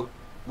you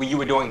when you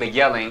were doing the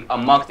yelling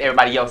amongst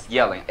everybody else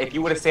yelling. If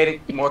you would have said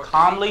it more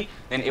calmly,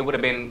 then it would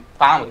have been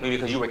fine with me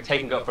because you were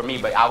taking up for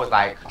me. But I was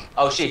like,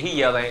 oh shit, he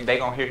yelling. They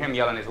gonna hear him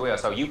yelling as well.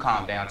 So you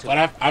calm down too.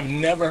 But I've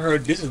never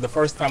heard. This is the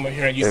first time I'm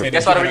hearing you say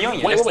that's this. That's the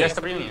reunion. That's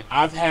the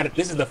reunion.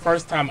 This is the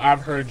first time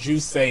I've heard you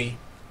say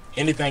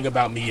anything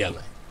about me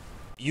yelling.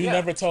 You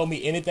never told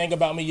me anything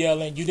about me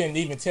yelling. You didn't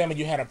even tell me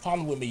you had a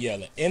problem with me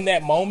yelling. In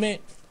that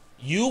moment,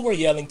 you were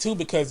yelling too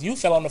because you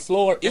fell on the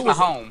floor. It was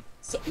my home.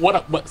 So,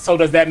 so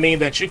does that mean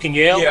that you can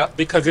yell? Yeah,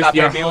 because it's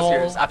your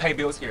home. I pay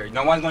bills here.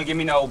 No one's gonna give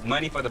me no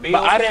money for the bills.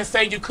 But I didn't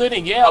say you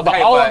couldn't yell. Okay,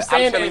 but all I'm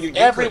saying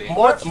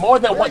is more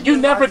than what you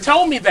never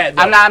told me that.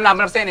 Though. I'm not.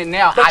 I'm saying it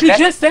now. But you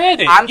just said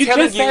it. You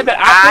just said that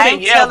I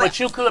couldn't yell, but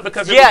you could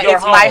because it was your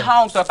it's home. my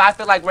home. So if I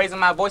feel like raising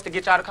my voice to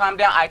get y'all to calm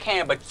down, I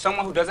can. But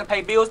someone who doesn't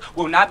pay bills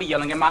will not be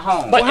yelling in my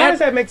home. But how does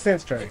that make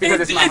sense, Trey?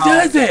 Because it's my home.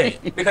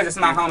 doesn't. Because it's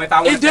my home. If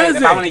I want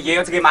to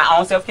yell to get my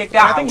own self kicked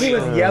out, I think he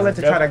was yelling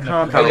to try to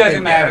calm down. It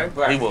doesn't matter. It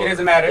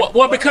doesn't matter.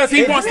 Well, because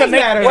he wants to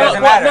make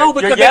no,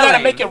 because they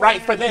gotta make it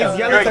right for them.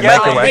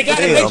 They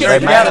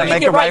gotta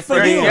make it right for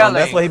them.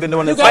 That's what he's been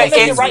doing this whole time.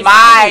 It's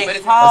my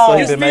home.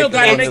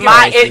 It's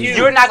my.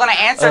 You're not gonna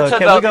answer to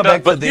the. You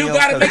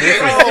gotta make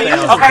it right for you.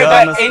 Okay,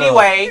 but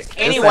anyway,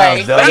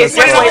 but it's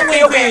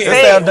still being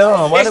said.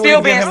 It's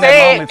still being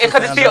said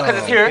because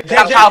it's here.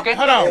 I'm talking.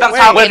 I'm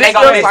talking. They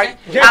gonna listen.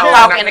 I'm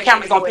talking, and the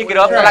camera's gonna pick it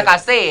up. So like I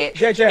said,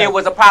 it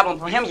was a problem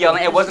for him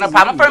yelling. It wasn't a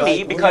problem for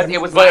me because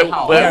it was my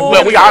home.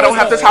 But we all don't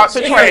have to talk to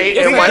Trey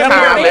at one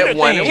time. At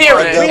one and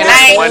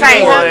I ain't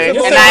saying.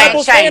 And I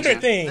ain't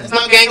changing. It's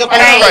not gang up on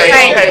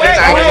Trey.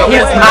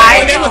 It's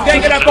my.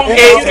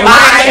 It's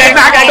my. Let's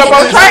not gang up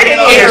on Trey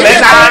here.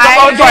 Let's not gang up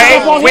on Trey.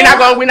 We're not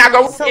going.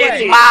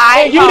 It's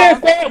my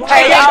home.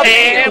 Pay a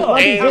bill.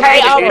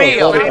 Pay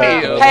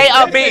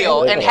a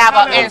bill and have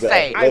an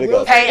insane. Pay a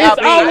bill. Pay a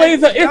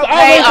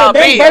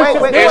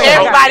bill.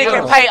 Everybody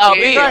can pay a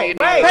bill.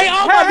 Pay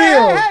all my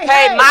bills.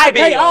 Pay my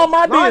bill. Pay all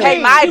my bills. Pay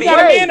my bill. You got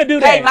a man to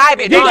do that. Pay my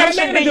bill. You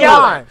shouldn't be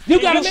yelling.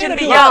 You got a man to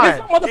do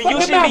that.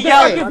 You shouldn't be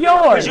yelling.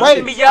 You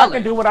shouldn't be yelling. I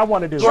can do what I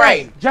want to do.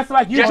 Great. Just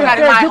like you just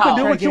said, you can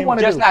do what you want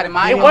to do. Just not in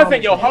my home. It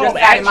wasn't your home,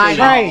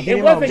 actually.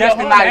 It wasn't your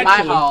home,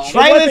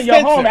 actually. It wasn't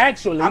your home,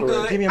 actually. I'm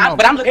good.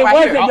 But I'm looking right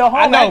here. It wasn't your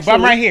home, I know, but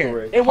I'm right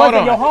here. It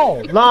wasn't your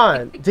home.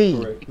 Lon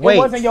D. Wait. It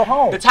wasn't your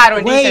home. The title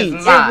in D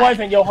says mine. It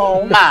wasn't your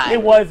home. Mine.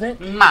 It wasn't.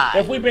 Mine.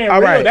 If we being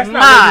real, that's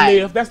not where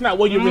you live. That's not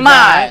where you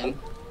reside.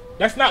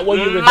 That's not where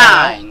you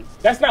reside.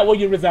 That's not where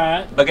you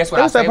reside. But guess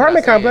what? It's an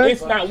apartment complex.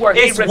 It's not where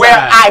it's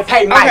where I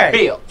pay my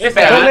bill. It's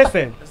but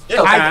listen,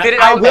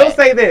 I will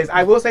say this.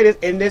 I will say this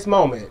in this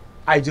moment.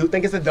 I do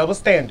think it's a double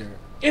standard.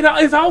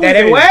 It's always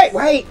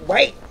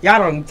wait. Y'all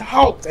done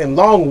talked and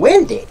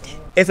long-winded.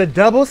 It's a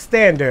double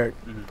standard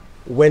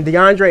when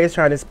DeAndre is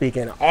trying to speak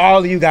and all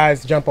of you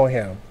guys jump on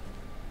him.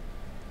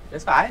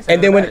 That's fine.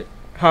 And then when,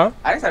 I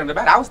didn't say anything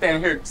about it. I was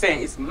standing here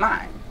saying it's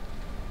mine.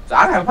 So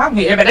I don't have a problem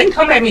here. But they can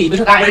come at me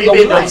because I ain't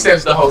gonna be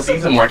upset the whole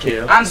season,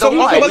 Markel. I'm so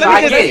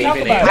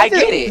I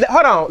get it.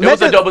 Hold on. There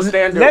was a double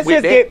standard. Let's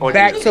just get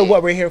back to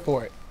what we're here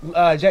for.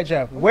 Jett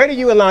Jeff, where do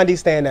you and Lon D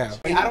stand now?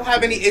 I don't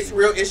have any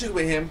real issues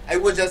with him.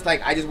 It was just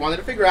like I just wanted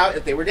to figure out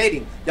if they were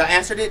dating. Y'all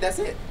answered it. That's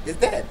it. It's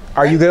dead.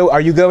 Are you good?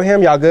 Are you good with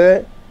him? Y'all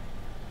good?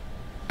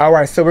 All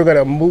right. So we're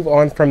gonna move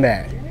on from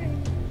that.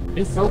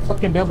 It's so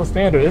fucking double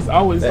standard. It's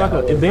always like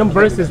a them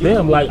versus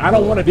them. Like, I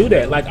don't want to do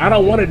that. Like, I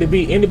don't want it to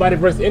be anybody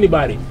versus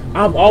anybody.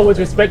 I've always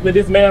respected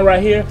this man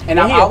right here. And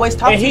I'm always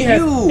talking to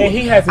you. And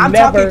he has I'm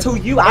never...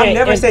 talking to you. I've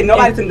never said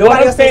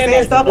nobody else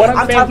saying stuff.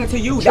 I'm talking to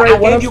you. Trey, I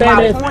gave you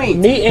my point.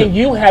 Me and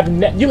you have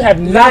never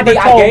told me.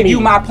 I gave you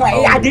my point.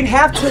 I didn't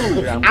have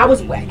to.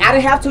 I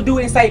didn't have to do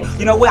it and say,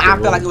 you know what, I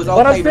feel like it was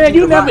okay. But I'm saying,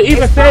 you never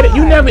even said it.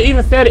 You never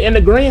even said it in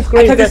the green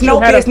screen. Because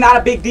it's not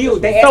a big deal.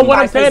 So what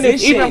I'm saying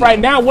is, even right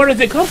now, where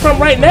does it come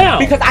from right now?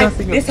 Because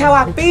this is how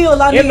I feel.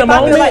 In the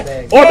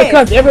moment? Or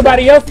because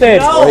everybody else said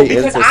it? No,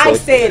 because I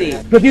said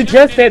it. Because you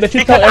just said that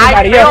you told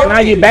everybody else, and now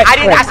you backtrack. I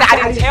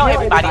didn't tell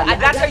everybody. Did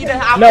I tell you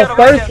that? No,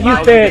 first you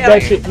said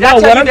that you... No,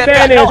 what I'm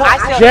saying is,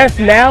 just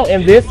now,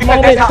 in this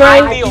moment,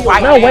 Trey...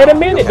 No, wait a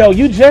minute, though.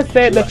 You just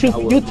said that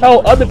you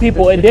told other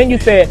people, and then you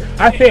said,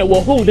 I said,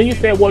 well, who? Then you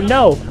said, well,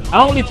 no.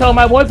 I only told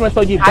my boyfriend,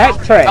 so you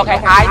backtrack. Okay,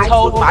 I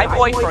told my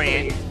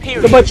boyfriend,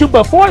 period. But you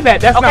before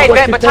that, that's not what you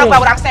said. Okay, but talk about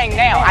what I'm saying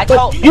now.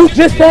 You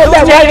just said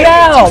that right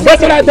now.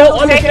 That's what I don't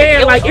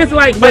understand. Like, it's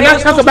like, when I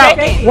talk about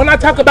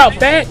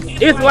facts,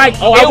 it's like,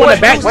 oh, I want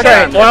to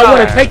backtrack, or I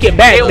want to take it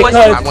back, because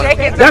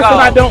that's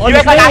what I don't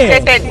understand. Like I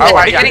said that at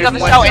the beginning of the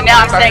show, and now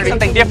I'm saying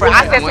something different.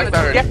 I said something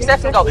 2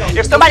 seconds ago.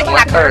 If somebody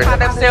cannot clarify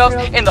themselves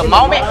in the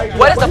moment,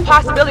 what is the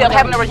possibility of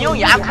having a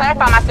reunion? I'm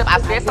clarifying myself.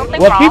 I said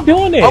something wrong. Well, keep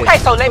doing it. Okay,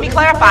 so let me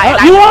clarify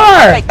it. You are.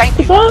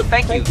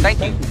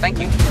 Thank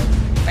you.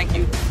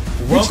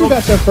 Bitch, you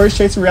got your first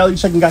Chase reality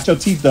check and got your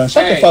teeth done.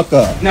 Shut the fuck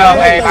up. No,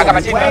 if I got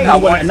my teeth done, I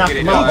want to get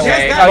it done.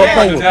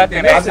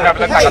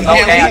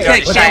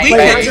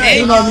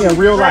 You know me in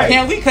real life.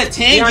 Can we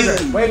continue?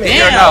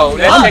 Damn.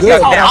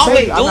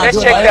 Let's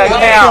check the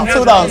account.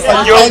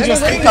 You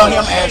just speak on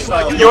him,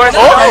 Astro. Your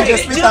stomach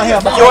is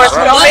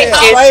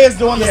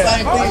doing the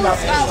same thing.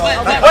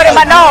 What am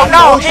I?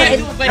 No,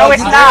 it's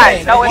not.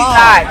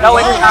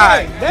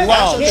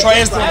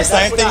 Trey is doing the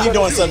same thing you're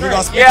doing, so if you're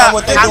going to speak on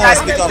what they're doing,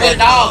 speak on what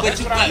they're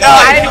doing.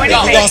 I didn't do anything.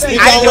 You're going to speak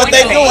on what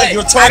they're doing.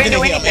 You're targeting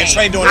him and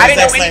Trey doing the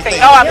exact same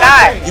thing. No, I'm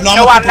not. You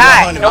know I'm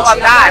not.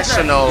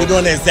 You're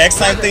doing the exact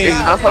same thing,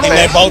 and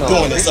they're both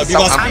doing it. So if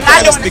you're going to speak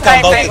on it, speak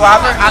on both of them.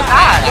 I'm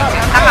not.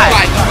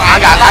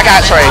 I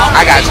got Trey.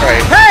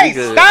 Hey,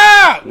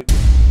 stop!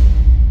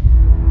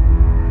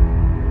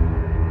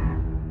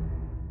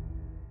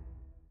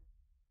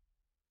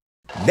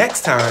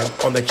 Next time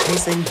on the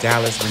Chasing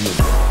Dallas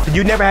reunion.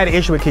 You never had an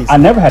issue with Keyshawn? I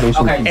never had an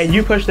issue with Keyshawn. And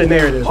you pushed the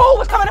narrative. Who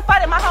was coming to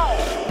fight in my home?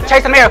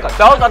 Chase America,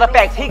 those are the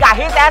facts. He got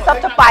his ass up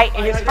to fight,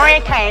 and his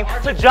friend came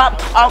to jump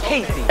on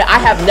Quisi. I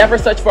have never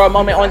searched for a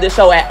moment on this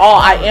show at all.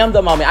 I am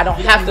the moment. I don't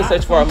have to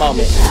search for a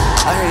moment.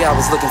 I heard y'all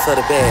was looking for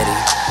the baddie.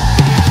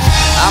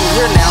 I'm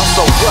here now,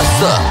 so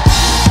what's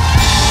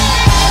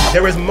up?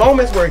 There was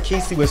moments where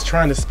Quisi was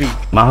trying to speak.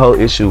 My whole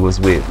issue was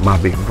with my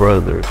big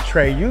brother.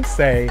 Trey, you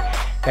say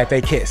that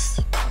they kissed.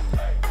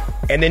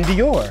 And then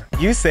Dior,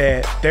 you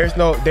said there's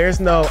no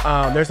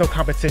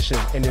competition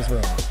in this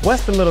room.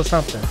 What's the little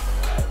something?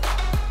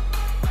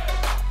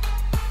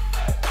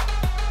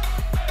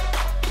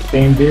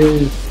 Same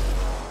biz.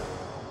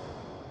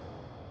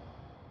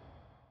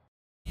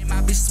 My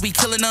bitches, we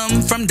killing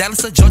them. From Dallas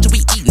to Georgia, we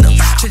eating them.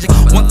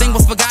 One thing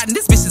was forgotten,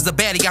 this bitch is a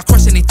baddie. I'll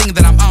crush anything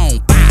that I'm on.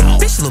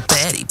 Bitch a little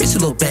baddie, bitch a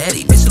little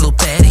baddie, bitch a little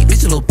baddie,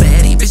 bitch a little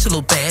baddie, bitch a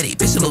little baddie,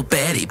 bitch a little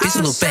baddie, bitch a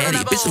little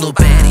baddie, bitch a little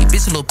baddie,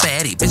 bitch a little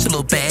baddie, bitch a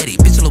little baddie,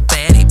 bitch a little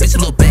baddie, bitch a little baddie, bitch a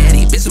little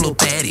baddie, bitch a little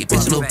baddie,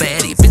 bitch a little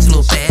baddie,